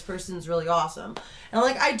this person's really awesome. And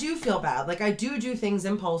I do feel bad. I do things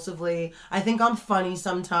impulsively. I think I'm funny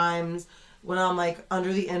sometimes when I'm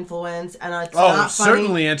under the influence, and it's not funny.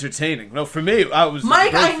 Certainly entertaining. No, for me, I was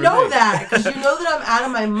Mike. I know that because you know that I'm out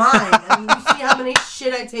of my mind, and you see how many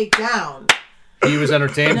shit I take down. He was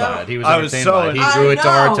entertained by it. He drew it to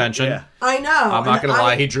our attention. Yeah. I know. I'm not going to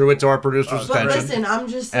lie. He drew it to our producer's attention. But listen, I'm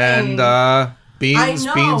just saying. And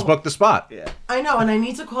Beans booked the spot. Yeah. I know, and I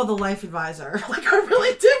need to call the life advisor. I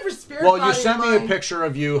really did for spirit. Well, you sent me a picture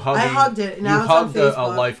of you hugging. I hugged it. Now you hugged a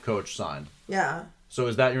life coach sign. Yeah. So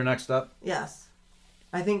is that your next step? Yes.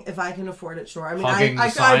 I think if I can afford it, sure. I mean, I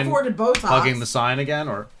afforded Botox. Hugging the sign again,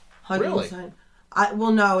 or hugging really? The sign.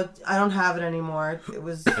 No, I don't have it anymore. It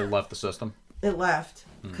was. It left the system. It left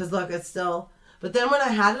because look, it's still. But then when I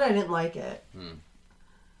had it, I didn't like it.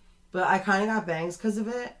 But I kind of got bangs because of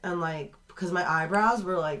it, and because my eyebrows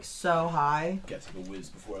were so high. Get to the whiz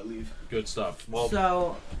before I leave. Good stuff.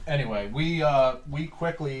 Well, anyway, we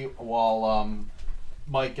quickly while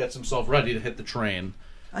Mike gets himself ready to hit the train.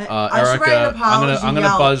 Erica, I'm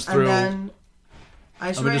gonna buzz through.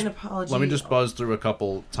 I should write an apology. Let me just buzz through a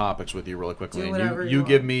couple topics with you really quickly. Do whatever you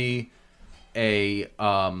give me a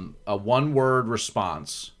one-word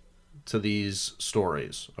response to these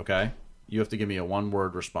stories, okay? You have to give me a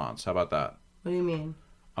one-word response. How about that? What do you mean?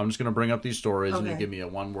 I'm just going to bring up these stories, and you give me a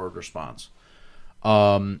one-word response.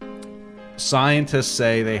 Scientists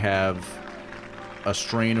say they have a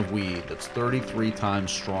strain of weed that's 33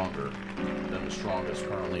 times stronger than the strongest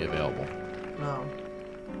currently available. No.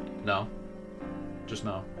 No? Just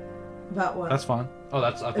no. About what? That's fine. Oh,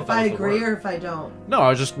 that's. If I agree or if I don't. No, I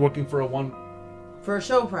was just looking for a one. For a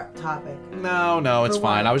show topic. No, it's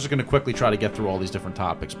fine. I was just going to quickly try to get through all these different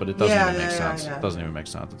topics, but it doesn't even make sense. Yeah. It doesn't even make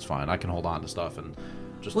sense. It's fine. I can hold on to stuff and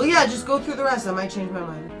just. Well, yeah, just go through the rest. I might change my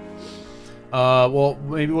mind. Well,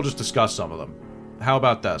 maybe we'll just discuss some of them. How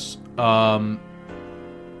about this?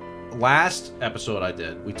 Last episode I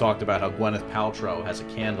did, we talked about how Gwyneth Paltrow has a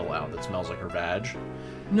candle out that smells like her vag.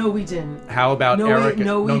 No, we didn't. He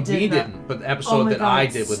didn't. didn't. But the episode that I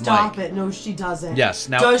did with Mike. Stop it. No, she doesn't. Yes.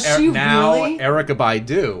 Now, does she really? Erykah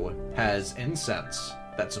Badu has incense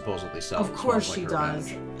that supposedly sells. Of course she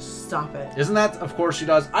does. Stop it. Isn't that? Of course she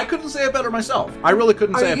does. I couldn't say it better myself. I really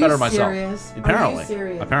couldn't say it better myself. Apparently. Are you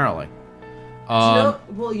serious? Apparently.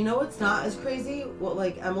 You know what's not as crazy? What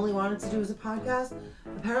Emily wanted to do as a podcast?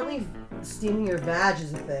 Apparently, steaming your vag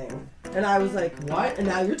is a thing. And I was like, what? And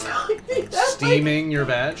now you're telling me that? Steaming your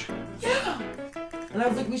vag? Yeah. And I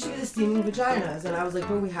was like, we should be the steaming vaginas. And I was like,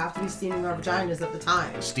 well, we have to be steaming our vaginas at the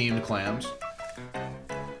time. Steamed clams?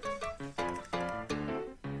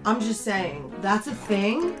 I'm just saying, that's a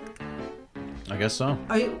thing? I guess so.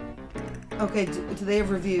 Are you... Okay, do they have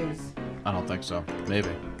reviews? I don't think so. Maybe.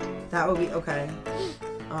 That would be... Okay.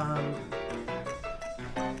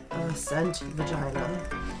 Scent vagina.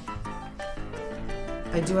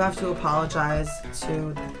 I do have to apologize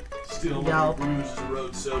to Yelp.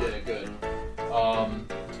 Road soda. Yeah, good.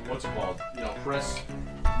 What's it called? You know, Chris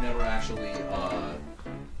never actually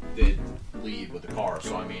did leave with the car,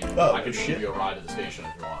 so I mean, I could give you a ride to the station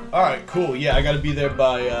if you want. All right, cool. Yeah, I got to be there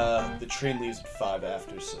by the train leaves at 5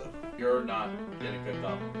 after, so. You're not getting picked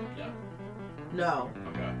up yet. No.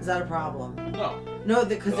 Okay. Is that a problem? No. No,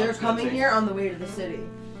 because they're coming here on the way to the city.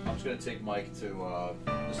 I'm just gonna take Mike to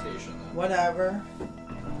the station then. Whatever.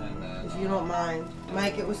 And then, if you don't mind,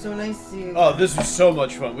 Mike, it was so nice to see you. Oh, this was so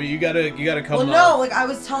much fun. You gotta come. Well, no, like I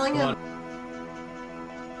was telling him.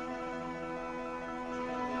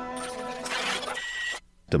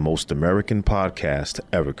 The most American podcast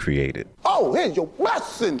ever created. Oh, here's your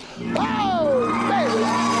blessing. Oh, baby.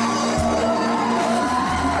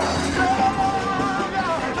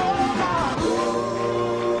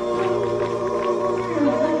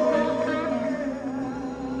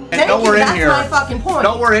 And no, we're in here. That's my fucking point.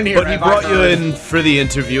 No, we're in here. But he brought you in for the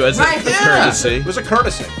interview as a courtesy. It was a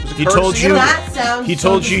courtesy. He told you. That sounds He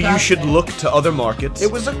told so you you should look to other markets.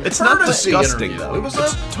 It was a It's not courtesy disgusting interview. though. It was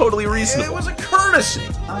it's totally reasonable. It was a courtesy.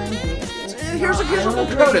 Here's a little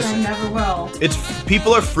courtesy. I never will. It's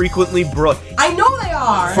people are frequently brought I know they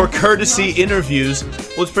are. for courtesy interviews.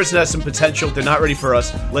 Well, this person has some potential. They're not ready for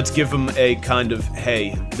us. Let's give them a kind of,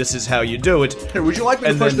 hey, this is how you do it. Here, would you like me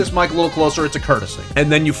to push this mic a little closer? It's a courtesy.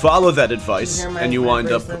 And then you follow that advice, and you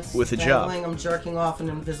wind up with a job. I'm jerking off an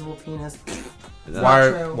invisible penis.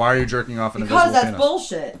 Why are you jerking off an invisible penis? Because penis? that's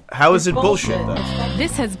bullshit. How is it bullshit, though?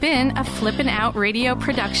 This has been a Flippin Out Radio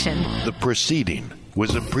production. The proceeding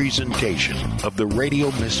was a presentation of the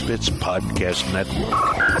Radio Misfits Podcast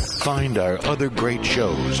Network. Find our other great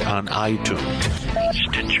shows on iTunes,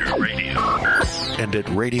 Stitcher Radio, and at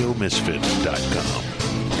RadioMisfits.com.